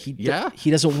lunatic. He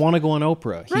doesn't want to go on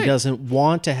Oprah. Right. He doesn't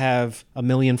want to have 1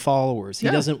 million followers. He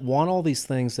Yeah. doesn't want all these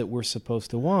things that we're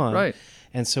supposed to want. Right.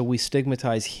 And so we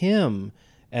stigmatize him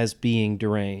as being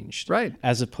deranged. Right.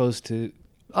 As opposed to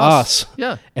us.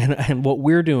 Yeah. And what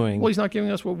we're doing. Well, he's not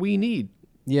giving us what we need.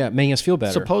 Yeah, making us feel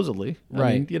better. Supposedly.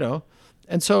 Right.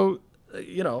 And so,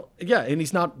 and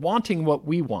he's not wanting what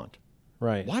we want.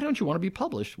 Right. Why don't you want to be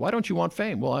published? Why don't you want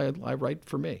fame? Well, I write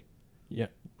for me. Yeah.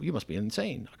 You must be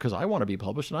insane because I want to be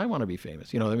published and I want to be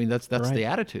famous. That's Right. the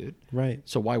attitude. Right.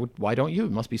 So why don't you?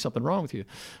 It must be something wrong with you.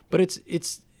 But it's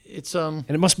and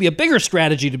it must be a bigger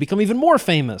strategy to become even more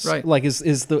famous. Right. Like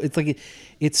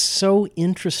it's so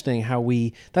interesting how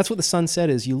that's what the Sun said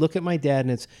is you look at my dad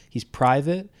and he's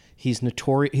private, he's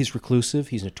reclusive,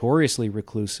 he's notoriously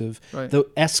reclusive. Right. The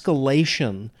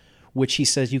escalation, which he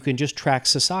says you can just track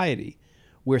society,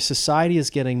 where society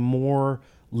is getting more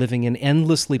living an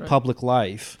endlessly public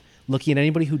life, looking at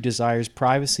anybody who desires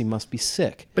privacy must be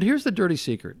sick. But here's the dirty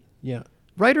secret. Yeah.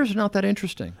 Writers are not that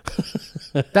interesting.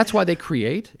 That's why they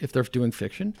create, if they're doing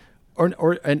fiction,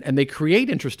 and they create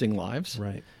interesting lives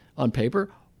on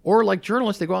paper, or like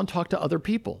journalists, they go out and talk to other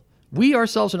people. We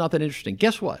ourselves are not that interesting.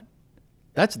 Guess what?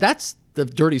 That's the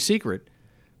dirty secret.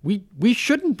 We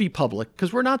shouldn't be public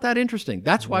because we're not that interesting.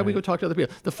 That's why we go talk to other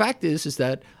people. The fact is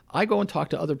that I go and talk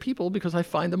to other people because I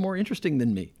find them more interesting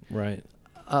than me. Right.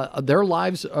 Their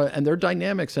lives and their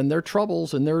dynamics and their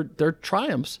troubles and their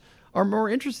triumphs are more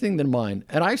interesting than mine.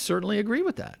 And I certainly agree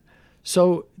with that.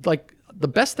 So, like, the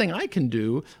best thing I can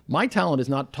do, my talent is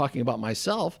not talking about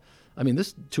myself. I mean,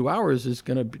 this 2 hours is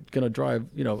gonna drive,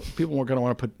 people are gonna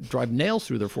want to drive nails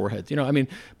through their foreheads.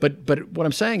 But what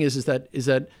I'm saying is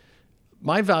that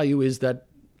my value is that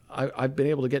I've been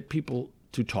able to get people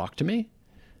to talk to me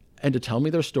and to tell me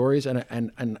their stories, and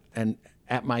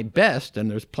at my best,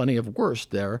 and there's plenty of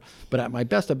worst there, but at my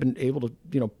best, I've been able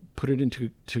to put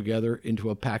it together into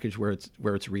a package where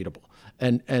it's readable,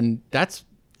 and that's,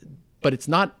 but it's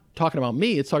not talking about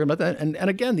me, it's talking about that, and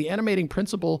again, the animating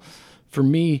principle for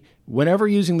me, whenever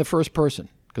using the first person,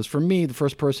 because for me, the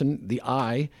first person, the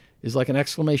I, is like an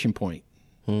exclamation point.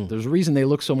 There's a reason they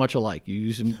look so much alike. You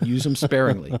use them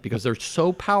sparingly because they're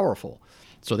so powerful.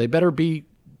 So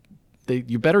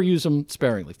you better use them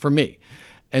sparingly for me.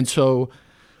 And so,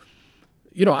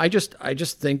 I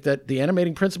just think that the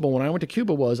animating principle when I went to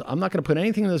Cuba was I'm not going to put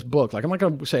anything in this book. Like I'm not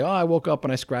going to say, I woke up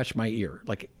and I scratched my ear.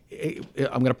 Like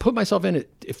I'm going to put myself in it.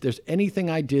 If there's anything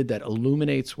I did that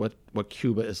illuminates what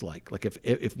Cuba is like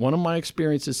if one of my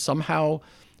experiences somehow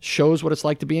shows what it's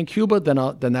like to be in Cuba,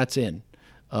 then that's in.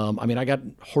 I got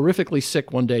horrifically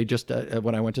sick one day just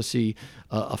when I went to see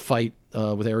a fight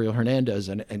with Ariel Hernandez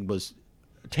and was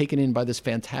taken in by this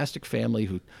fantastic family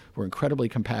who were incredibly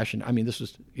compassionate. This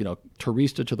was,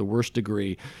 Turista to the worst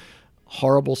degree.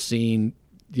 Horrible scene.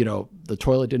 The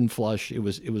toilet didn't flush. It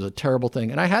was a terrible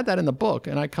thing. And I had that in the book,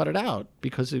 and I cut it out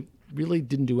because it really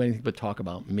didn't do anything but talk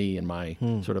about me and my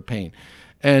sort of pain.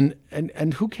 And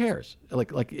who cares?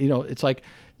 It's like,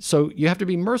 so you have to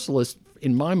be merciless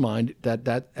in my mind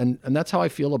and that's how I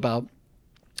feel about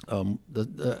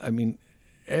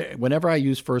whenever I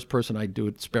use first person, I do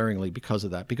it sparingly because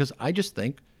of that. Because I just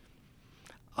think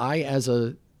I, as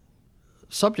a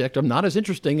subject, I'm not as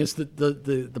interesting as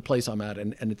the place I'm at,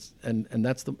 and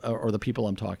that's the people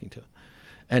I'm talking to,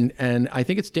 and I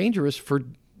think it's dangerous for.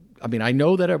 I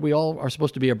know that we all are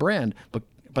supposed to be a brand, but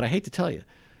I hate to tell you,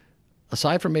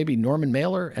 aside from maybe Norman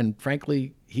Mailer, and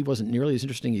frankly, he wasn't nearly as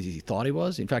interesting as he thought he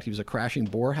was. In fact, he was a crashing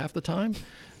bore half the time.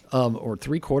 Or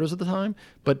 3/4 of the time,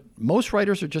 but most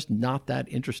writers are just not that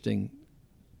interesting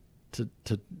to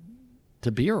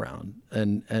be around,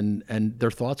 and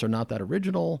their thoughts are not that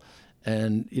original,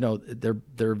 and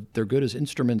they're good as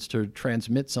instruments to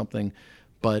transmit something,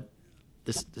 but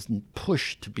this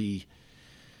push to be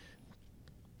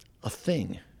a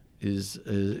thing it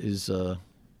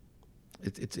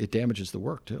damages the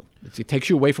work too. It takes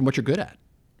you away from what you're good at.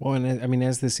 Well, and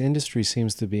as this industry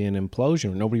seems to be an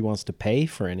implosion, nobody wants to pay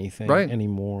for anything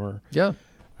anymore. Yeah.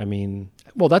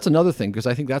 Well, that's another thing, because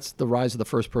I think that's the rise of the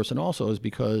first person also, is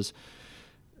because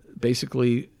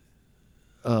basically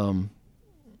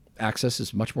access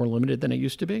is much more limited than it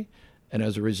used to be. And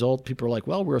as a result, people are like,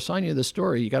 well, we're assigning you this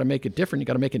story. You got to make it different. You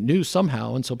got to make it new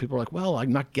somehow. And so people are like, well,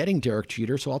 I'm not getting Derek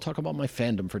Jeter, so I'll talk about my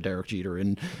fandom for Derek Jeter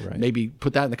and maybe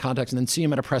put that in the context and then see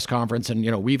him at a press conference and,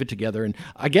 weave it together. And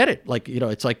I get it. Like,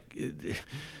 it's like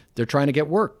they're trying to get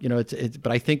work,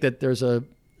 but I think that there's a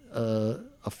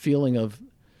feeling of,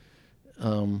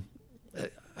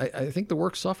 I think the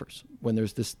work suffers when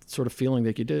there's this sort of feeling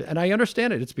that you do. And I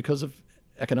understand it. It's because of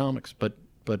economics, but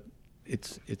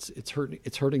it's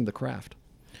hurting the craft.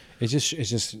 It's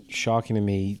just shocking to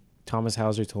me. Thomas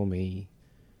Hauser told me,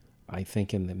 I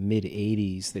think in the mid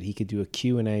 '80s, that he could do a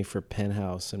Q&A for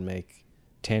Penthouse and make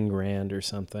 $10,000 or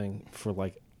something for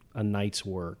like a night's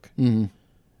work. Mm-hmm.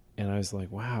 And I was like,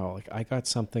 wow, like I got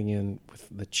something in with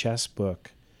the chess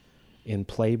book in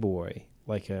Playboy,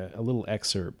 like a little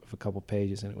excerpt of a couple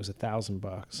pages, and it was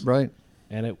 $1,000. Right.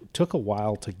 And it took a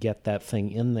while to get that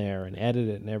thing in there and edit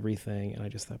it and everything. And I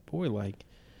just thought, boy, like,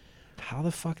 how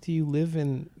the fuck do you live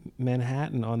in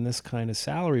Manhattan on this kind of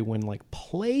salary when, like,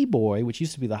 Playboy, which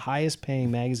used to be the highest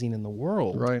paying magazine in the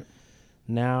world,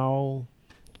 now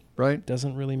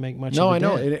doesn't really make much of a dent.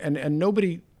 No, I know. dent. And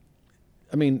nobody,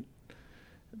 the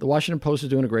Washington Post is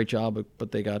doing a great job,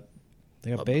 but they got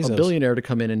Bezos. A billionaire to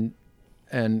come in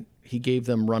and he gave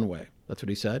them runway. That's what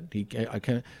he said.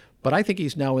 But I think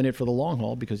he's now in it for the long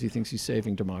haul because he thinks he's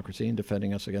saving democracy and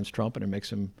defending us against Trump, and it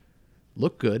makes him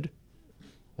look good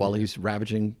while he's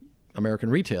ravaging American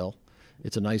retail.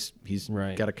 It's he's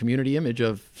got a community image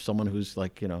of someone who's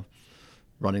like,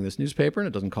 running this newspaper, and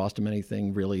it doesn't cost him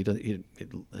anything really,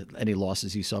 any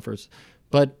losses he suffers.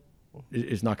 But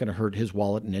it's not going to hurt his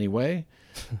wallet in any way.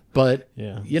 But,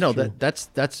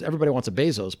 that's everybody wants a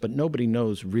Bezos, but nobody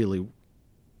knows really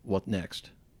what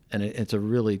next. And it's a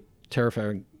really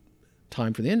terrifying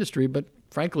time for the industry, but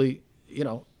frankly,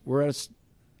 I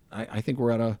think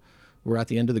we're at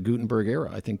the end of the Gutenberg era.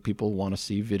 I think people want to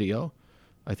see video.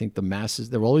 I think the masses,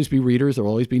 there will always be readers, there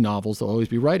will always be novels, there will always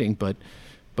be writing, but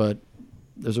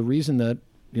there's a reason that,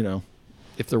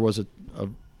 if there was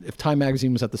if Time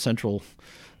Magazine was at the central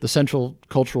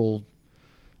cultural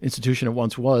institution it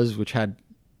once was, which had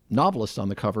novelists on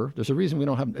the cover, there's a reason we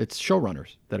don't have, it's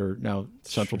showrunners that are now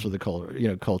central to the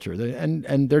culture,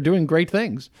 and they're doing great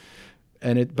things.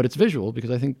 But it's visual,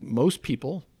 because I think most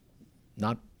people,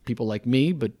 not people like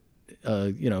me, but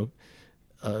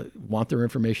want their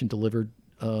information delivered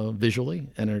visually,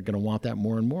 and are going to want that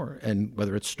more and more. And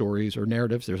whether it's stories or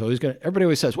narratives, everybody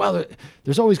always says, well,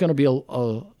 there's always going to be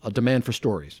a demand for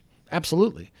stories.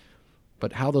 Absolutely,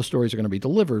 but how those stories are going to be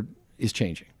delivered is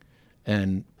changing,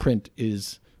 and print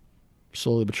is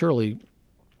slowly but surely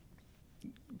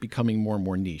becoming more and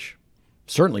more niche.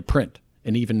 Certainly print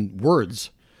and even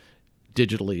words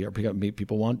digitally are becoming,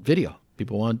 people want video.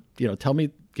 People want, give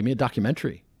me a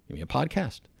documentary, give me a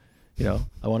podcast.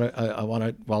 I want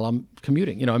to while I'm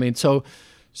commuting, so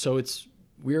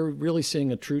we're really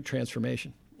seeing a true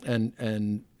transformation,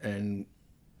 and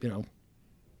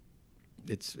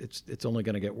it's only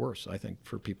going to get worse, I think,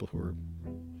 for people who are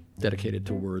dedicated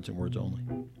to words and words only.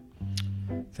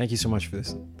 Thank you so much for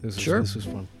this. Sure. This was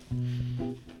fun.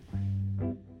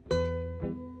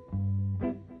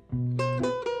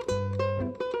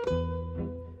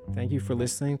 Thank you for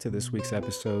listening to this week's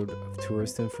episode of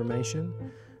Tourist Information.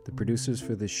 The producers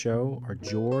for this show are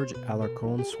George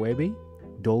Alarcon Swaby,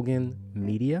 Dolgan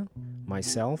Media,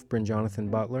 myself, Bryn Jonathan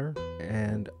Butler,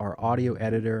 and our audio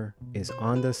editor is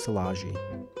Anda Salaji.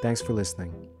 Thanks for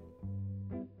listening.